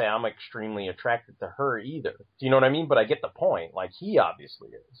can't say I'm extremely attracted to her either. Do you know what I mean? But I get the point. Like, he obviously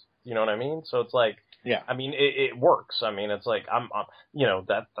is. Do you know what I mean? So it's like, yeah. I mean, it works. I mean, it's like, I'm you know,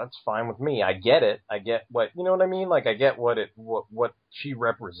 that's fine with me. I get it. I get what, you know what I mean? Like, I get what she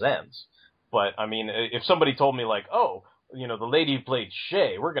represents. But, I mean, if somebody told me, like, oh, you know, the lady who played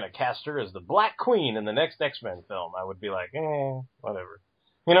Shay, we're going to cast her as the Black Queen in the next X-Men film, I would be like, whatever.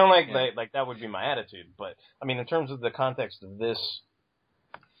 You know, like, like that would be my attitude. But, I mean, in terms of the context of this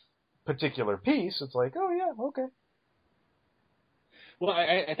particular piece, it's like, oh, yeah, okay. Well,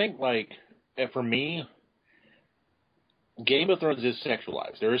 I think, like, for me, Game of Thrones is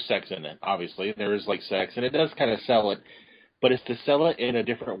sexualized. There is sex in it, obviously. There is, like, sex, and it does kind of sell it, but it's to sell it in a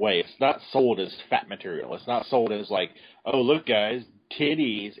different way. It's not sold as fat material. It's not sold as, like, oh, look, guys,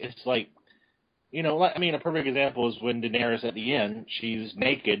 titties. It's like, you know, I mean, a perfect example is when Daenerys at the end, she's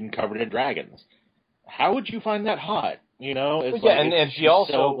naked and covered in dragons. How would you find that hot? You know? It's well, yeah, like, and she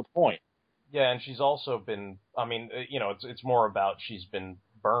also... sells the point. Yeah, and she's also been, I mean, you know, it's more about she's been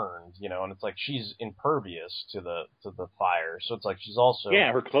burned, you know, and it's like she's impervious to the fire, so it's like she's also,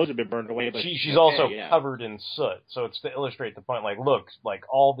 yeah, her clothes have been burned away, but she's also covered in soot, so it's to illustrate the point, like, look, like,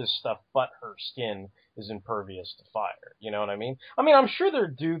 all this stuff but her skin is impervious to fire, you know what I mean? I mean, I'm sure there are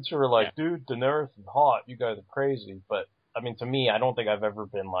dudes who are like, dude, Daenerys is hot, you guys are crazy, but, I mean, to me, I don't think I've ever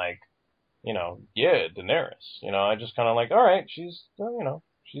been like, you know, yeah, Daenerys, you know, I just kind of like, alright, she's, you know,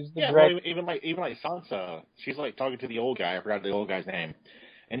 she's the well, even like Sansa, she's like talking to the old guy, I forgot the old guy's name.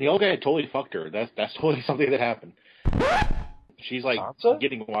 And the old guy had totally fucked her. That's totally something that happened. She's like Sansa?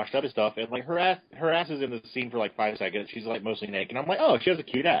 Getting washed up and stuff, and like her ass is in the scene for like 5 seconds. She's like mostly naked. And I'm like, oh, she has a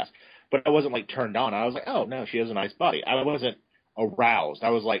cute ass. But I wasn't like turned on. I was like, oh no, she has a nice body. I wasn't aroused. I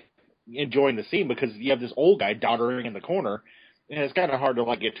was like enjoying the scene because you have this old guy doddering in the corner, and it's kind of hard to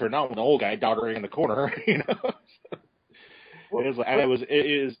like get turned on with an old guy doddering in the corner, you know.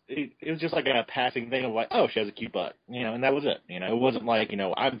 It was just like a passing thing of like, oh, she has a cute butt, and that was it. It wasn't like,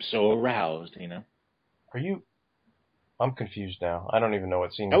 I'm so aroused, Are you? I'm confused now. I don't even know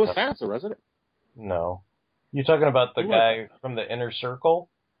what scene. That was Sansa, wasn't it? No. You talking about the guy from the inner circle?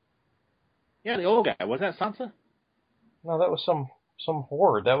 Yeah, the old guy. Was that Sansa? No, that was some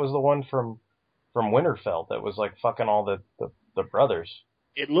horde. That was the one from Winterfell that was like fucking all the brothers.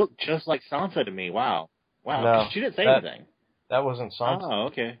 It looked just like Sansa to me. Wow. No, she didn't say anything. That wasn't Sansa. Oh,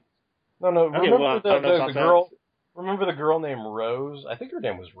 okay. No. Okay, remember the girl? Sansa. Remember the girl named Rose? I think her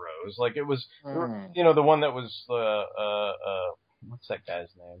name was Rose. Like it was, the one that was what's that guy's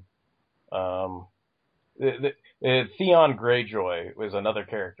name? Theon Greyjoy was another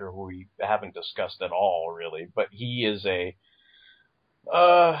character who we haven't discussed at all, really. But he is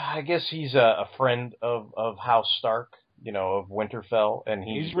I guess he's a friend of House Stark, of Winterfell, and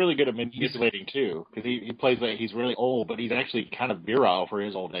he's really good at manipulating too, because he plays like he's really old, but he's actually kind of virile for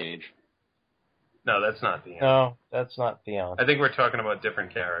his old age. No, that's not Theon. No, that's not Theon. I think we're talking about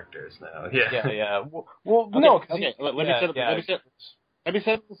different characters now. Yeah. Yeah. Well, okay, no. Okay. Let me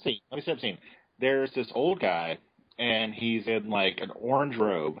set up the scene. There's this old guy, and he's in like an orange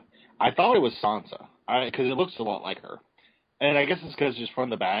robe. I thought it was Sansa, because it looks a lot like her. And I guess it's because just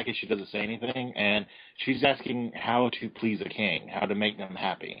from the back, and she doesn't say anything, and she's asking how to please a king, how to make them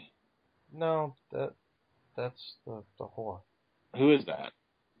happy. No, that's the whore. Who is that?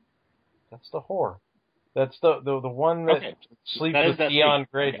 That's the whore. That's the one that sleeps with Theon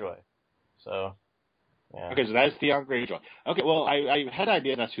Greyjoy. Okay. So, yeah. Okay, so that's Theon Greyjoy. Okay, well, I had an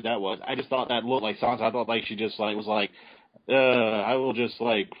idea that's who that was. I just thought that looked like Sansa. I thought like she just like was like, I will just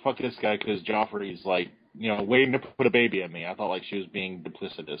like fuck this guy because Joffrey's like, waiting to put a baby in me. I thought like she was being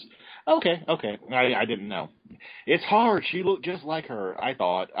duplicitous. Okay. I didn't know. It's hard. She looked just like her. I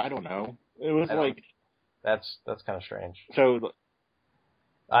thought. I don't know. It was like that's kind of strange. So.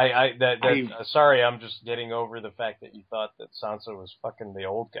 Sorry, I'm just getting over the fact that you thought that Sansa was fucking the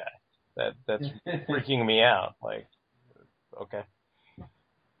old guy. That's freaking me out. Like, okay.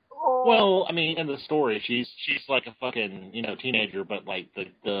 Well, I mean, in the story, she's like a fucking teenager, but like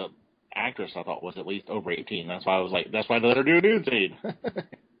the actress I thought was at least over 18. That's why they let her do a nude scene.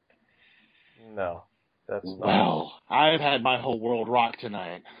 No, that's not. Well, I've had my whole world rocked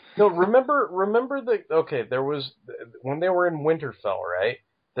tonight. No, remember there was when they were in Winterfell, right?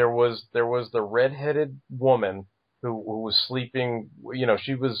 There was the redheaded woman who was sleeping.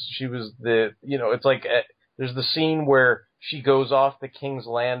 She was the it's like there's the scene where she goes off the King's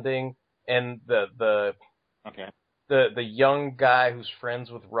Landing and the young guy who's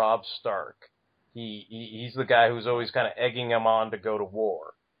friends with Robb Stark. He's the guy who's always kind of egging him on to go to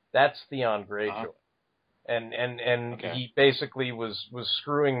war. That's Theon Greyjoy. And he basically was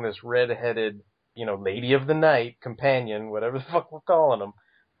screwing this redheaded, lady of the night companion, whatever the fuck we're calling him.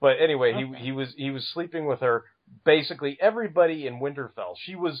 But anyway, he was sleeping with her. Basically, everybody in Winterfell.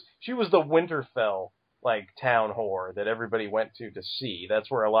 She was the Winterfell like town whore that everybody went to see. That's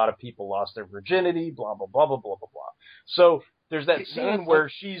where a lot of people lost their virginity. Blah blah blah blah blah blah blah. So there's that scene where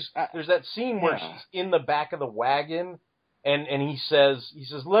she's in the back of the wagon, and he says,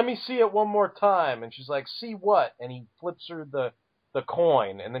 let me see it one more time, and she's like, see what? And he flips her the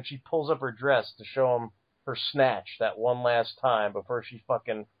coin, and then she pulls up her dress to show him her snatch that one last time before she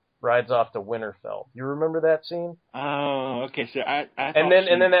fucking rides off to Winterfell. You remember that scene? Oh, okay. So I and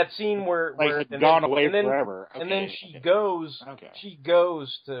then that scene where gone away forever. Okay. And then she goes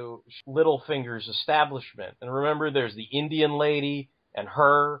to Littlefinger's establishment. And remember, there's the Indian lady and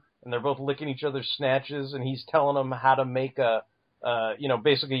her, and they're both licking each other's snatches, and he's telling them how to make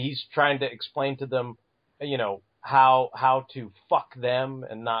basically he's trying to explain to them, how to fuck them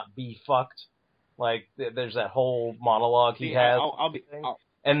and not be fucked. Like, there's that whole monologue he has.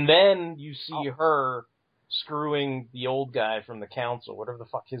 And then you see her screwing the old guy from the council, whatever the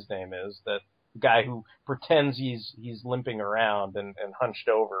fuck his name is, that guy who pretends he's limping around and hunched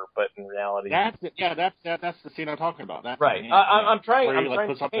over, but in reality, that's the scene I'm talking about. That's right. I'm trying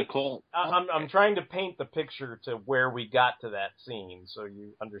to paint the picture to where we got to that scene, so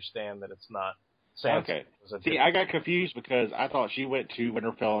you understand that it's not. Sansa. Okay. See, I got confused because I thought she went to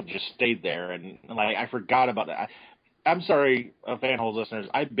Winterfell and just stayed there, and like I forgot about that. I'm sorry, Fanholes listeners.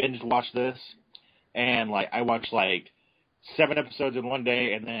 I binge watched this, and like I watched like 7 episodes in one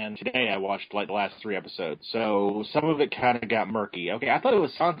day, and then today I watched like the last 3 episodes. So some of it kind of got murky. Okay, I thought it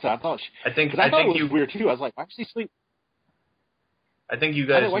was Sansa. I thought it was weird too. I was like, why does she sleep? I think you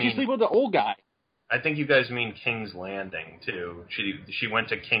guys. Why does she sleep with the old guy? I think you guys mean King's Landing too. She went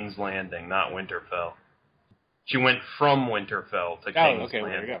to King's Landing, not Winterfell. She went from Winterfell to King's Landing.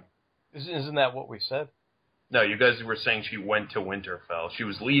 There you go. Isn't that what we said? No, you guys were saying she went to Winterfell. She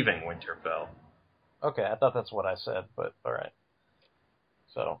was leaving Winterfell. Okay, I thought that's what I said, but all right.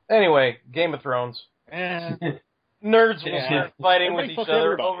 So, anyway, Game of Thrones. Nerds will start fighting with each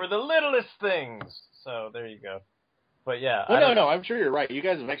other over the littlest things. So, there you go. But yeah. Well, no, I'm sure you're right. You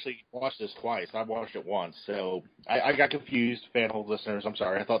guys have actually watched this twice. I've watched it once. So, I got confused, Fanholes listeners. I'm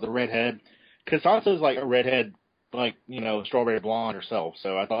sorry. I thought the redhead, because Sansa's like a redhead, like, strawberry blonde herself.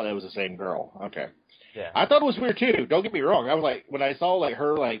 So, I thought that was the same girl. Okay. Yeah. I thought it was weird too. Don't get me wrong. I was like, when I saw like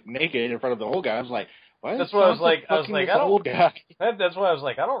her like naked in front of the old guy, I was like, why? That's what I was like. I was like, I don't. Guy? That's why I was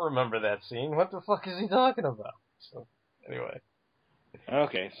like, I don't remember that scene. What the fuck is he talking about? So anyway.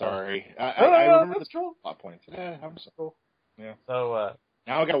 Okay, sorry. I remember that's the cool. plot points. I'm so cool. Yeah. So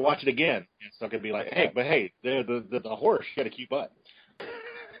now I gotta watch it again. It's not gonna be like, hey, the horse, she got a cute butt.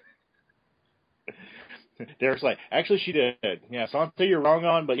 Derek's like, actually, she did. Yeah, Sansa, you're wrong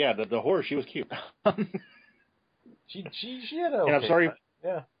on, but yeah, the horse, she was cute. she had a. And I'm sorry.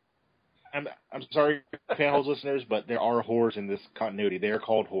 Yeah. I'm sorry, Fanholes listeners, but there are whores in this continuity. They are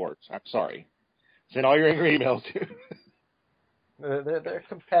called whores. I'm sorry. Send all your angry emails to. They're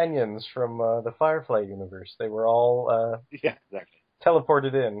companions from the Firefly universe. They were all yeah, exactly.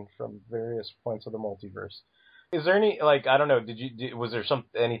 teleported in from various points of the multiverse. Is there any, like, I don't know, was there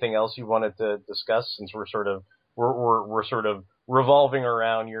anything else you wanted to discuss, since we're sort of revolving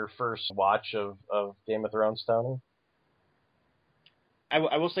around your first watch of Game of Thrones, Tony?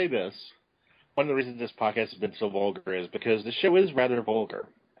 I will say this. One of the reasons this podcast has been so vulgar is because the show is rather vulgar.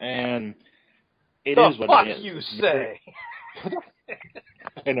 And it is what it is. You say?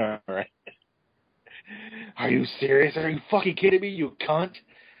 I know, right? Are you serious? Are you fucking kidding me, you cunt?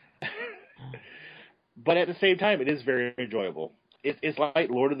 But at the same time, it is very enjoyable. It's like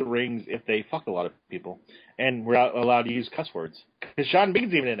Lord of the Rings if they fuck a lot of people, and we're not allowed to use cuss words. Because Sean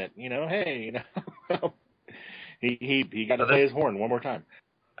Bean's even in it. Hey, he got to play his horn one more time.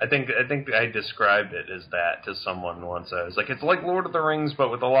 I think I described it as that to someone once. I was like, it's like Lord of the Rings,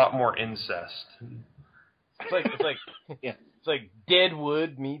 but with a lot more incest. It's like yeah. It's like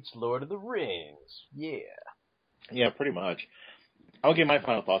Deadwood meets Lord of the Rings. Yeah. Yeah, pretty much. I'll give my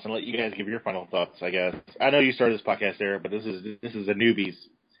final thoughts and let you guys give your final thoughts, I guess. I know you started this podcast there, but this is a newbie's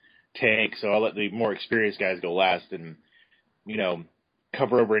take, so I'll let the more experienced guys go last and,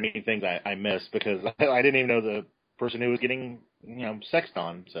 cover over anything that I missed, because I didn't even know the person who was getting, sexed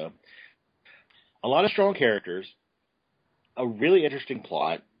on. So a lot of strong characters, a really interesting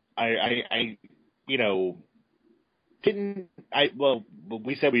plot. We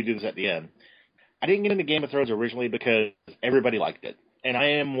said we'd do this at the end. I didn't get into Game of Thrones originally because everybody liked it. And I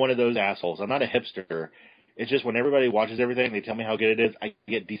am one of those assholes. I'm not a hipster. It's just when everybody watches everything, they tell me how good it is, I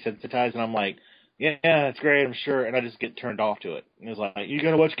get desensitized, and I'm like, yeah, it's great, I'm sure, and I just get turned off to it. And it's like, you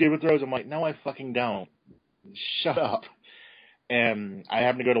gonna watch Game of Thrones? I'm like, no, I fucking don't. Shut up. And I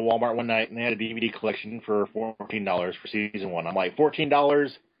happened to go to Walmart one night, and they had a DVD collection for $14 for season 1. I'm like,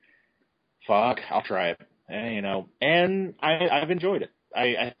 $14? Fuck, I'll try it. And I've enjoyed it.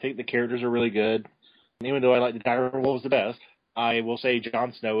 I think the characters are really good. And even though I like the Dire Wolves the best, I will say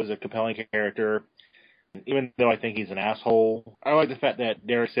Jon Snow is a compelling character. Even though I think he's an asshole, I like the fact that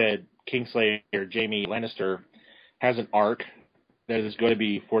Derek said Kingslayer Jaime Lannister has an arc that is going to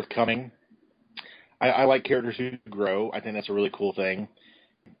be forthcoming. I like characters who grow. I think that's a really cool thing.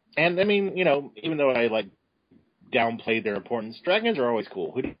 And I mean, even though I downplayed their importance, dragons are always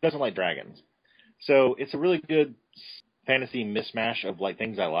cool. Who doesn't like dragons? So it's a really good fantasy mismatch of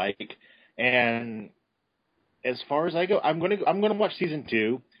things I like. And as far as I go, I'm gonna watch season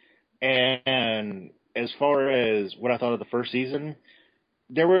 2. And as far as what I thought of the first season,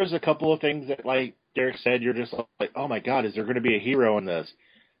 there was a couple of things that, like Derek said, you're just like, oh my god, is there going to be a hero in this?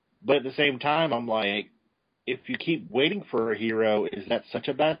 But at the same time, I'm like, if you keep waiting for a hero, is that such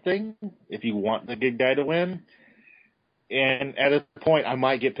a bad thing? If you want the good guy to win? And at a point, I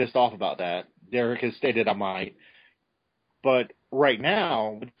might get pissed off about that. Derek has stated I might. But right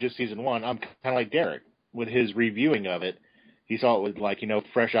now, with just season 1, I'm kind of like Derek with his reviewing of it. He saw it with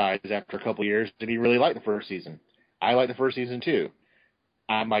fresh eyes after a couple years, and he really liked the first season. I liked the first season too.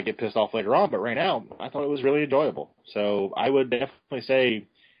 I might get pissed off later on, but right now, I thought it was really enjoyable. So I would definitely say,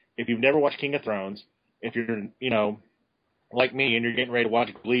 if you've never watched King of Thrones, if you're, like me and you're getting ready to watch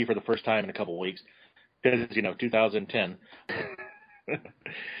Glee for the first time in a couple of weeks, because it's, 2010,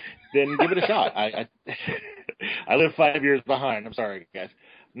 then give it a shot. I live 5 years behind. I'm sorry, guys.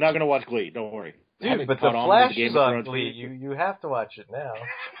 I'm not going to watch Glee. Don't worry. Dude, but the Flash is on Glee. You have to watch it now.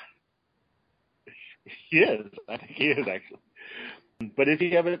 He is. I think he is, actually. But if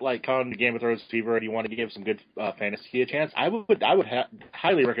you haven't caught on to Game of Thrones fever and you want to give some good fantasy a chance, I would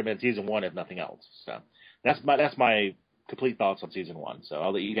highly recommend season 1 if nothing else. So That's my complete thoughts on season 1. So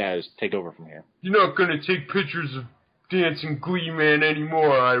I'll let you guys take over from here. You're not going to take pictures of Dancing Glee Man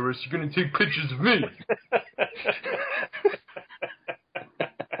anymore, Iris. You're going to take pictures of me.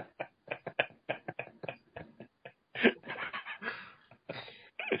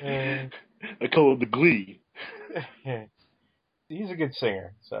 I call it the Glee. He's a good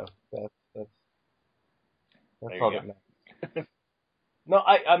singer, so that's all that matters. No,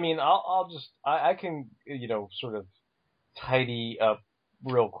 I mean, I'll just, I can, sort of tidy up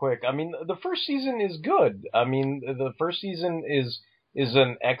real quick. I mean, the first season is good. I mean, the first season is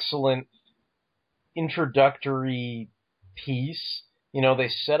an excellent introductory piece. They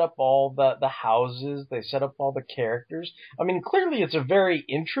set up all the houses, they set up all the characters. I mean, clearly it's a very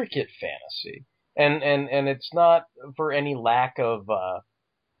intricate fantasy. And it's not for any lack of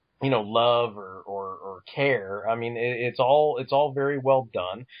love or care. I mean, it's all very well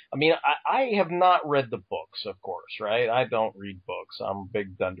done. I mean, I have not read the books, of course, right? I don't read books. I'm a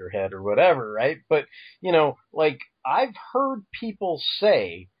big dunderhead or whatever, right? But, I've heard people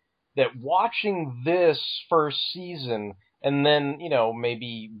say that watching this first season and then,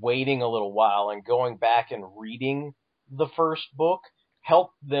 maybe waiting a little while and going back and reading the first book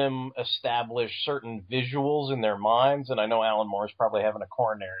help them establish certain visuals in their minds. And I know Alan Moore's probably having a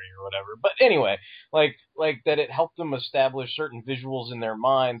coronary or whatever, but anyway, like that it helped them establish certain visuals in their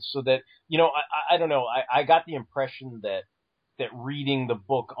minds so that, I don't know, I got the impression that reading the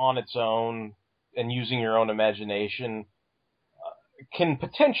book on its own and using your own imagination can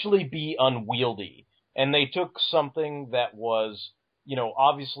potentially be unwieldy. And they took something that was,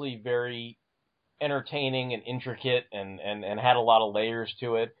 obviously very entertaining and intricate and had a lot of layers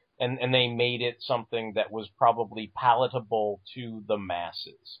to it, and they made it something that was probably palatable to the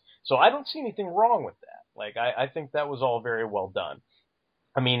masses. So I don't see anything wrong with that. Like, I think that was all very well done.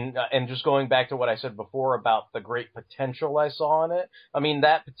 I mean, and just going back to what I said before about the great potential I saw in it, I mean,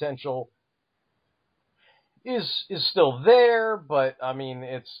 that potential is still there, but I mean,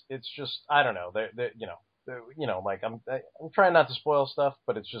 it's just, I don't know, like I'm trying not to spoil stuff,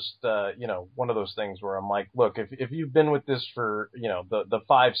 but it's just, one of those things where I'm like, look, if you've been with this for, the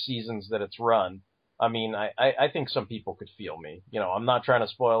 5 seasons that it's run, I mean, I think some people could feel me. I'm not trying to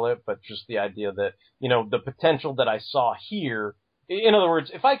spoil it, but just the idea that, the potential that I saw here, in other words,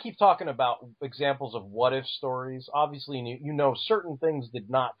 if I keep talking about examples of what if stories, obviously, certain things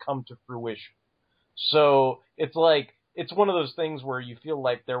did not come to fruition. So it's like, it's one of those things where you feel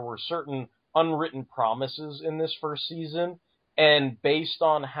like there were certain unwritten promises in this first season, and based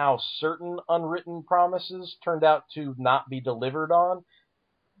on how certain unwritten promises turned out to not be delivered on,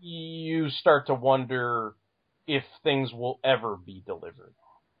 you start to wonder if things will ever be delivered.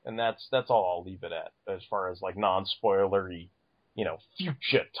 And that's all I'll leave it at as far as like non-spoilery,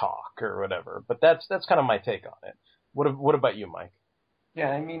 future talk or whatever. But that's kind of my take on it. What about you, Mike? Yeah,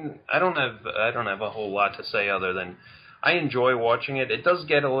 I mean, I don't have a whole lot to say other than I enjoy watching it. It does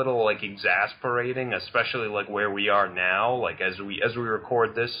get a little like exasperating, especially like where we are now. Like as we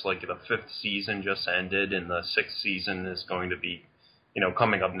record this, like the 5th season just ended, and the 6th season is going to be,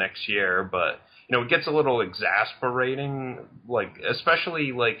 coming up next year. But it gets a little exasperating, like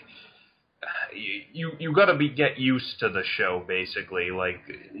especially like you got to get used to the show, basically. Like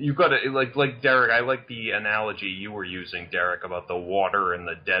you got to like Derek. I like the analogy you were using, Derek, about the water in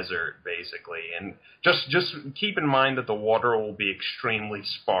the desert, basically. And just keep in mind that the water will be extremely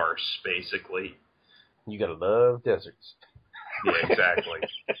sparse, basically. You gotta love deserts. Yeah, exactly.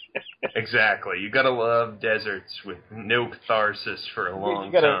 Exactly. You gotta love deserts with no catharsis for a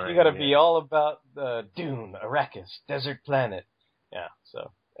long time. You gotta be all about Dune, Arrakis, desert planet. Yeah. So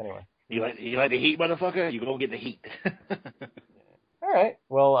anyway. You like the heat, motherfucker? You gonna get the heat. All right.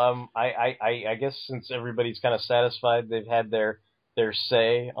 Well, I guess since everybody's kind of satisfied, they've had their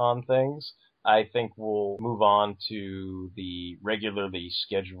say on things, I think we'll move on to the regularly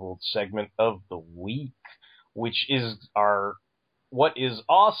scheduled segment of the week, which is our what is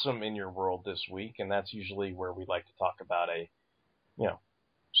awesome in your world this week, and that's usually where we like to talk about a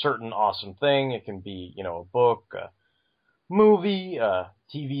certain awesome thing. It can be a book, a movie, a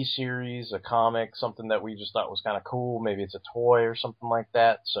TV series, a comic, something that we just thought was kind of cool. Maybe it's a toy or something like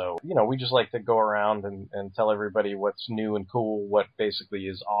that. So, we just like to go around and tell everybody what's new and cool, what basically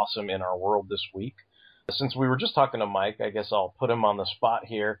is awesome in our world this week. Since we were just talking to Mike, I guess I'll put him on the spot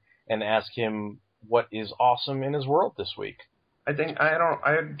here and ask him what is awesome in his world this week. I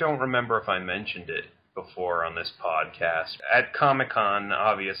don't remember if I mentioned it before on this podcast. At Comic-Con,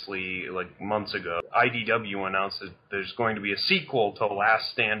 obviously, like months ago, IDW announced that there's going to be a sequel to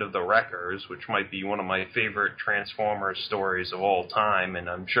Last Stand of the Wreckers, which might be one of my favorite Transformers stories of all time, and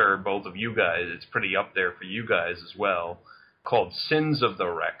I'm sure both of you guys, it's pretty up there for you guys as well, called Sins of the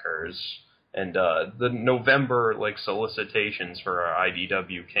Wreckers. And the November solicitations for our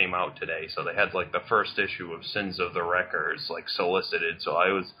IDW came out today, so they had the first issue of Sins of the Wreckers solicited. So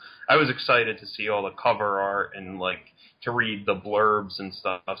I was excited to see all the cover art and to read the blurbs and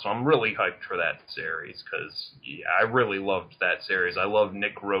stuff. So I'm really hyped for that series because I really loved that series. I love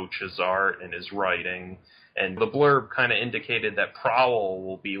Nick Roach's art and his writing, and the blurb kind of indicated that Prowl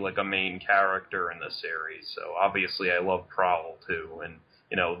will be a main character in the series. So obviously I love Prowl too, and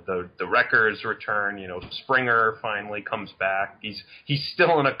the Wreckers return. Springer finally comes back. He's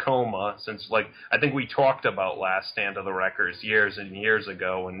still in a coma since, I think we talked about Last Stand of the Wreckers years and years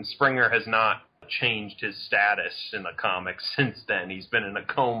ago, and Springer has not changed his status in the comics since then. He's been in a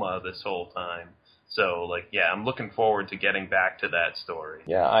coma this whole time. So, I'm looking forward to getting back to that story.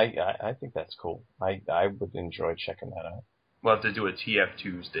 Yeah, I think that's cool. I would enjoy checking that out. We'll have to do a TF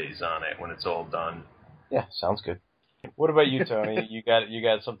Tuesdays on it when it's all done. Yeah, sounds good. What about you, Tony? You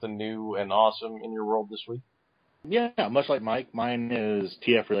got something new and awesome in your world this week? Yeah, much like Mike, mine is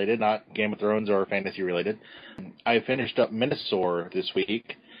TF related, not Game of Thrones or fantasy related. I finished up Minosaur this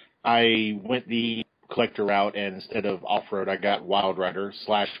week. I went the collector route, and instead of off-road, I got Wild Rider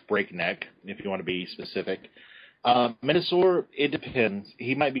 / Breakneck, if you want to be specific. Minosaur, it depends.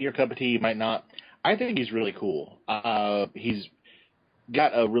 He might be your cup of tea, he might not. I think he's really cool. He's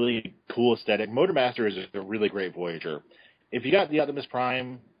got a really cool aesthetic. Motormaster is a really great Voyager. If you got the Optimus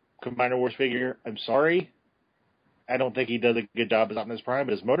Prime Combiner Wars figure, I'm sorry. I don't think he does a good job as Optimus Prime,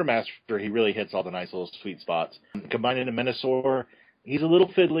 but as Motormaster, he really hits all the nice little sweet spots. Combining the Minosaur, he's a little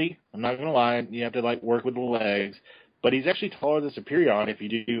fiddly. I'm not going to lie. You have to work with the legs. But he's actually taller than Superion if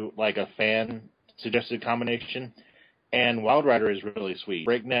you do a fan-suggested combination. And Wild Rider is really sweet.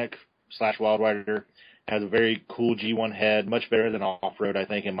 Breakneck / Wild Rider has a very cool G1 head, much better than Off-Road, I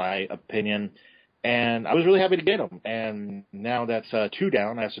think, in my opinion. And I was really happy to get him. And now that's 2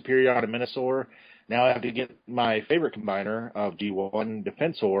 down. I have Superion and Minosaur. Now I have to get my favorite combiner of G1,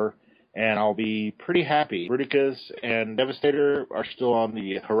 Defensor, and I'll be pretty happy. Bruticus and Devastator are still on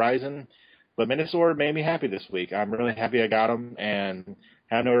the horizon, but Minosaur made me happy this week. I'm really happy I got him and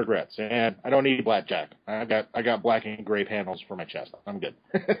have no regrets. And I don't need Blackjack. I got black and gray panels for my chest. I'm good.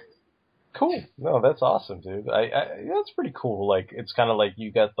 Cool. No, that's awesome, dude. That's pretty cool. It's kind of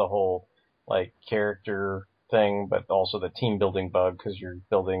you got the whole character thing, but also the team building bug because you're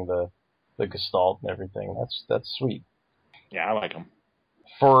building the Gestalt and everything. That's sweet. Yeah, I like them.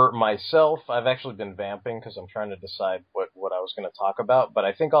 For myself, I've actually been vamping because I'm trying to decide what I was going to talk about, but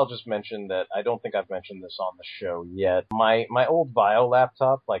I think I'll just mention that I don't think I've mentioned this on the show yet. My old Bio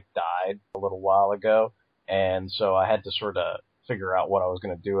laptop died a little while ago, and so I had to sort of figure out what I was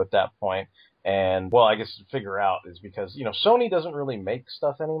going to do at that point. And, well, I guess figure out is because, Sony doesn't really make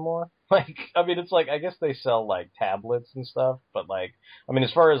stuff anymore. It's I guess they sell, tablets and stuff, but,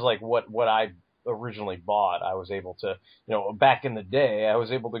 as far as, what I originally bought, I was able to, back in the day, I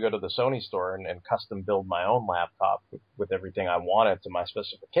was able to go to the Sony store and custom build my own laptop with everything I wanted to my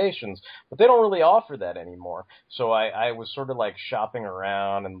specifications, but they don't really offer that anymore. So I was sort of shopping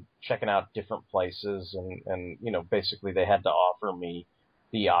around and checking out different places and basically they had to offer me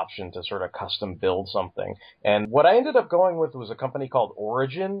the option to sort of custom build something. And what I ended up going with was a company called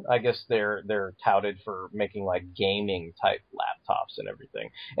Origin. I guess they're touted for making gaming type laptops and everything.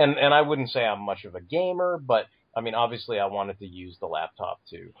 And I wouldn't say I'm much of a gamer, but obviously I wanted to use the laptop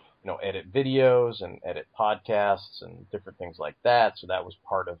to, edit videos and edit podcasts and different things like that. So that was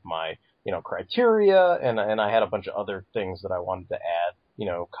part of my, criteria. And I had a bunch of other things that I wanted to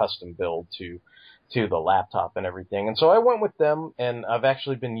add, custom build to the laptop and everything. And so I went with them, and I've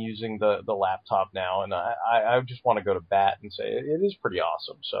actually been using the laptop now, and I just want to go to bat and say it is pretty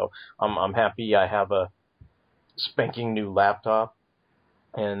awesome. So I'm happy I have a spanking new laptop,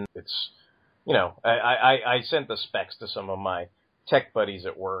 and it's, I sent the specs to some of my tech buddies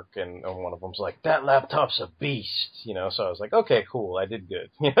at work, and one of them's like, that laptop's a beast, so I was like, okay, cool, I did good,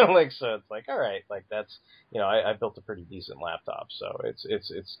 so it's all right, that's, I built a pretty decent laptop, so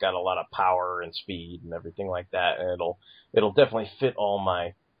it's got a lot of power and speed and everything like that, and it'll definitely fit all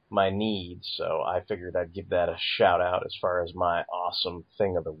my needs, so I figured I'd give that a shout out as far as my awesome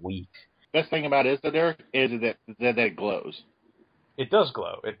thing of the week. Best thing about it is, Derek, is that it glows. It does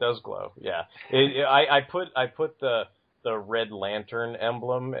glow, yeah. I put the Red Lantern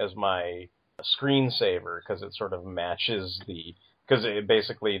emblem as my screensaver because it sort of matches the because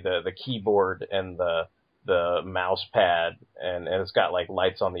basically the keyboard and the mouse pad and it's got like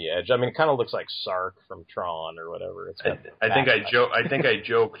lights on the edge. I mean, it kind of looks like Sark from Tron or whatever. It's got I think I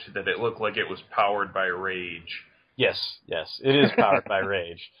joked that it looked like it was powered by rage. Yes, it is powered by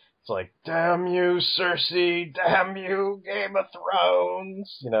rage. It's like, damn you, Cersei, damn you, Game of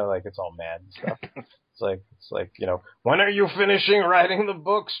Thrones. You know, like it's all mad and stuff. It's like, you know, when are you finishing writing the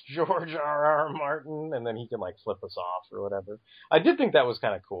books, George R.R. Martin? And then he can like flip us off or whatever. I did think that was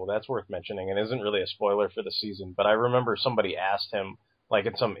kind of cool. That's worth mentioning and isn't really a spoiler for the season. But I remember somebody asked him, like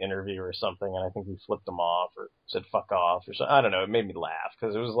in some interview or something, and I think he flipped them off or said fuck off or something. I don't know. It made me laugh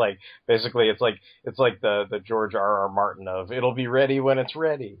because it was like, basically it's like the George R.R. Martin of it'll be ready when it's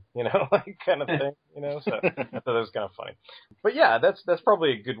ready, you know, like kind of thing, you know. So I thought that was kind of funny. But yeah, that's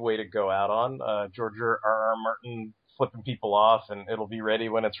probably a good way to go out on George R.R. Martin flipping people off, and it'll be ready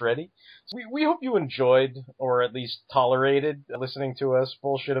when it's ready. So we hope you enjoyed, or at least tolerated, listening to us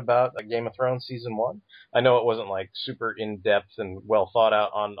bullshit about Game of Thrones Season 1. I know it wasn't like super in-depth and well thought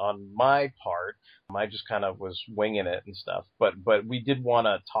out on my part. I just kind of was winging it and stuff. But we did want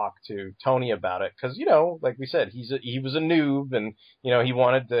to talk to Tony about it because, you know, like we said, he was a noob and, you know, he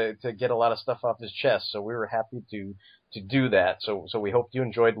wanted to get a lot of stuff off his chest. So we were happy to do that. So we hope you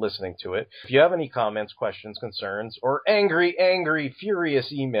enjoyed listening to it. If you have any comments, questions, concerns, or angry,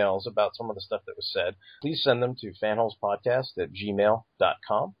 furious emails about some of the stuff that was said, please send them to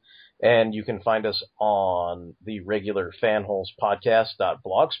fanholespodcast@gmail.com. And you can find us on the regular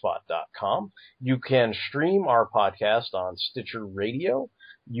fanholespodcast.blogspot.com. You can stream our podcast on Stitcher Radio.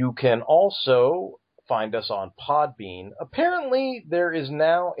 You can also find us on Podbean. Apparently, there is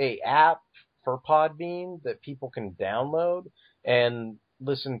now a app for Podbean that people can download and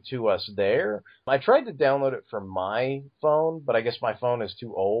listen to us there. I tried to download it from my phone, but I guess my phone is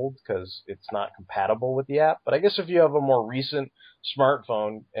too old because it's not compatible with the app. But I guess if you have a more recent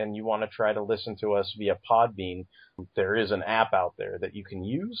smartphone and you want to try to listen to us via Podbean, there is an app out there that you can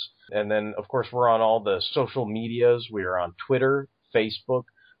use. And then, of course, we're on all the social medias. We are on Twitter, Facebook,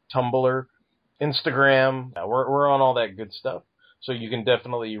 Tumblr, Instagram. We're on all that good stuff. So you can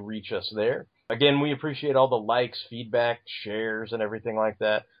definitely reach us there. Again, we appreciate all the likes, feedback, shares, and everything like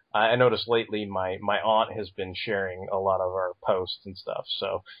that. I noticed lately my aunt has been sharing a lot of our posts and stuff.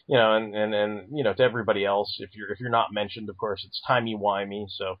 So, you know, and you know, to everybody else, if you're not mentioned, of course, it's timey-wimey,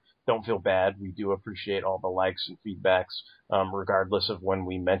 so don't feel bad. We do appreciate all the likes and feedbacks, regardless of when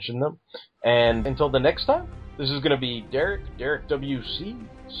we mention them. And until the next time, this is going to be Derek WC,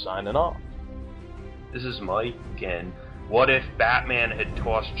 signing off. This is Mike, and what if Batman had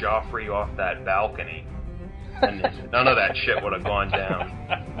tossed Joffrey off that balcony? And none of that shit would have gone down.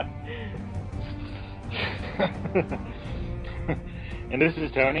 And this is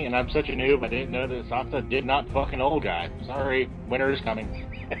Tony, and I'm such a noob, I didn't know that Sansa did not fuck an old guy. Sorry, winter is coming.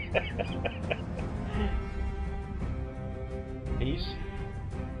 Peace?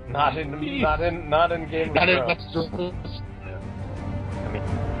 Not in Game of Thrones. I mean...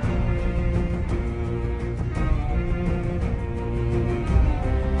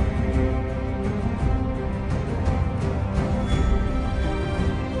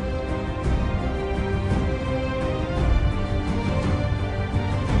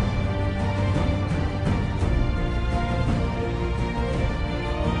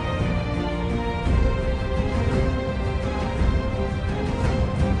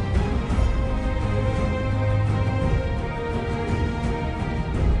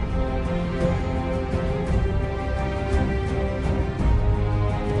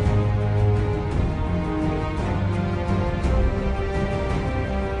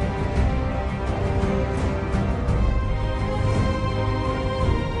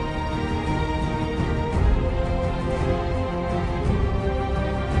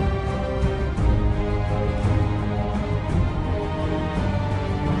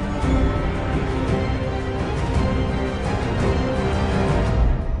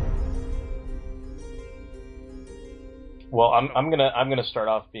 Well, I'm gonna start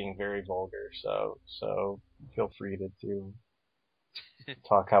off being very vulgar, so feel free to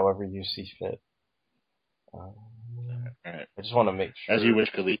talk however you see fit. All right. I just want to make sure. As you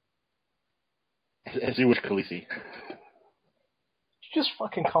wish, Khaleesi. As you wish, Khaleesi. Did you just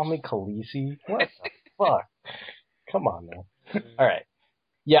fucking call me Khaleesi? What the fuck? Come on, man. All right.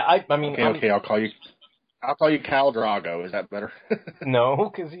 Yeah, I mean. Okay. I'll call you Khal Drogo. Is that better?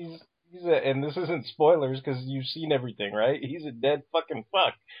 No, because he's and this isn't spoilers because you've seen everything, right? He's a dead fucking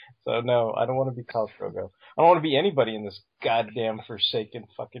fuck. So no, I don't want to be Khal Drogo. I don't want to be anybody in this goddamn forsaken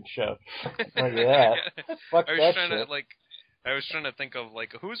fucking show. Like that. Fuck I was that trying shit. to like I was trying to think of,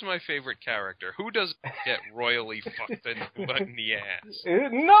 like, who's my favorite character? Who doesn't get royally fucked in the ass?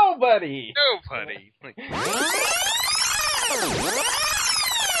 Nobody! Nobody! Like,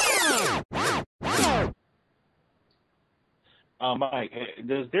 Mike,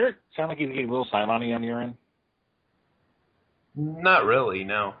 does Derek sound like he's getting a little Cylon-y on your end? Not really,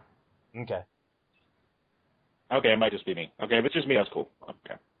 no. Okay. Okay, it might just be me. Okay, if it's just me, that's cool.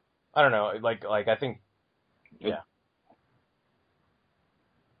 Okay. I don't know. Like I think. Yeah.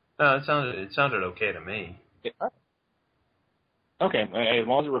 No, it sounded okay to me. Okay, as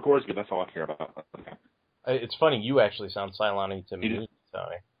long as it records good, that's all I care about. Okay. It's funny. You actually sound Cylon-y to me,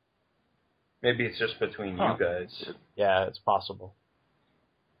 Tony. Maybe it's just between you guys. Yeah, it's possible.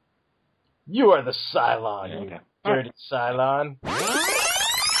 You are the Cylon, you dirty Cylon.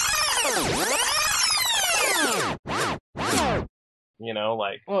 You know,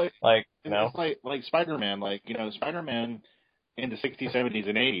 it's like Spider-Man. Like, you know, Spider-Man in the 60s, 70s,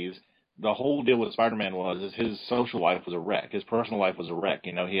 and 80s, the whole deal with Spider-Man was his social life was a wreck. His personal life was a wreck.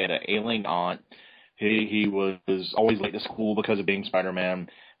 You know, he had an ailing aunt. He was always late to school because of being Spider-Man,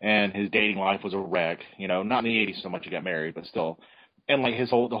 and his dating life was a wreck. You know, not in the 80s so much he got married, but still. And like the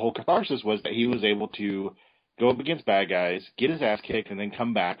whole catharsis was that he was able to go up against bad guys, get his ass kicked, and then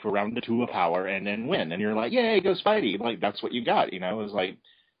come back for round 2 of power and then win. And you're like, yay, go Spidey. Like, that's what you got, you know? It was like,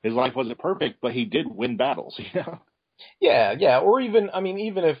 his life wasn't perfect, but he did win battles, you know? Yeah. Or even, I mean,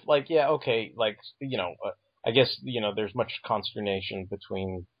 even if, like, yeah, okay, like, you know, I guess, you know, there's much consternation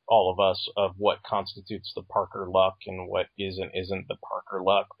between all of us of what constitutes the Parker luck and what isn't the Parker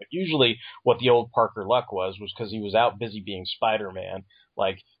luck. But usually what the old Parker luck was because he was out busy being Spider-Man.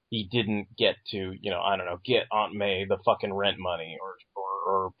 Like, he didn't get to, you know, I don't know, get Aunt May the fucking rent money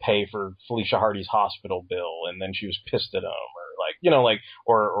or pay for Felicia Hardy's hospital bill, and then she was pissed at him, or like, you know, like,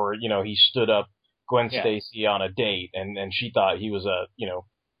 or you know, he stood up Gwen Stacy on a date, and she thought he was a, you know,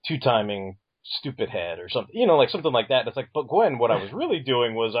 2-timing stupid head or something, you know, like something like that. It's like, but Gwen, what I was really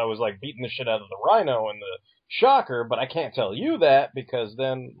doing was I was like beating the shit out of the Rhino and the Shocker, but I can't tell you that because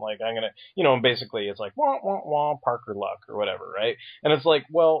then, like, I'm gonna, you know, and basically it's like, wah, wah, wah, Parker luck or whatever, right? And it's like,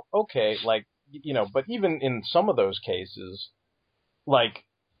 well, okay, like, you know, but even in some of those cases, like,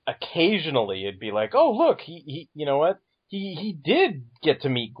 occasionally it'd be like, oh, look, he you know what? He did get to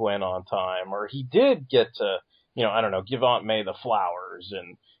meet Gwen on time, or he did get to, you know, I don't know, give Aunt May the flowers,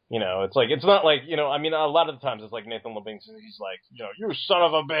 and, you know, it's like, it's not like, you know, I mean, a lot of the times it's like Nathan Livingston, he's like, you know, you son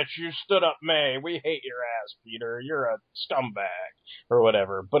of a bitch, you stood up May, we hate your ass, Peter, you're a scumbag, or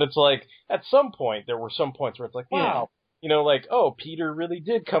whatever. But it's like, at some point, there were some points where it's like, wow, you know, like, oh, Peter really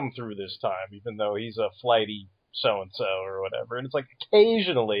did come through this time, even though he's a flighty so-and-so or whatever. And it's like,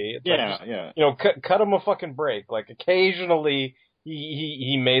 occasionally, it's you know, cut him a fucking break. Like, occasionally,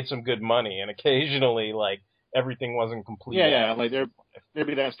 he made some good money, and occasionally, like, everything wasn't complete. Yeah, like there'd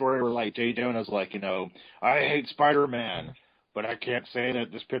be that story where like J. Jonah's like, you know, I hate Spider-Man, but I can't say that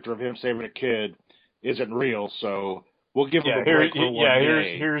this picture of him saving a kid isn't real, so we'll give him a break for one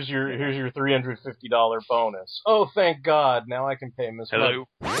day. Here's your $350 bonus. Oh, thank God! Now I can pay Miss. Hello.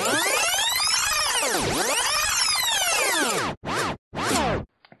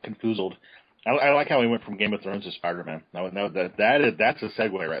 Confoozled. I like how he went from Game of Thrones to Spider-Man. That's a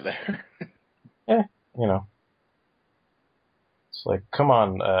segue right there. Yeah, you know. It's like, come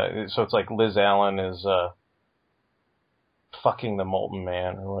on. So it's like Liz Allen is fucking the Molten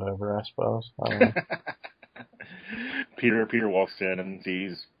Man or whatever, I suppose. I don't know. Peter walks in and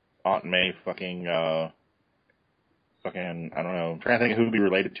sees Aunt May fucking, I don't know. I'm trying to think of who would be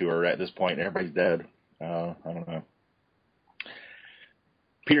related to her at this point. Everybody's dead. I don't know.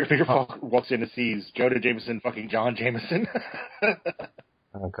 Peter walks in and sees Jonah Jameson fucking John Jameson.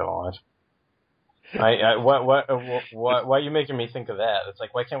 Oh, God. Why are you making me think of that? It's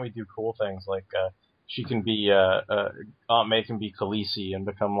like, why can't we do cool things like she can be Aunt May can be Khaleesi and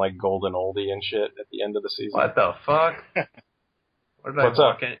become like golden oldie and shit at the end of the season? What the fuck? What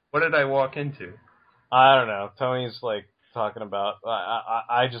did I walk into? I don't know. Tony's like talking about.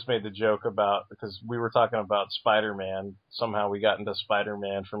 I just made the joke about, because we were talking about Spider-Man. Somehow we got into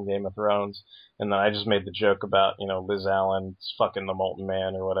Spider-Man from Game of Thrones, and then I just made the joke about, you know, Liz Allen fucking the Molten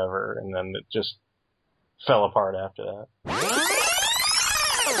Man or whatever, and then it just fell apart after that.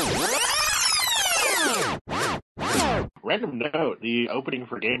 Random note: the opening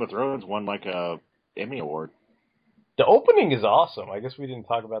for Game of Thrones won like a Emmy Award. The opening is awesome. I guess we didn't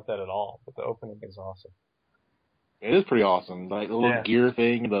talk about that at all, but the opening is awesome. It is pretty awesome. Like the little gear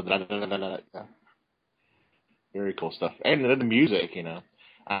thing, very cool stuff, and then the music. You know,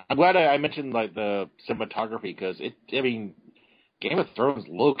 I'm glad I mentioned like the cinematography because Game of Thrones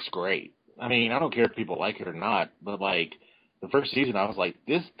looks great. I mean, I don't care if people like it or not, but like the first season, I was like,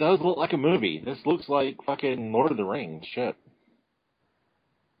 this does look like a movie. This looks like fucking Lord of the Rings. Shit.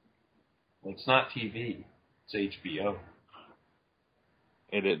 It's not TV. It's HBO.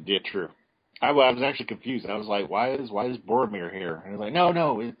 Yeah, true. I was actually confused. I was like, why is Boromir here? And I was like,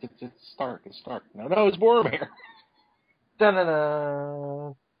 no, it's Stark. It's Stark. No, it's Boromir. Dun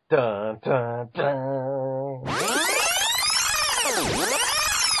dun dun dun dun.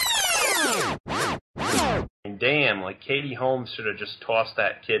 And damn, like Katie Holmes should have just tossed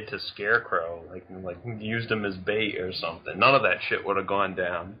that kid to Scarecrow, like used him as bait or something. None of that shit would have gone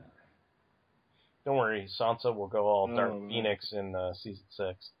down. Don't worry, Sansa will go all Dark Phoenix in season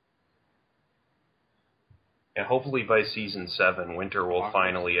 6. Yeah, hopefully by season 7, Winter will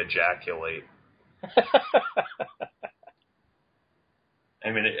finally ejaculate. I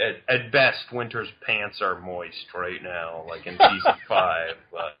mean, at best, Winter's pants are moist right now, like in season 5.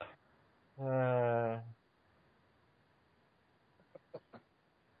 But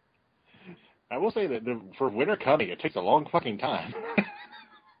I will say that for Winter coming, it takes a long fucking time.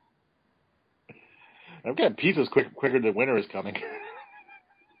 I'm getting pizzas quicker than Winter is coming.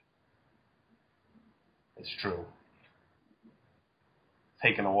 It's true.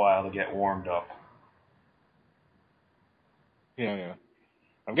 Taking a while to get warmed up. Yeah.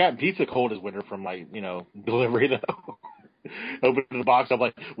 I've gotten pizza cold as Winter from my, delivery though. Open the box, I'm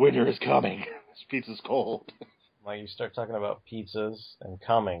like, Winter is coming. This pizza's cold. Like you start talking about pizzas and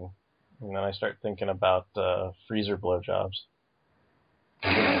coming, and then I start thinking about freezer blowjobs.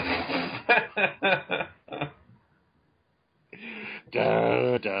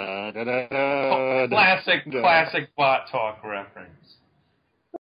 Classic bot talk reference.